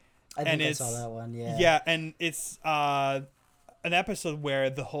 I think I saw that one. Yeah. Yeah, and it's an episode where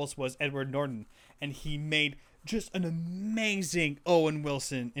the host was Edward Norton, and he made just an amazing Owen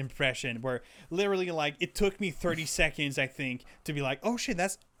Wilson impression, where literally like it took me 30 seconds, I think, to be like, oh shit,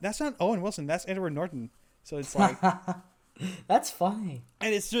 that's not Owen Wilson, that's Edward Norton. So it's like that's funny,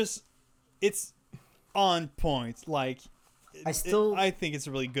 and it's on point. Like I think it's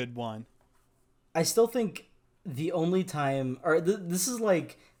a really good one. I still think the only time, or this is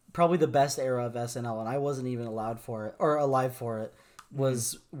like probably the best era of SNL, and I wasn't even alive for it,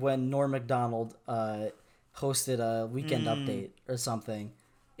 was when Norm Macdonald hosted a Weekend Update or something,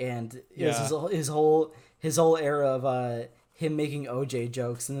 and it was his whole era of him making OJ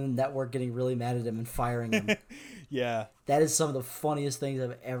jokes, and then the network getting really mad at him and firing him. Yeah, that is some of the funniest things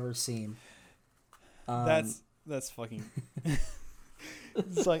I've ever seen. That's fucking.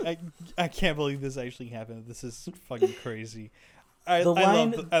 It's like I can't believe this actually happened. This is fucking crazy. I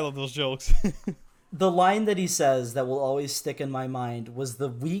love those jokes. The line that he says that will always stick in my mind was the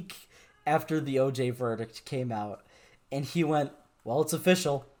week after the OJ verdict came out, and he went, well, it's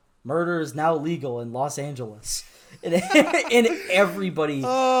official. Murder is now legal in Los Angeles. And everybody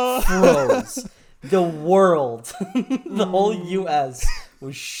froze. The world, the whole U.S.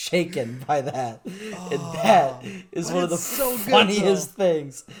 was shaken by that. And that is one of the funniest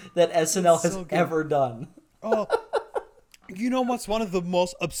things that SNL has ever done. Oh, you know what's one of the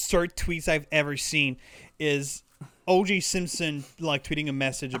most absurd tweets I've ever seen is O.J. Simpson like tweeting a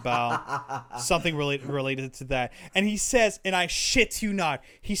message about something related to that. And he says, and I shit you not,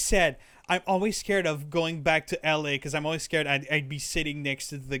 he said, I'm always scared of going back to L.A. because I'm always scared I'd be sitting next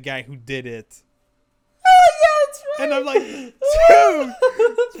to the guy who did it. Oh, yeah, that's right. And I'm like,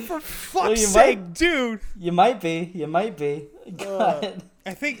 dude, for fuck's sake, dude. You might be. God.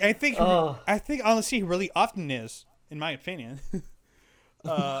 I think honestly he really often is, in my opinion.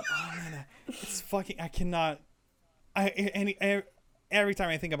 Man, it's fucking. I cannot. Every time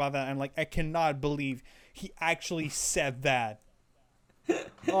I think about that, I'm like, I cannot believe he actually said that.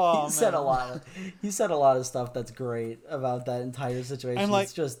 Oh, he said a lot of stuff that's great about that entire situation. Like,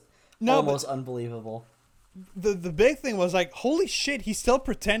 it's just almost unbelievable. the big thing was like, holy shit, he's still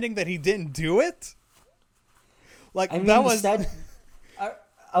pretending that he didn't do it. Like I mean, that was.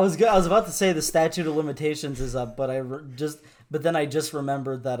 I was about to say the statute of limitations is up, but but then I just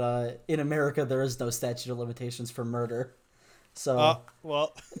remembered that in America there is no statute of limitations for murder. So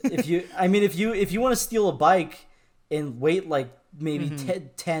well, if you want to steal a bike and wait like maybe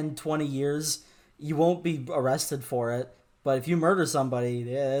 10, 20 years, you won't be arrested for it. But if you murder somebody,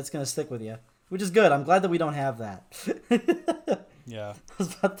 yeah, it's gonna stick with you, which is good. I'm glad that we don't have that. Yeah.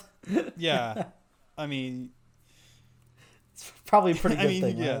 Yeah. I mean, it's probably a pretty good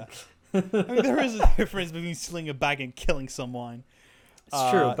thing. Yeah. Right? I mean, there is a difference between stealing a bag and killing someone.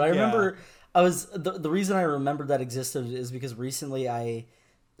 It's true, but I remember the reason I remembered that existed is because recently I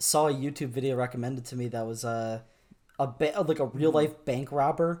saw a YouTube video recommended to me that was like a real life bank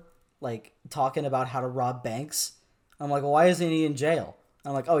robber, like talking about how to rob banks. I'm like, well, why isn't he in jail?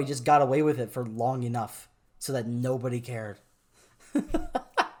 I'm like, oh, he just got away with it for long enough so that nobody cared.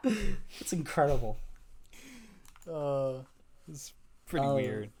 It's incredible. It's pretty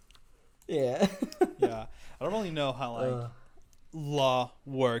weird. Yeah. Yeah. I don't really know how law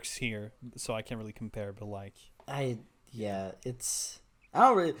works here, so I can't really compare, but like it's I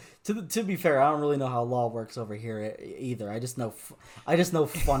don't really to be fair, I don't really know how law works over here either. I just know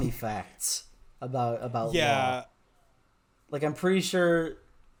funny facts about law. Like I'm pretty sure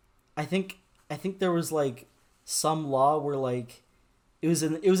I think there was like some law where like it was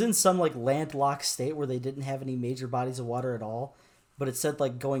in some like landlocked state where they didn't have any major bodies of water at all, but it said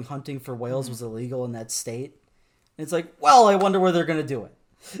like going hunting for whales was illegal in that state. And it's like, well, I wonder where they're gonna do it.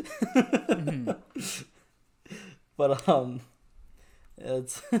 But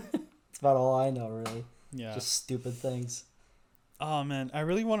it's it's about all I know really. Yeah, just stupid things. Oh man, I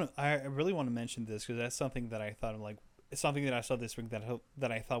really want to mention this because that's something that I thought of, like it's something that I saw this week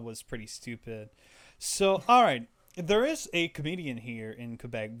that I thought was pretty stupid. So all right, there is a comedian here in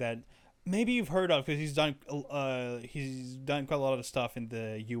Quebec that maybe you've heard of because he's done quite a lot of stuff in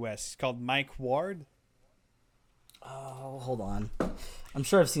the U.S. It's called Mike Ward. Oh, hold on. I'm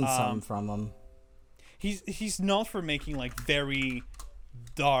sure I've seen something from him. He's known for making like very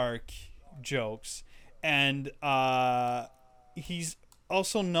dark jokes, and he's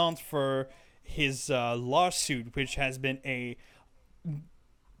also known for his lawsuit, which has been a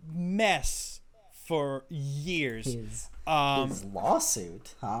mess for years. His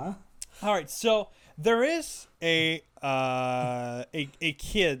lawsuit, huh? All right, so there is a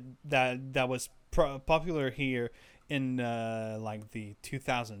kid that was popular here in like the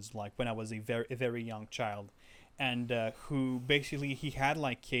 2000s, like when I was a very young child, and who basically he had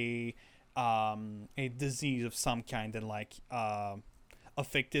like a disease of some kind that like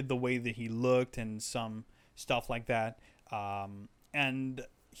affected the way that he looked and some stuff like that, and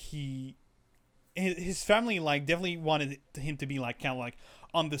his family like definitely wanted him to be like kind of like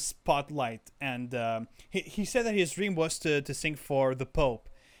on the spotlight, and he said that his dream was to sing for the Pope,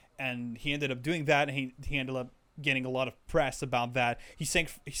 and he ended up doing that, and he ended up getting a lot of press about that. He sang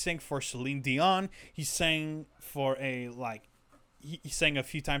for Celine Dion. He sang for he sang a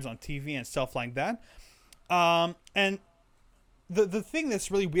few times on TV and stuff like that. And the thing that's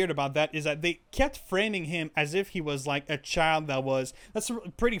really weird about that is that they kept framing him as if he was like a child that's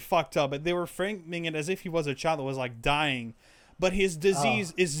pretty fucked up. But they were framing it as if he was a child that was like dying, but his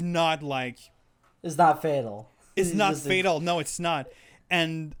disease is not like. It's not fatal. It's not fatal. No, it's not.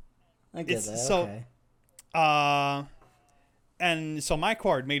 And I get that. So, okay. And so Mike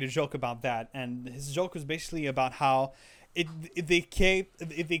Ward made a joke about that, and his joke was basically about how they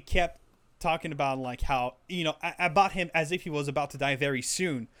kept talking about like how about him as if he was about to die very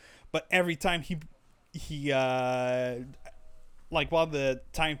soon, but every time he like while the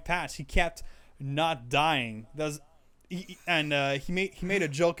time passed, he kept not dying. He made a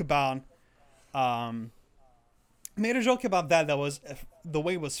joke about that was the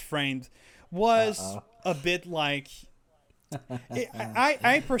way it was framed was a bit like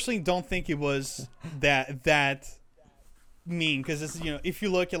I personally don't think it was that mean, because it's if you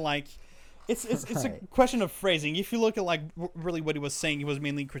look at like it's a question of phrasing. If you look at like really what he was saying, he was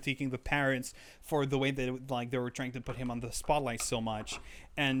mainly critiquing the parents for the way that like they were trying to put him on the spotlight so much.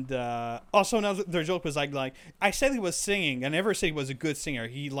 And also now their joke was like I said he was singing. I never said he was a good singer.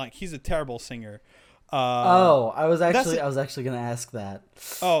 He's a terrible singer. I was actually gonna ask that.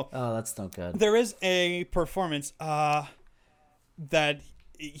 Oh, that's no good. There is a performance that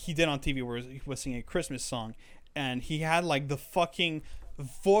he did on TV where he was singing a Christmas song, and he had like the fucking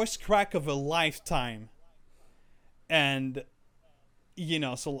voice crack of a lifetime, and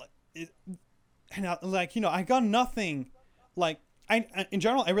I got nothing. Like in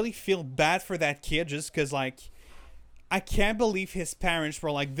general, I really feel bad for that kid just because, like, I can't believe his parents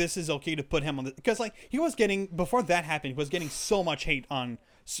were like, this is okay to put him on the, because, like, he was getting, before that happened, he was getting so much hate on,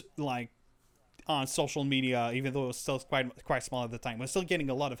 like, on social media, even though it was still quite small at the time. He was still getting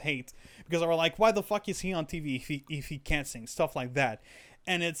a lot of hate because they were like, why the fuck is he on TV if he can't sing? Stuff like that.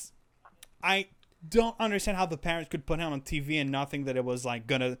 And I don't understand how the parents could put him on TV and not think that it was, like,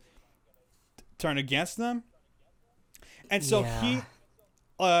 gonna turn against them. And so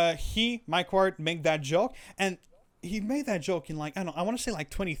Mike Ward made that joke, and he made that joke in, like, I want to say,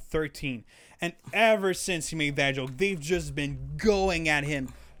 like, 2013. And ever since he made that joke, they've just been going at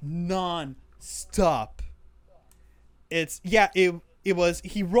him non-stop. It was,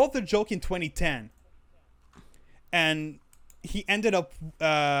 he wrote the joke in 2010. And he ended up,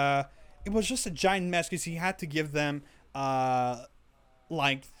 it was just a giant mess because he had to give them, like,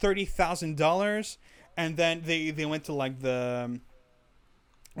 $30,000. And then they went to, like, the,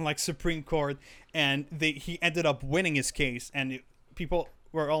 like, Supreme Court, and he ended up winning his case, and people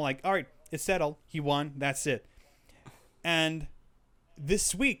were all like, all right, it's settled, he won, that's it. And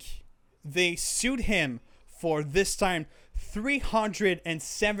this week they sued him for, this time,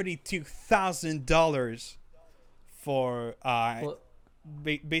 $372,000 for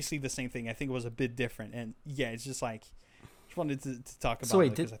basically the same thing. I think it was a bit different, and yeah, it's just like, just wanted to talk about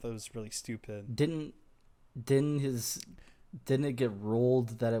it because I thought it was really stupid. Didn't it get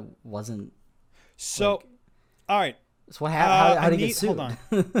ruled that it wasn't? So, like, all right. So how did he get sued? Hold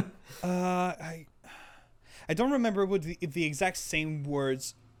on. I don't remember what the exact same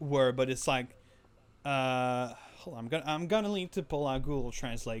words were, but it's like, hold on. I'm gonna need to pull out Google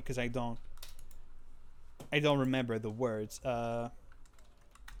Translate because I don't remember the words.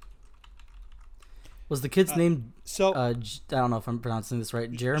 Was the kid's name? So I don't know if I'm pronouncing this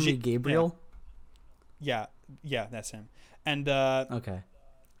right. Jeremy Gabriel. Yeah, that's him. And okay.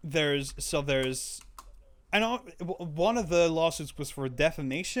 There's I know one of the lawsuits was for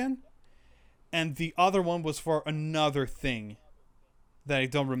defamation, and the other one was for another thing that I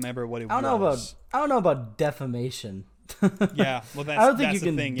don't remember what it was. I don't know about defamation. Yeah, well, that's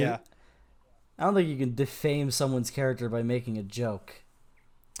the thing. Yeah, I don't think you can defame someone's character by making a joke.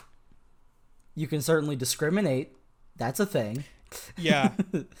 You can certainly discriminate. That's a thing. Yeah.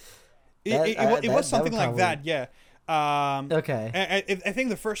 It was something like that. Yeah. Okay. I think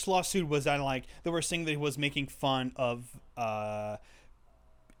the first lawsuit was that, like, they were saying that he was making fun of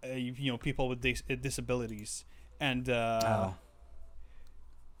people with disabilities, and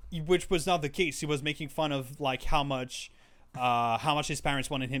which was not the case. He was making fun of, like, how much his parents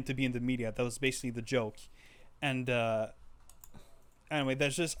wanted him to be in the media. That was basically the joke. And anyway,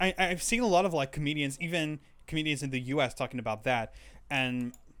 that's just, I've seen a lot of, like, even comedians in the U.S. talking about that,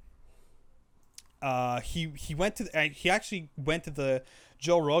 and he actually went to the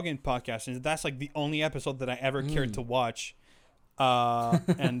Joe Rogan podcast, and that's, like, the only episode that I ever cared to watch.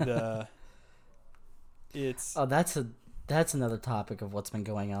 And it's that's another topic of what's been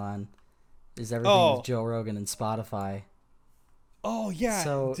going on, is everything with Joe Rogan and Spotify. Oh yeah,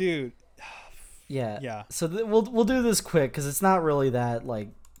 so, dude. Yeah. So we'll do this quick because it's not really that, like,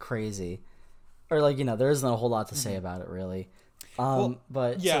 crazy, or, like, there isn't a whole lot to say about it really.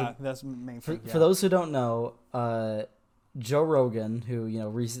 But yeah, so, that's the main thing. For those who don't know, Joe Rogan, who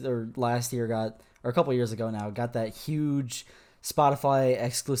last year or a couple years ago now, got that huge Spotify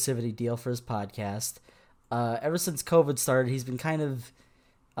exclusivity deal for his podcast. Ever since COVID started, he's been kind of,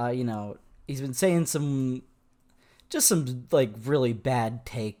 he's been saying some like really bad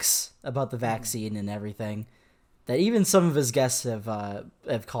takes about the vaccine and everything that even some of his guests have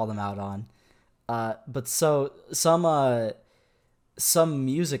called him out on. But so some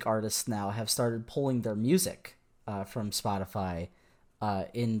music artists now have started pulling their music from Spotify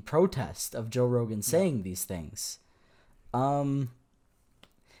in protest of Joe Rogan saying these things. And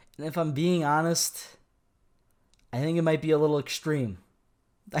if I'm being honest, I think it might be a little extreme.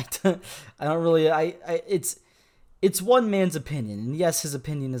 I don't really. It's one man's opinion, and yes, his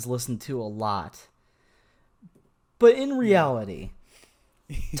opinion is listened to a lot. But in reality,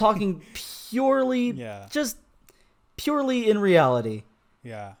 talking purely, just purely in reality,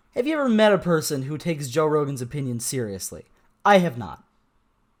 have you ever met a person who takes Joe Rogan's opinion seriously? I have not.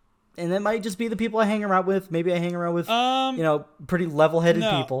 And that might just be the people I hang around with. Maybe I hang around with, pretty level-headed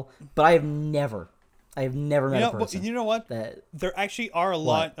people. But I have never met a person. You know what? There actually are a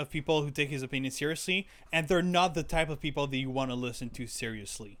lot of people who take his opinion seriously, and they're not the type of people that you want to listen to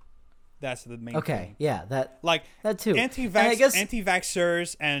seriously. That's the main thing. Okay, yeah, that too.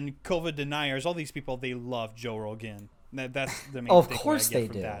 Anti-vaxxers and COVID deniers, all these people, they love Joe Rogan. That's the main thing. Of course they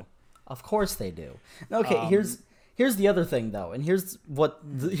do. Of course they do. Okay, here's here's the other thing though, and here's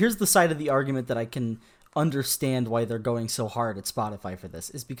the side of the argument that I can understand why they're going so hard at Spotify for this,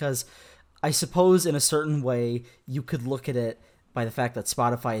 is because I suppose in a certain way you could look at it by the fact that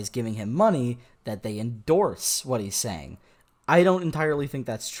Spotify is giving him money, that they endorse what he's saying. I don't entirely think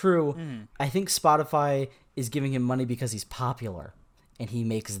that's true. I think Spotify is giving him money because he's popular and he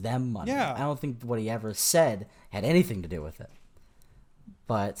makes them money. Yeah. I don't think what he ever said had anything to do with it.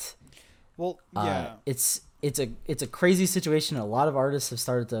 But Well, yeah. it's a crazy situation. A lot of artists have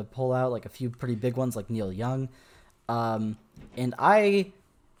started to pull out, like a few pretty big ones like Neil Young. And I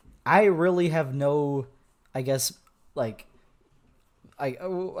really have no, I guess, like, I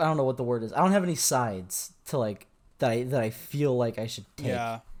don't know what the word is. I don't have any sides to like that I feel like I should take.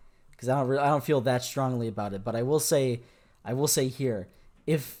 Yeah. Because I don't feel that strongly about it. But I will say here,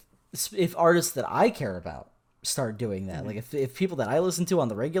 if artists that I care about start doing that, like if people that I listen to on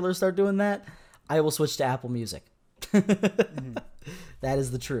the regular start doing that, I will switch to Apple Music. That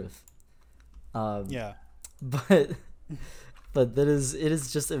is the truth. Yeah. But it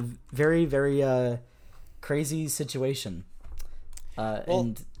is just a very, very crazy situation.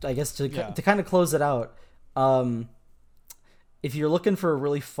 And I guess to kind of close it out, if you're looking for a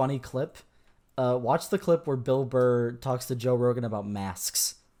really funny clip, watch the clip where Bill Burr talks to Joe Rogan about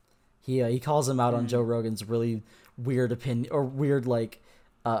masks. He calls him out on Joe Rogan's really weird opinion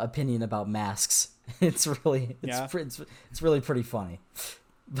about masks. It's really pretty funny.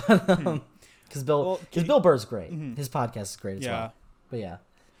 But because Bill Burr's great, his podcast is great as well. But yeah.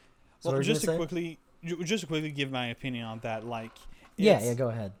 So well, just to quickly give my opinion on that, like. Yeah, go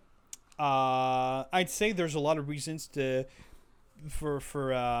ahead. I'd say there's a lot of reasons for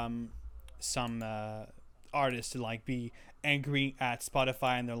some artists to like be angry at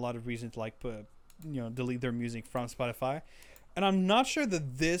Spotify, and there are a lot of reasons to like delete their music from Spotify. And I'm not sure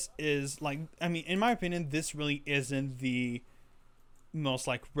that this is like, I mean, in my opinion, this really isn't the most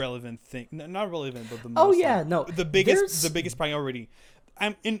like relevant thing. Not relevant, but the most, the biggest priority.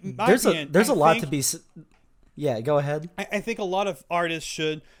 There's a lot to be. Yeah, go ahead. I think a lot of artists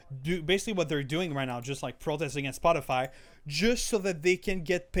should do basically what they're doing right now, just like protesting against Spotify, just so that they can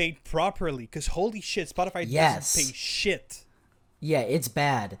get paid properly. Because holy shit, Spotify doesn't pay shit. Yeah, it's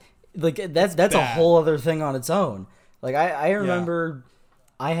bad. Like that's a whole other thing on its own. Like I remember,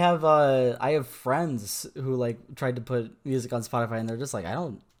 I have friends who like tried to put music on Spotify, and they're just like, I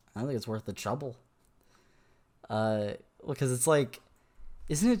don't think it's worth the trouble. Because it's like,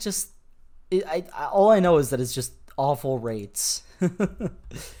 isn't it just? All I know is that it's just awful rates.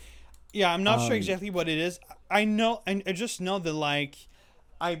 Yeah, I'm not sure exactly what it is. I just know that like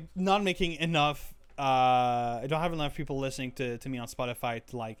I'm not making enough. I don't have enough people listening to me on Spotify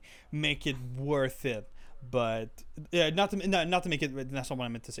to like make it worth it. But not to make it. That's not what I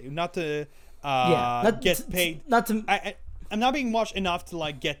meant to say. Not to get paid. I'm not being watched enough to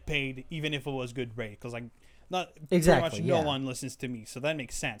like get paid, even if it was good rate, because like. Not exactly. Pretty much no one listens to me, so that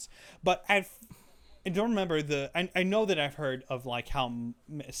makes sense. But I don't remember I know that I've heard of like how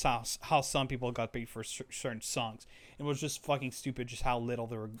some people got paid for certain songs. It was just fucking stupid, just how little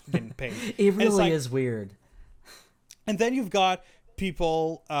they were getting paid. It really is weird. And then you've got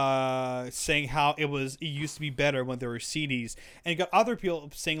people saying how it used to be better when there were CDs, and you got other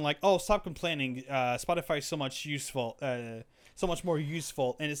people saying like, "Oh, stop complaining. Spotify is so much more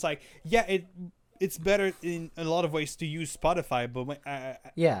useful." And it's like, yeah, it's better in a lot of ways to use Spotify, but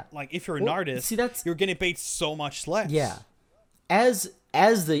like if you're an artist, you're getting paid so much less. Yeah, as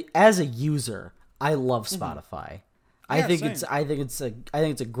a user, I love Spotify. I think it's a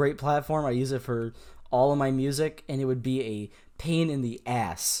great platform. I use it for all of my music, and it would be a pain in the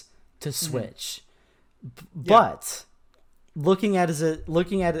ass to switch. But looking at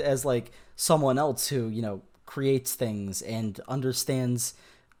it as like someone else who creates things and understands,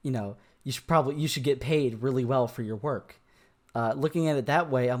 you should get paid really well for your work. Looking at it that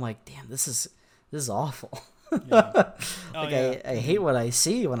way, I'm like, damn, this is awful. Yeah. I hate what I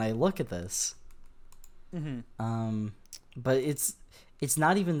see when I look at this. But it's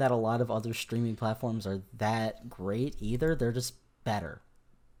not even that a lot of other streaming platforms are that great either. They're just better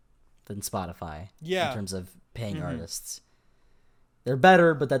than Spotify in terms of paying artists. They're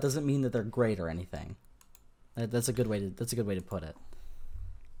better, but that doesn't mean that they're great or anything. That's a good way to put it.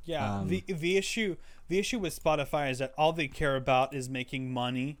 Yeah, the issue with Spotify is that all they care about is making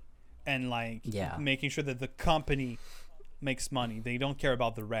money, and like making sure that the company makes money. They don't care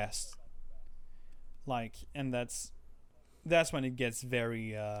about the rest. Like, and that's when it gets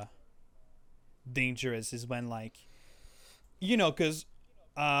very dangerous. Is when like, because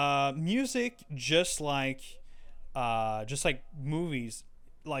music just like movies,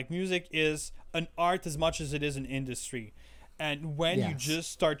 like music is an art as much as it is an industry. And when you Yes.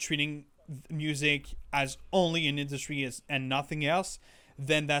 just start treating music as only an industry and nothing else,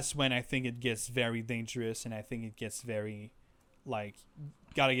 then that's when I think it gets very dangerous, and I think it gets very, like,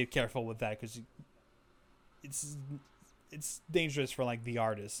 gotta get careful with that, because it's dangerous for like the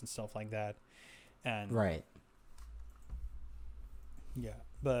artists and stuff like that. And Right. yeah,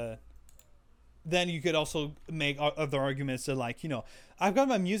 but then you could also make other arguments that, like, I've got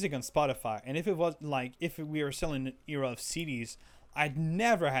my music on Spotify, and if it was like, if we were still in an era of CDs, I'd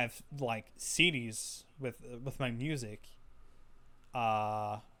never have like CDs with my music.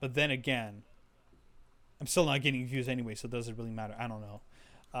 But then again, I'm still not getting views anyway, so does it really matter? I don't know.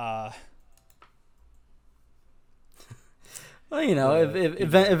 Well,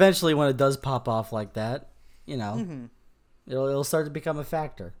 eventually when it does pop off like that, Mm-hmm. it'll start to become a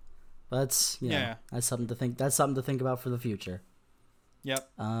factor. But that's Yeah. that's something to think. That's something to think about for the future. Yep.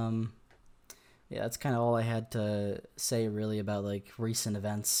 Yeah, that's kind of all I had to say really about like recent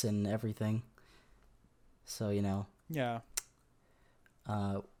events and everything. So Yeah.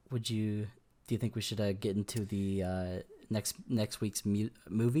 do you think we should get into the next week's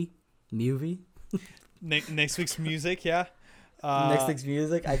movie? Next week's music, yeah. Next week's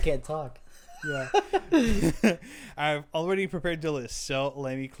music? I can't talk. Yeah. I've already prepared the list, so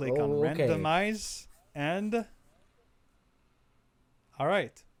let me click on Okay. randomize, and all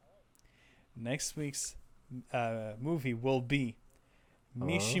right. Next week's movie will be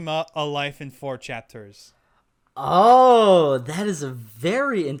Mishima: A Life in 4 Chapters. Oh, that is a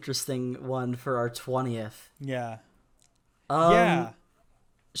very interesting one for our 20th. Yeah. Yeah.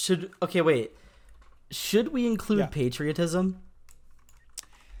 Wait. Should we include Yeah. patriotism?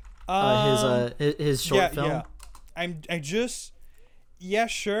 His short film. Yeah.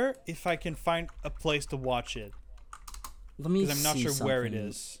 Sure, if I can find a place to watch it, Let me because I'm not see sure where it something.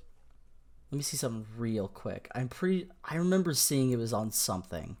 is. Let me see something real quick. I remember seeing it was on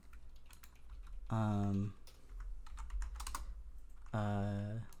something.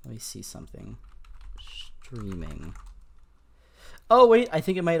 Let me see something. Streaming. Oh wait, I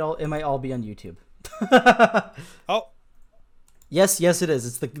think it might all be on YouTube. Oh, Yes, it is.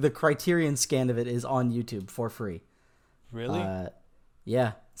 It's the Criterion scan of it is on YouTube for free. really?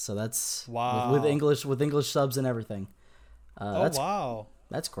 Yeah, so that's Wow. with English subs and everything. Oh, wow.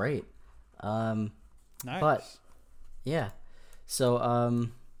 That's great. Nice. but- Yeah. So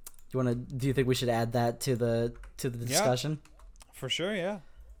do you think we should add that to the discussion? For sure, yeah.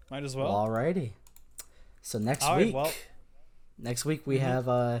 Might as well. Alrighty. So next All right, week. well- Next week we have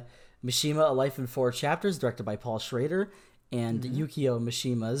Mishima: A Life in 4 Chapters, directed by Paul Schrader, and Yukio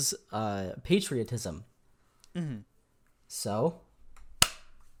Mishima's Patriotism. Mm-hmm. So,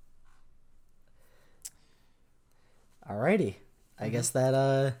 alrighty. I guess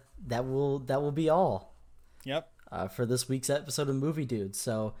that will be all Yep. for this week's episode of Movie Dude.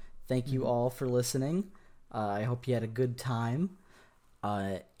 So thank you all for listening. I hope you had a good time,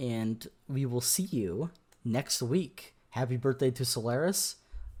 and we will see you next week. Happy birthday to Solaris,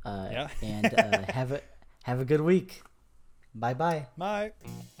 Yeah. and have a good week. Bye bye. Bye.